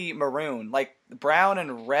 really maroon. Like, brown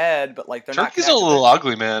and red, but, like, they're not Turkeys are a little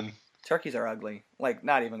ugly, man. Turkeys are ugly. Like,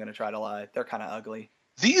 not even going to try to lie. They're kind of ugly.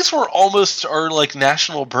 These were almost our, like,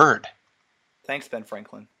 national bird. Thanks, Ben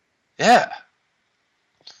Franklin. Yeah.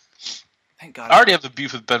 Thank God. I already have the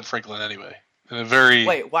beef with Ben Franklin anyway. In a very...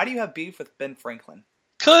 Wait, why do you have beef with Ben Franklin?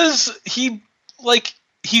 Because he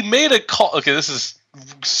made a call... Okay, this is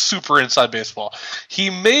super inside baseball. He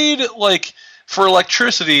made, like, for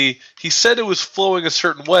electricity, he said it was flowing a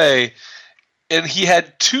certain way, and he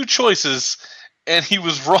had two choices, and he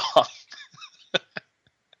was wrong.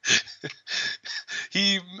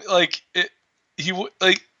 The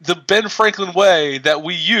Ben Franklin way that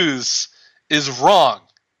we use is wrong.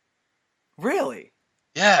 Really?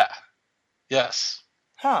 Yeah. Yes.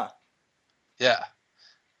 Huh. Yeah.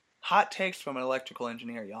 Hot takes from an electrical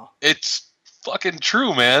engineer, y'all. It's fucking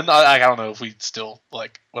true, man. I don't know if we still,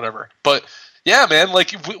 like, whatever. But, yeah, man, like,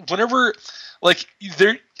 whenever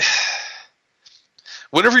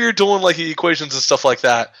you're doing, like, the equations and stuff like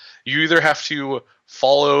that, you either have to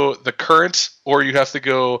follow the current or you have to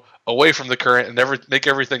go away from the current and never make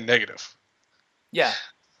everything negative. Yeah.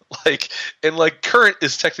 Current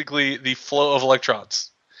is technically the flow of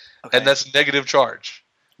electrons. Okay. And that's negative charge.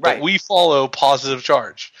 Right. But we follow positive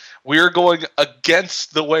charge. We are going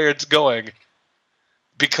against the way it's going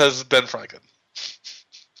because Ben Franklin.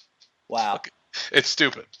 Wow. Okay. It's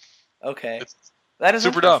stupid. Okay. That is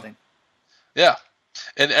super dumb. Yeah.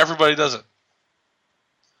 And everybody does it.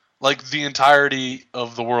 Like, the entirety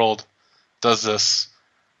of the world does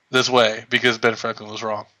this way because Ben Franklin was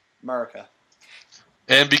wrong. America.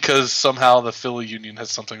 And because somehow the Philly Union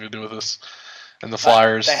has something to do with this. And the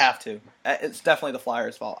Flyers. They have to. It's definitely the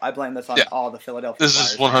Flyers' fault. I blame this on all the Philadelphia This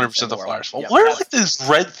Flyers. This is 100% the Flyers' fault. What are, like, these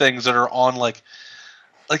red things that are on, like,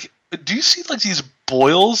 do you see, like, these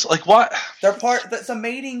boils? Like, what? That's a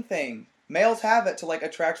mating thing. Males have it to, like,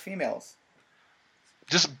 attract females.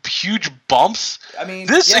 Just huge bumps? I mean,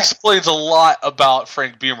 this explains a lot about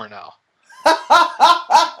Frank Beamer now.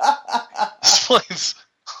 Explains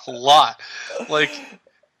a lot. Like,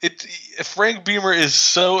 Frank Beamer is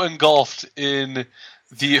so engulfed in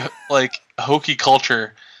the, like, hokey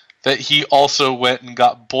culture that he also went and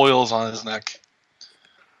got boils on his neck.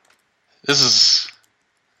 These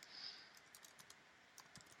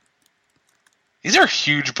are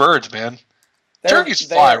huge birds, man. Turkeys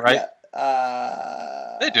fly, right?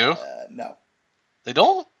 Yeah. They do. No. They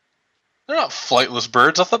don't? They're not flightless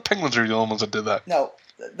birds. I thought penguins are the only ones that did that. No,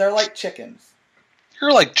 they're like chickens.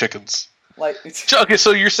 You're like chickens. Okay,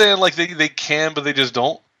 so you're saying, like, they can, but they just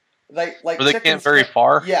don't? Like or they can't very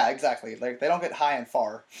far? Yeah, exactly. Like, they don't get high and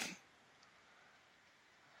far.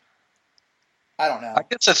 I don't know. I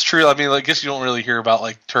guess that's true. I mean, I guess you don't really hear about,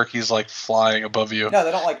 like, turkeys, like, flying above you. No,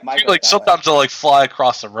 they don't, like, migrate. Like, sometimes they'll, like, fly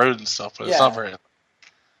across the road and stuff, but it's not very...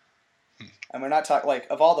 And we're not talking, like,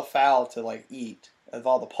 of all the fowl to, like, eat, of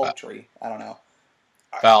all the poultry, I don't know.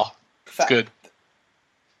 Fowl. It's good.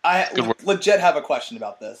 I legit have a question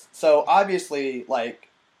about this. So, obviously, like,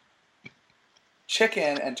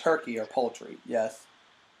 chicken and turkey are poultry, yes?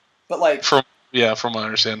 But, like... From what I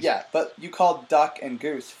understand. Yeah, but you call duck and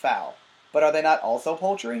goose fowl. But are they not also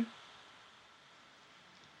poultry?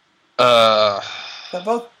 They're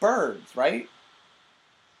both birds, right?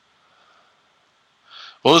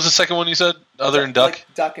 What was the second one you said, other than duck? Like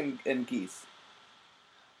duck and geese.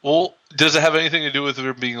 Well, does it have anything to do with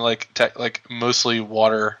it being, like, mostly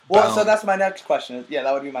water Well, bound? so that's my next question. Yeah,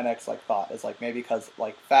 that would be my next, like, thought. Is, like, maybe because,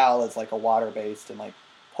 like, fowl is, like, a water-based and, like,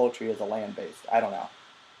 poultry is a land-based. I don't know.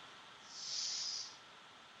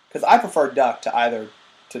 Because I prefer duck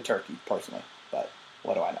to turkey, personally. But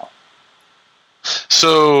what do I know?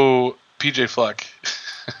 So, PJ Fleck.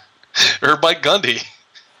 Or Mike Gundy.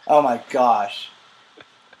 Oh, my gosh.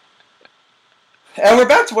 And we're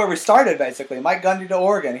back to where we started, basically. Mike Gundy to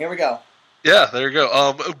Oregon. Here we go. Yeah, there you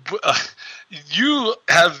go. You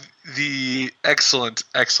have the excellent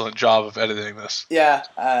job of editing this. Yeah,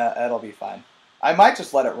 it'll be fine. I might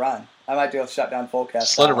just let it run. I might do a shutdown full cast.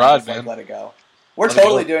 Just let it ride, man. Let it go. We're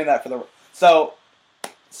totally doing that for the. So,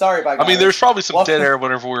 sorry, by God. I mean, there's probably some dead air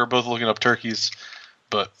whenever we were both looking up turkeys,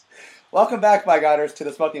 but. Welcome back, my Godders, to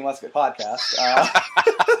the Smoking Musket podcast.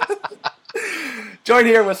 Joined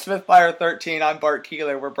here with Smithfire 13. I'm Bart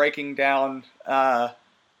Keeler. We're breaking down. I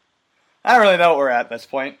don't really know what we're at this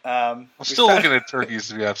point. I'm still looking at turkeys,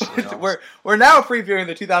 to be absolutely honest. We're now previewing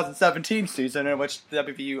the 2017 season, in which the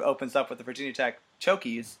WVU opens up with the Virginia Tech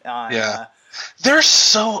Chokies. They're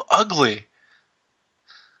so ugly.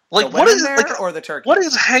 Like, what is or the turkey? What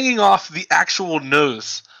is hanging off the actual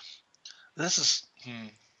nose? This is.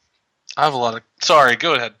 I have a lot of. Sorry,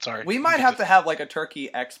 go ahead. Sorry. We might have to have like a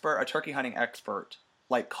turkey hunting expert,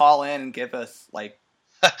 like call in and give us like.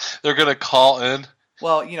 They're gonna call in.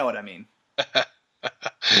 Well, you know what I mean.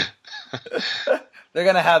 They're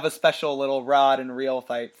gonna have a special little rod and reel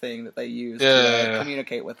type thing that they use to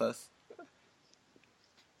communicate with us.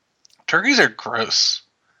 Turkeys are gross.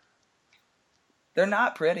 They're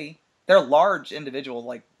not pretty. They're large individual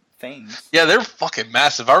like things. Yeah, they're fucking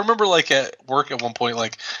massive. I remember like at work at one point,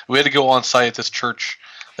 like we had to go on site at this church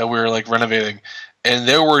that we were like renovating, and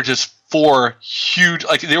there were just 4 huge,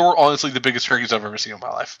 like they were honestly the biggest turkeys I've ever seen in my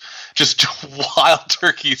life. Just wild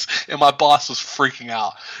turkeys, and my boss was freaking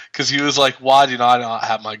out because he was like, "Why do I not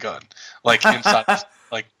have my gun like inside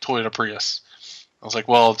like Toyota Prius?" I was like,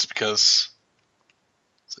 "Well, it's because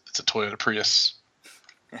it's a Toyota Prius."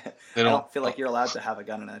 I don't feel like you're allowed to have a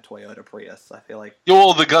gun in a Toyota Prius. I feel like...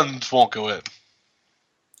 Well, the guns won't go in.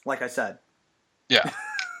 Like I said. Yeah.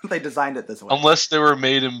 They designed it this way. Unless they were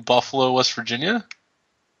made in Buffalo, West Virginia?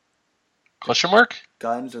 Question mark?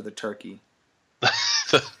 Guns or the turkey?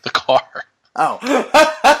 the car. Oh.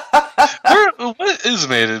 What is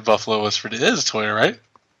made in Buffalo, West Virginia? It is Toyota, right?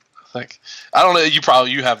 I don't know.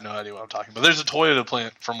 You have no idea what I'm talking about. There's a Toyota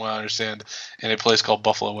plant, from what I understand, in a place called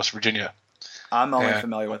Buffalo, West Virginia. I'm only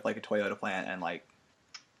familiar with like a Toyota plant and like.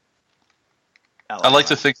 I like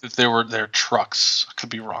to think that they're trucks. I could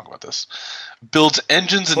be wrong about this. Builds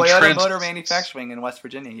engines and Toyota Motor Manufacturing in West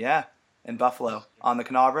Virginia, yeah, in Buffalo on the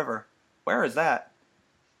Kanawha River. Where is that?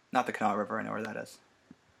 Not the Kanawha River. I know where that is.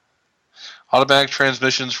 Automatic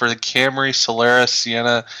transmissions for the Camry, Solara,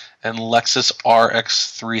 Sienna, and Lexus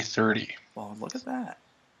RX 330. Well, look at that.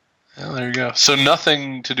 Yeah, there you go. So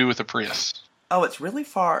nothing to do with the Prius. Oh, it's really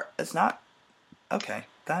far. It's not. Okay,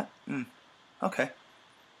 okay.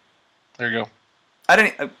 There you go. I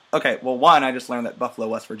didn't. Okay, well, one, I just learned that Buffalo,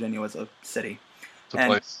 West Virginia was a city. It's a and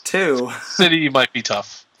place. 2, city might be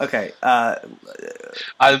tough. Okay. I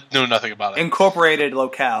know nothing about it. Incorporated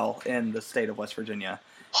locale in the state of West Virginia.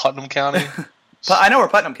 Putnam County. But I know where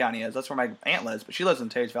Putnam County is. That's where my aunt lives, but she lives in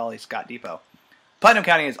Tage Valley, Scott Depot. Putnam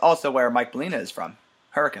County is also where Mike Molina is from.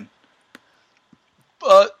 Hurricane.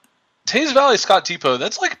 Taze Valley, Scott Depot,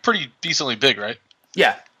 that's like pretty decently big, right?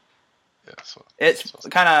 Yeah. So it's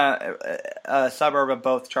kind of a suburb of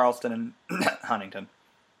both Charleston and Huntington.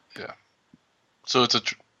 Yeah. So it's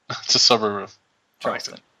a suburb of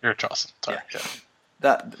Charleston. Huntington. You're Charleston. Sorry.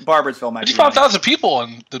 Yeah. Barboursville might be 55,000 people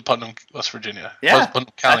in Putnam, West Virginia. Yeah.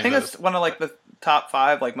 Putnam County, I think it's one of like the top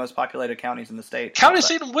 5 like most populated counties in the state. County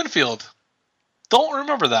seat in Winfield. Don't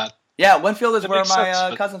remember that. Yeah, Winfield is where my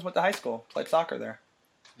sense, cousins went to high school. Played soccer there.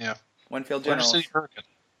 Yeah. Winfield Generals. City Hurricane.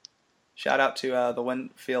 Shout out to the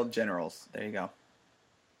Winfield Generals. There you go.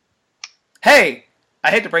 Hey,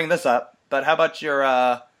 I hate to bring this up, but how about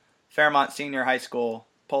your Fairmont Senior High School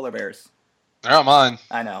Polar Bears? They're not mine.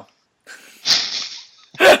 I know.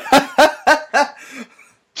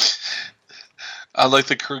 I'd like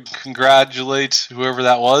to congratulate whoever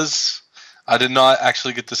that was. I did not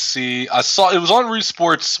actually get to see. I saw it was on Reed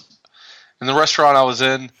Sports in the restaurant I was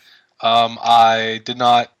in. I did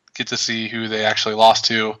not get to see who they actually lost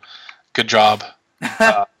to. Good job.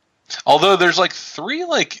 Although there's like 3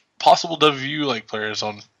 like possible WVU like players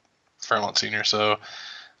on Fairmont Senior, so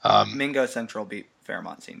Mingo Central beat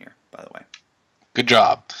Fairmont Senior, by the way. Good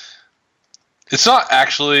job. It's not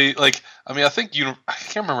actually like I think I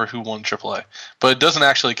can't remember who won AAA, but it doesn't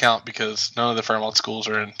actually count because none of the Fairmont schools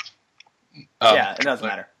are in. Yeah, it doesn't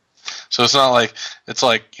matter. So it's not like it's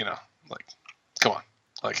like like come on,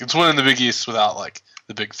 like it's winning the Big East without like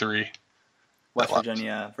the big 3. West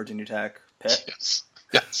Virginia, Virginia Tech, Pitt.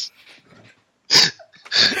 Yes.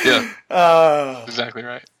 Yeah. Exactly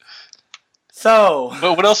right. So.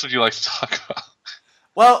 But what else would you like to talk about?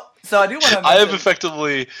 Well, so I do want to. I have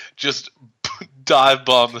effectively just dive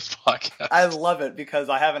bombed this podcast. I love it because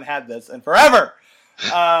I haven't had this in forever.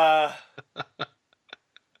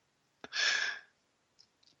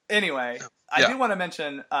 Anyway, I do want to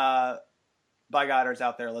mention, by Godders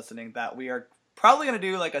out there listening, that we are probably going to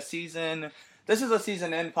do like a season. this is a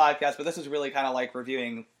season end podcast, but this is really kind of like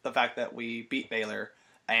reviewing the fact that we beat Baylor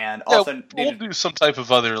and also we'll do some type of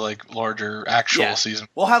other like larger actual season.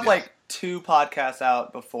 We'll have like 2 podcasts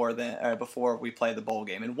out before we play the bowl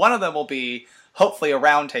game, and one of them will be hopefully a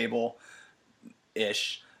roundtable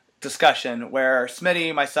ish discussion where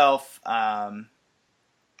Smitty, myself,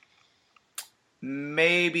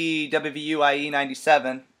 maybe WVUIE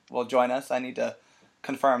 97 will join us. I need to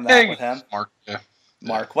confirm that with him.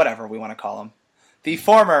 Mark, whatever we want to call him. The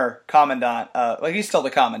former commandant, he's still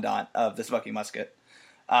the commandant of the Smoky Musket.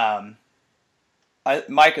 Mike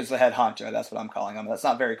is the head honcho. That's what I'm calling him. That's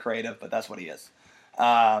not very creative, but that's what he is. Who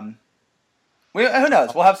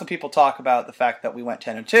knows? We'll have some people talk about the fact that we went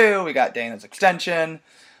 10-2. We got Dana's extension.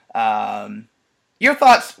 Your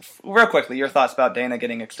thoughts, real quickly, about Dana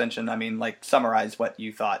getting extension. I mean, like, summarize what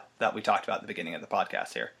you thought that we talked about at the beginning of the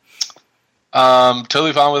podcast here.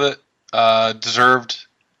 Totally fine with it. Deserved.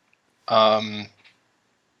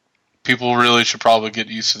 People really should probably get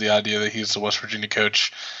used to the idea that he's the West Virginia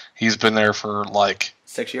coach. He's been there for,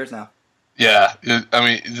 6 years now. Yeah.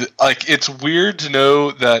 It's weird to know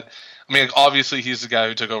that. I mean, obviously, he's the guy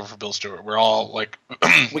who took over for Bill Stewart. We're all,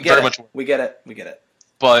 we get it.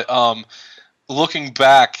 But, looking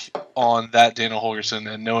back on that Dana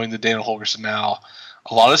Holgorsen and knowing the Dana Holgorsen now,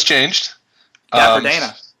 a lot has changed. Yeah, for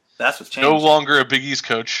Dana. That's what's changed. No longer a Big East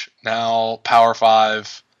coach, now Power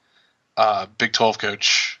 5, Big 12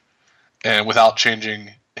 coach, and without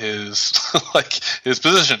changing his his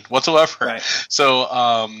position whatsoever. Right.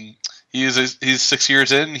 So he's 6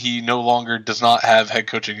 years in. He no longer does not have head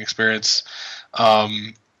coaching experience.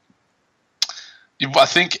 I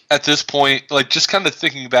think at this point, just kind of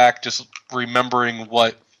thinking back, just remembering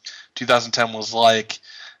what 2010 was like,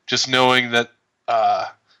 just knowing that,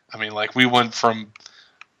 we went from,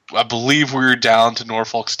 I believe we were down to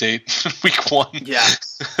Norfolk State week 1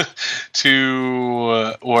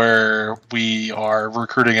 to where we are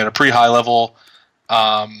recruiting at a pretty high level.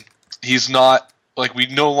 He's not, we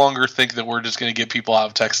no longer think that we're just going to get people out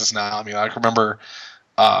of Texas now. I mean, I remember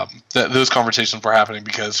those conversations were happening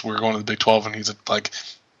because we were going to the Big 12 and he's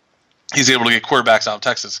able to get quarterbacks out of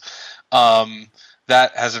Texas.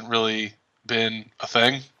 That hasn't really been a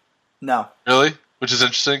thing. No. Really? Which is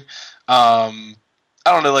interesting. I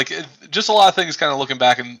don't know, just a lot of things kind of looking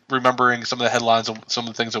back and remembering some of the headlines of some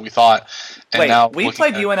of the things that we thought. And now we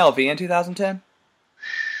played UNLV in 2010?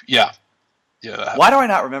 Yeah. Yeah. Why do I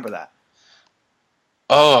not remember that?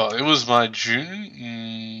 Oh, it was my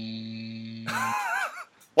June.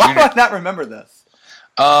 Why do I not remember this?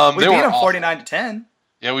 We beat them 49-10.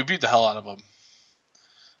 Yeah, we beat the hell out of them.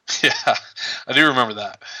 Yeah, I do remember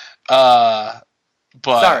that. But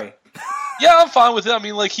sorry. Yeah, I'm fine with it. I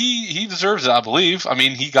mean, he deserves it, I believe. I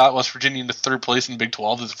mean, he got West Virginia into 3rd place in the Big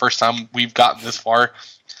 12. It's the first time we've gotten this far.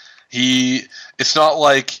 It's not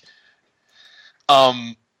like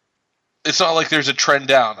there's a trend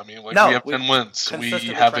down. I mean, we have 10 wins. We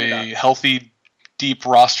have a healthy, deep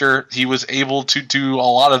roster. He was able to do a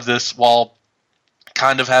lot of this while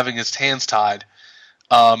kind of having his hands tied.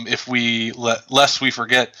 If we lest we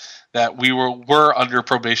forget that we were under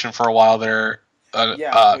probation for a while there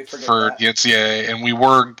for the NCAA, and we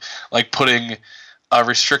were putting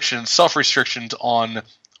self-restrictions on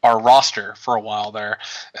our roster for a while there,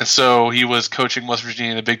 and so he was coaching West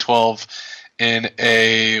Virginia in the Big 12 in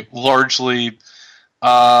a largely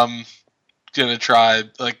gonna try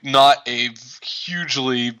not a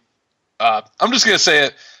hugely I'm just gonna say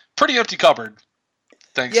it, pretty empty cupboard.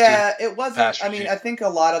 It wasn't. I mean, I think a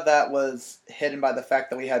lot of that was hidden by the fact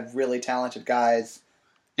that we had really talented guys.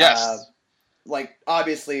 Yes.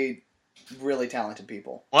 Obviously, really talented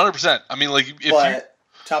people. 100%. I mean,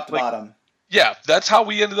 top to bottom. Yeah, that's how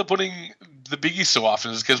we ended up winning the Big East so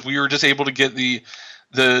often, is because we were just able to get the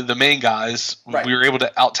main guys. Right. We were able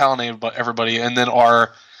to out-talent everybody, and then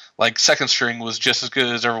our second string was just as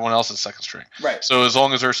good as everyone else's second string. Right. So as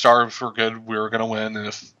long as our stars were good, we were going to win. And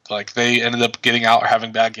if they ended up getting out or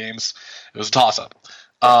having bad games, it was a toss-up.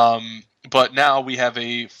 But now we have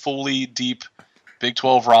a fully deep Big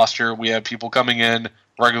 12 roster. We have people coming in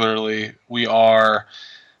regularly. We are,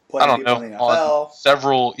 on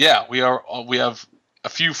several. Yeah, we are. We have a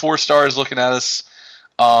few 4-stars looking at us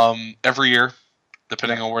every year,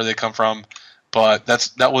 depending on where they come from. But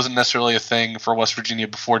that wasn't necessarily a thing for West Virginia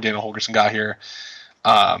before Dana Holgorsen got here.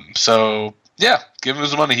 So yeah, give him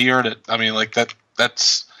his money. He earned it. I mean,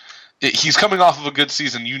 that's it. He's coming off of a good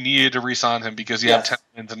season. You needed to re-sign him because you have 10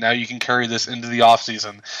 wins, and now you can carry this into the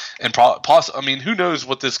offseason. And I mean, who knows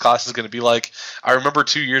what this class is going to be like? I remember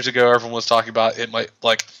 2 years ago, everyone was talking about it might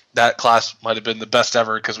that class might have been the best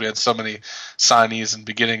ever because we had so many signees in the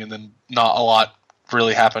beginning, and then not a lot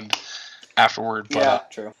really happened. afterward. But, yeah,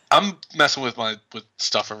 true. I'm messing with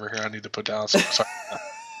stuff over here. I need to put down. So sorry.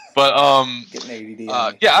 But Getting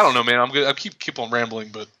ADD. yeah, I don't know, man. I'm good. I keep on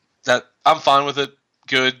rambling, but I'm fine with it.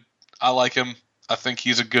 Good. I like him. I think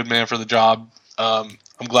he's a good man for the job. I'm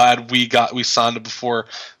glad we signed him before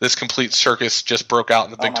this complete circus just broke out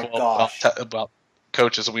in the Big 12 about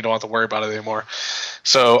coaches, and we don't have to worry about it anymore.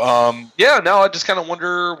 So yeah, now I just kind of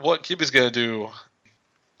wonder what Gibby's gonna do.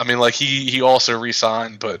 I mean, like he also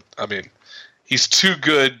re-signed, but I mean, he's too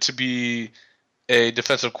good to be a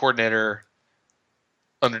defensive coordinator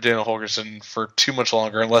under Daniel Holgorsen for too much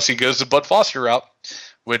longer, unless he goes the Bud Foster route,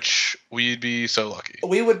 which we'd be so lucky.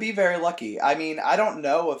 We would be very lucky. I mean, I don't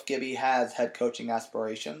know if Gibby has head coaching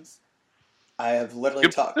aspirations. I have literally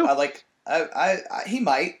talked. He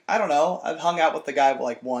might. I don't know. I've hung out with the guy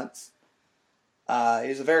like once.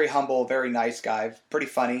 He's a very humble, very nice guy. Pretty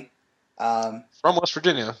funny. From West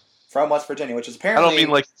Virginia. From West Virginia, which is apparently... I don't mean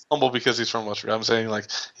like he's humble because he's from West Virginia. I'm saying like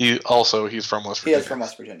he's from West Virginia. He is from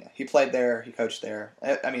West Virginia. He played there. He coached there.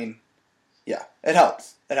 I mean, yeah, it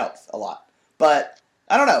helps. It helps a lot. But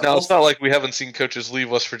I don't know. Now, it's not like we haven't seen coaches leave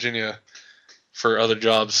West Virginia for other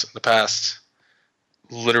jobs in the past.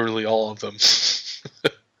 Literally all of them.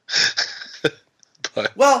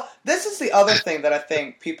 But. Well, this is the other thing that I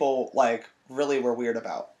think people like really were weird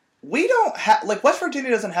about. We don't have... Like, West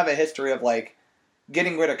Virginia doesn't have a history of, like,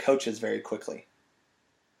 getting rid of coaches very quickly.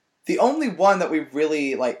 The only one that we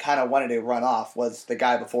really like kind of wanted to run off was the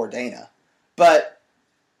guy before Dana. But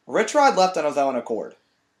Rich Rod left on his own accord,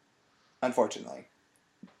 unfortunately.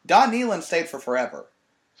 Don Nehlen stayed for forever.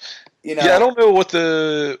 You know, yeah, I don't know what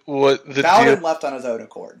the Bowden left on his own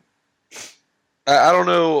accord. I don't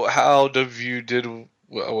know how W did.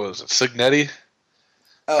 What was it? Signetti?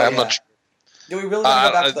 Oh, I'm yeah. not sure. Do we really want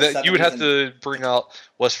to go back to the 70s? You would have to bring out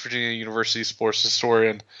West Virginia University sports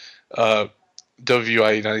historian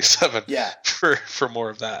WIE 97 for more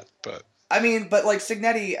of that. But I mean, but like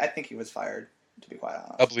Signetti, I think he was fired, to be quite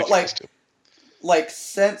honest. I believe but he was too. Like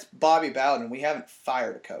since Bobby Bowden, we haven't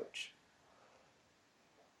fired a coach.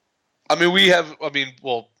 I mean, we have. I mean,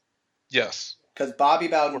 well, yes. Because Bobby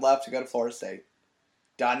Bowden left to go to Florida State.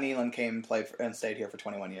 Don Nehlen came and played and stayed here for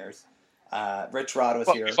 21 years. Rich Rod was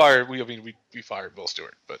here. We fired Bill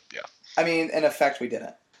Stewart, but yeah. I mean, in effect, we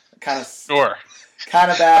didn't. Kind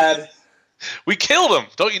of bad. We killed him,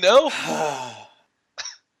 don't you know?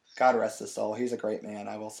 God rest his soul. He's a great man,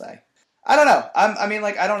 I will say. I don't know. I mean,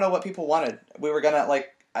 like, I don't know what people wanted. We were gonna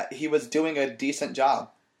he was doing a decent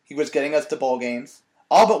job. He was getting us to bowl games.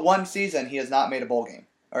 All but one season, he has not made a bowl game,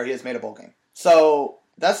 or he has made a bowl game. So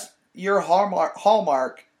that's your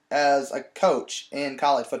hallmark as a coach in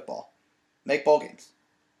college football. Make bowl games.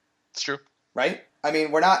 It's true. Right? I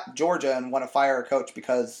mean, we're not Georgia and want to fire a coach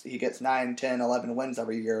because he gets 9, 10, 11 wins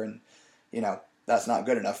every year, and, you know, that's not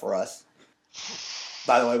good enough for us.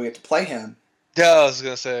 By the way, we get to play him. Yeah, I was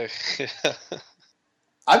going to say.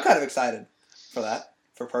 I'm kind of excited for that,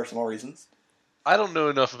 for personal reasons. I don't know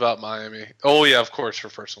enough about Miami. Oh, yeah, of course, for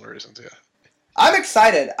personal reasons, yeah. I'm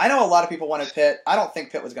excited. I know a lot of people wanted Pitt. I don't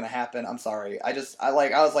think Pitt was going to happen. I'm sorry. I was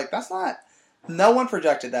like, that's not... No one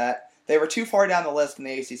projected that. They were too far down the list in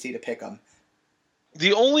the ACC to pick them.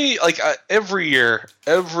 The only, every year,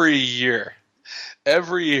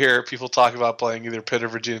 people talk about playing either Pitt or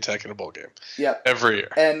Virginia Tech in a bowl game. Yep. Every year.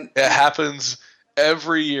 And it happens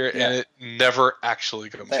every year, and it never actually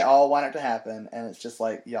comes They all want it to happen, and it's just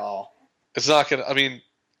like, y'all. It's not going to, I mean,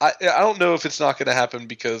 I don't know if it's not going to happen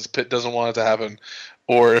because Pitt doesn't want it to happen,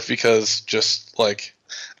 or if because just, I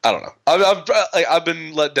don't know. I've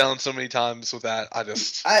been let down so many times with that. I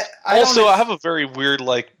have a very weird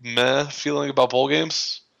meh feeling about bowl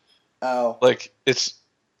games. Oh, it's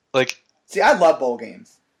see, I love bowl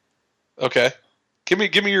games. Okay, give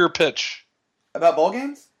me your pitch about bowl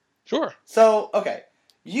games. Sure. So okay,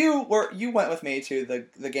 you went with me to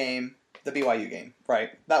the game, the BYU game, right?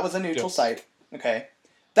 That was a neutral site. Okay.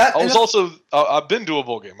 I've been to a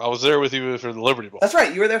bowl game. I was there with you for the Liberty Bowl. That's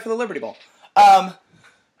right. You were there for the Liberty Bowl.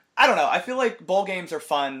 I don't know. I feel like bowl games are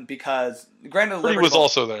fun because granted, Pretty was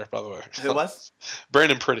also there, by the way. Who was?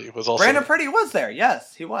 Brandon Pretty was also. Brandon Pretty was there.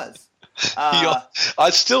 Yes, he was.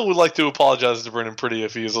 I still would like to apologize to Brandon Pretty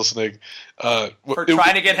if he is listening. For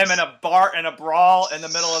trying to get him in a brawl in the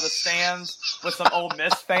middle of the stands with some Ole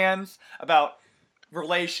Miss fans about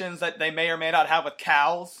relations that they may or may not have with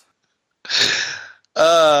cows.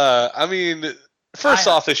 I mean, first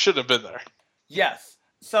off, they shouldn't have been there. Yes.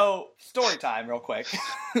 So, story time real quick.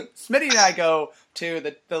 Smitty and I go to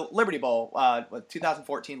the Liberty Bowl,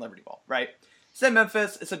 2014 Liberty Bowl, right? It's in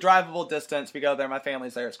Memphis. It's a drivable distance. We go there. My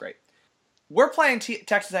family's there. It's great. We're playing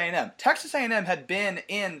Texas A&M. Texas A&M had been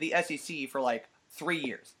in the SEC for 3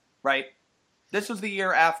 years, right? This was the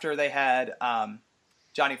year after they had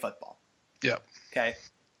Johnny Football. Yep. Okay.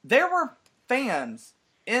 There were fans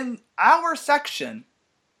in our section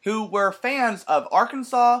who were fans of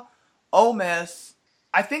Arkansas, Ole Miss.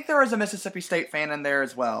 I think there was a Mississippi State fan in there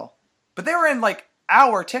as well. But they were in, like,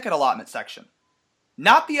 our ticket allotment section.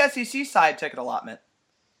 Not the SEC side ticket allotment.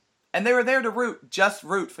 And they were there to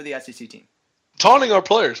root for the SEC team. Taunting our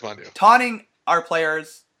players, mind you. Taunting our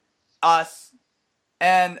players, us,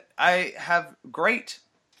 and I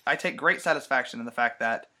take great satisfaction in the fact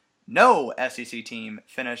that no SEC team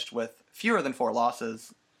finished with fewer than 4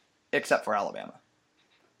 losses, except for Alabama.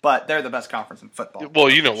 But they're the best conference in football. Well,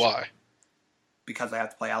 you know why. Because they have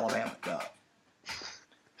to play Alabama. Duh.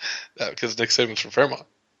 Because Nick Saban's from Fairmont.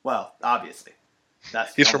 Well, obviously.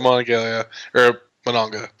 He's from Monongalia, or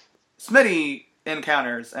Mononga. Smitty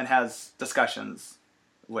encounters and has discussions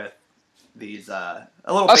with these, a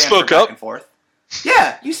little banter back and forth.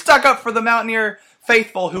 Yeah, you stuck up for the Mountaineer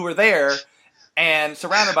faithful who were there and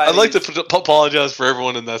surrounded by I'd like to apologize for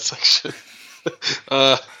everyone in that section.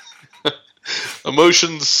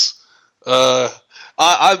 Emotions.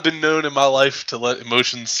 I've been known in my life to let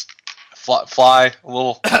emotions fly a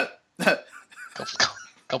little,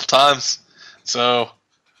 couple times. So,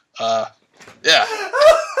 yeah.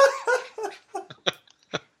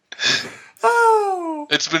 Oh.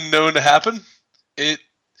 It's been known to happen.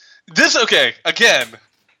 Again,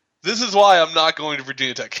 this is why I'm not going to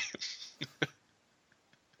Virginia Tech game.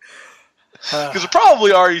 Because it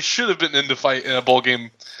probably already should have been in the fight in a bowl game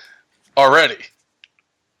already.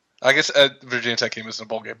 I guess Virginia Tech game isn't a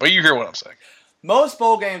bowl game, but you hear what I'm saying. Most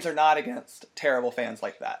bowl games are not against terrible fans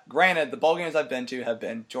like that. Granted, the bowl games I've been to have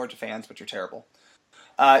been Georgia fans, which are terrible.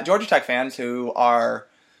 Georgia Tech fans who are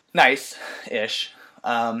nice-ish,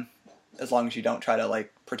 as long as you don't try to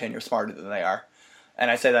like pretend you're smarter than they are. And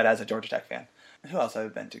I say that as a Georgia Tech fan. Who else have I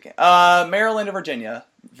been to? Maryland and Virginia.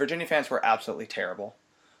 Virginia fans were absolutely terrible.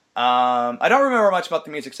 I don't remember much about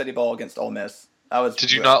the Music City Bowl against Ole Miss.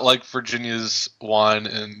 Did you not like Virginia's wine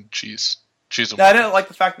and cheese? No, I didn't like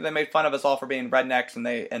the fact that they made fun of us all for being rednecks and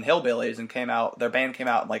hillbillies and their band came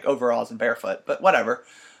out in like overalls and barefoot, but whatever.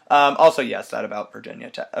 Also, yes, that about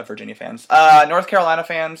Virginia fans. North Carolina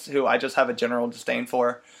fans, who I just have a general disdain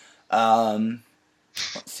for.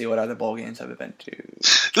 Let's see what other bowl games I've been to.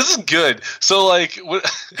 This is good. So, like, what?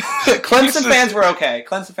 Clemson fans were okay.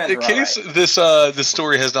 Clemson fans were in case right. this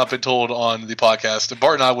story has not been told on the podcast,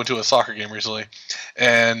 Bart and I went to a soccer game recently,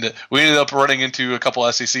 and we ended up running into a couple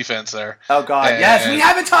SEC fans there. Oh God, yes, we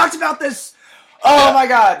haven't talked about this. Oh my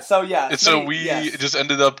God, so yeah. And so we just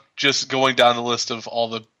ended up just going down the list of all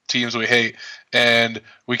the teams we hate, and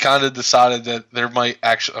we kind of decided that there might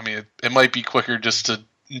actually, I mean, it might be quicker just to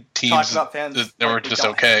teams that were just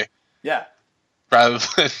okay. Yeah. Rather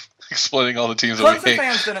than explaining all the teams that we hate. Clemson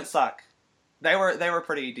fans didn't suck. They were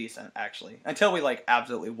pretty decent, actually. Until we, like,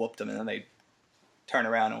 absolutely whooped them, and then they turned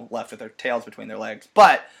around and left with their tails between their legs.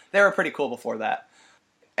 But they were pretty cool before that.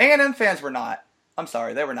 A&M fans were not. I'm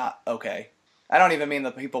sorry, they were not okay. I don't even mean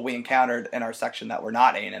the people we encountered in our section that were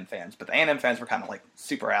not A&M fans, but the A&M fans were kind of, like,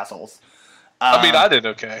 super assholes. I did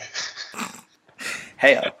okay.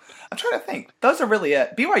 Hey-o. I'm trying to think. Those are really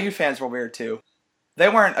it. BYU fans were weird, too. They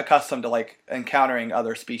weren't accustomed to, like, encountering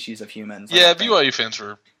other species of humans. Yeah, BYU fans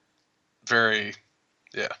were very,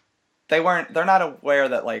 yeah. They're not aware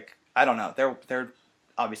that, like, I don't know. They're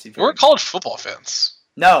obviously very... We're college football fans.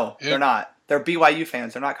 No, they're not. They're BYU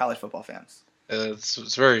fans. They're not college football fans.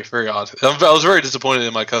 It's very, very odd. I was very disappointed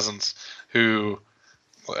in my cousins who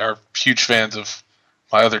are huge fans of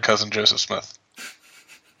my other cousin, Joseph Smith.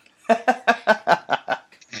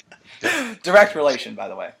 Direct relation, by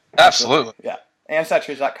the way. Absolutely. Yeah.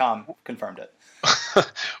 Ancestries.com confirmed it.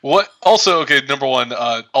 What? Also, okay, number one,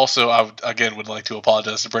 also, I would like to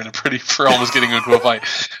apologize to Brandon Pretty for almost getting into a fight.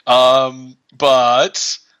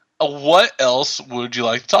 But what else would you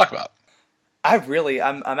like to talk about? I'm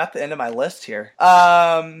at the end of my list here.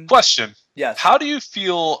 Question. Yes. How do you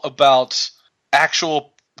feel about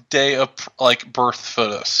actual day of, like, birth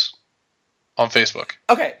photos on Facebook?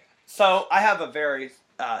 Okay, so I have a very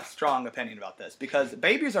strong opinion about this because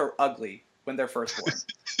babies are ugly when they're first born.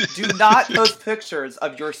 Do not post pictures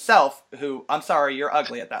of yourself who, I'm sorry, you're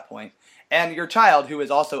ugly at that point, and your child who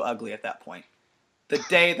is also ugly at that point, the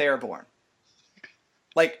day they are born.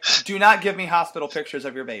 Like, do not give me hospital pictures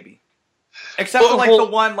of your baby. Except for, like, the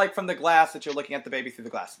one, like, from the glass that you're looking at the baby through the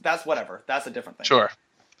glass. That's whatever. That's a different thing. Sure.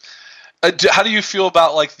 How do you feel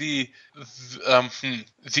about, like, the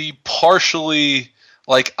partially,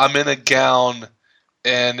 like, I'm in a gown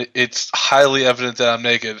and it's highly evident that I'm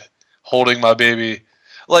naked, holding my baby,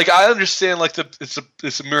 Like, I understand, like,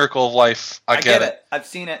 it's a miracle of life. I get it. I've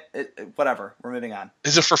seen it. Whatever. We're moving on.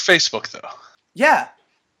 Is it for Facebook, though? Yeah.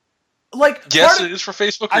 Like, yes, it is for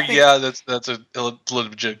Facebook, or that's a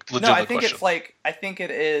legit no, I think question. it's like, I think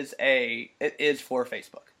it is for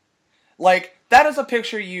Facebook. Like, that is a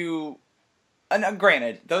picture you, and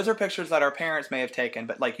granted, those are pictures that our parents may have taken,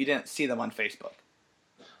 but, like, you didn't see them on Facebook.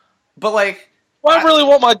 But, like... Well, I really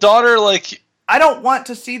want my daughter, like... I don't want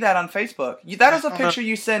to see that on Facebook. That is a picture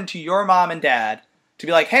you send to your mom and dad to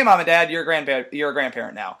be like, hey, mom and dad, you're a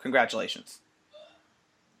grandparent now. Congratulations.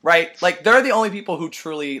 Right? Like, they're the only people who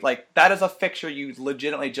truly, like, that is a picture you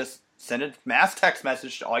legitimately just send a mass text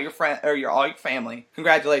message to all your friends or all your family.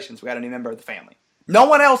 Congratulations, we got a new member of the family. No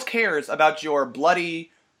one else cares about your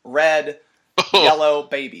bloody, red, yellow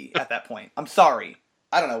baby at that point. I'm sorry.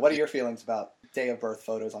 I don't know. What are your feelings about day of birth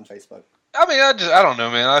photos on Facebook? I mean, I don't know,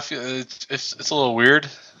 man. I feel it's a little weird.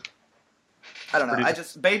 I don't know.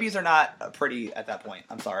 Babies are not pretty at that point.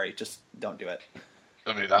 I'm sorry. Just don't do it.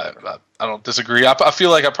 I mean, I don't disagree. I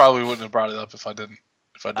feel like I probably wouldn't have brought it up if I didn't.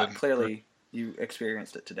 Clearly, you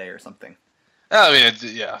experienced it today or something. I mean,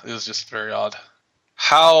 it was just very odd.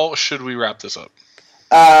 How should we wrap this up?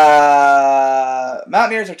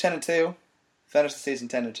 Mountaineers are 10-2. Finished the season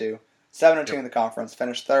 10-2. 7-2 in the conference.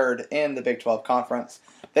 Finished third in the Big 12 Conference.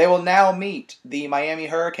 They will now meet the Miami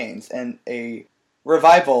Hurricanes in a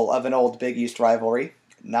revival of an old Big East rivalry.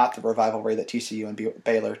 Not the rivalry that TCU and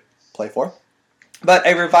Baylor play for, but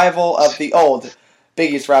a revival of the old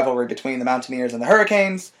Big East rivalry between the Mountaineers and the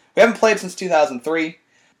Hurricanes. We haven't played since 2003.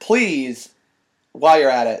 Please, while you're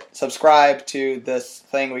at it, subscribe to this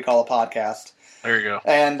thing we call a podcast. There you go.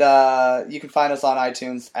 And you can find us on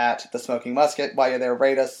iTunes at The Smoking Musket. While you're there,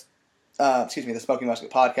 rate us. The Smoking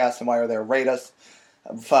Musket Podcast. And while you're there, rate us.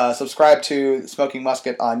 Subscribe to Smoking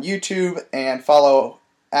Musket on YouTube and follow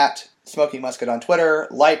at Smoking Musket on Twitter,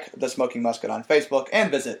 like The Smoking Musket on Facebook, and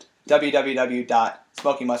visit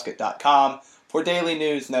www.smokingmusket.com for daily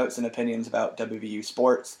news, notes, and opinions about WVU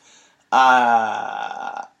sports.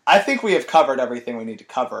 I think we have covered everything we need to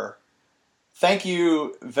cover. Thank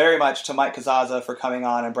you very much to Mike Kazaza for coming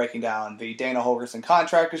on and breaking down the Dana Holgorsen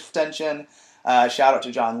contract extension. Shout out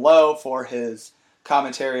to John Lowe for his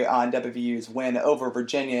commentary on WVU's win over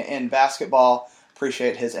Virginia in basketball.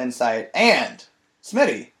 Appreciate his insight. And,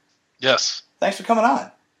 Smitty. Yes. Thanks for coming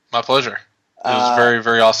on. My pleasure. It was very,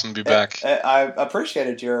 very awesome to be back. I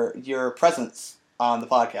appreciated your presence on the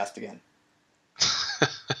podcast again.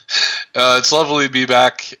 It's lovely to be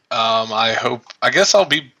back. I guess I'll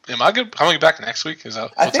be... Am I coming back next week? Is that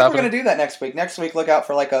what's I think happening? we're going to do that next week. Next week, look out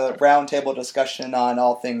for like a roundtable discussion on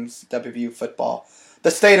all things WVU football.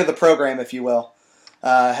 The state of the program, if you will,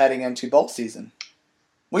 heading into bowl season.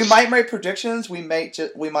 We might make predictions. We might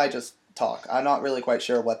just talk. I'm not really quite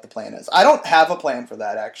sure what the plan is. I don't have a plan for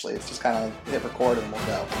that, actually. It's just kind of hit record and we'll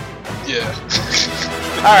go. Yeah.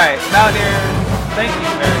 All right, Mountaineers, thank you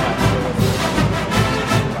very much for listening to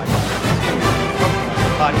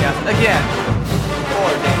the podcast. Again, for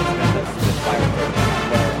James Memphis,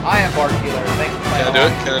 I am Bart Keeler. Thank you for playing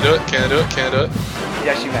along. Can I do it?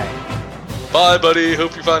 Yes, you may. Bye, buddy.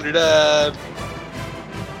 Hope you found your dad.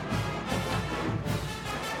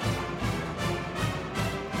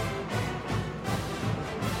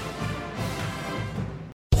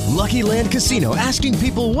 Lucky Land Casino, asking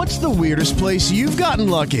people, what's the weirdest place you've gotten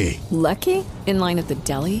lucky? Lucky? In line at the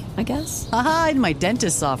deli, I guess? Aha, in my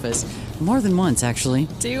dentist's office. More than once, actually.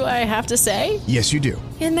 Do I have to say? Yes, you do.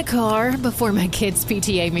 In the car before my kids'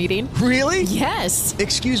 PTA meeting. Really? Yes.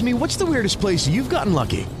 Excuse me, what's the weirdest place you've gotten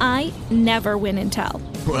lucky? I never win and tell.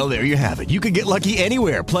 Well, there you have it. You can get lucky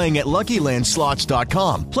anywhere, playing at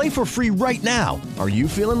LuckyLandSlots.com. Play for free right now. Are you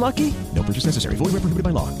feeling lucky? No purchase necessary. Void where prohibited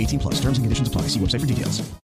by law. 18+. Terms and conditions apply. See website for details.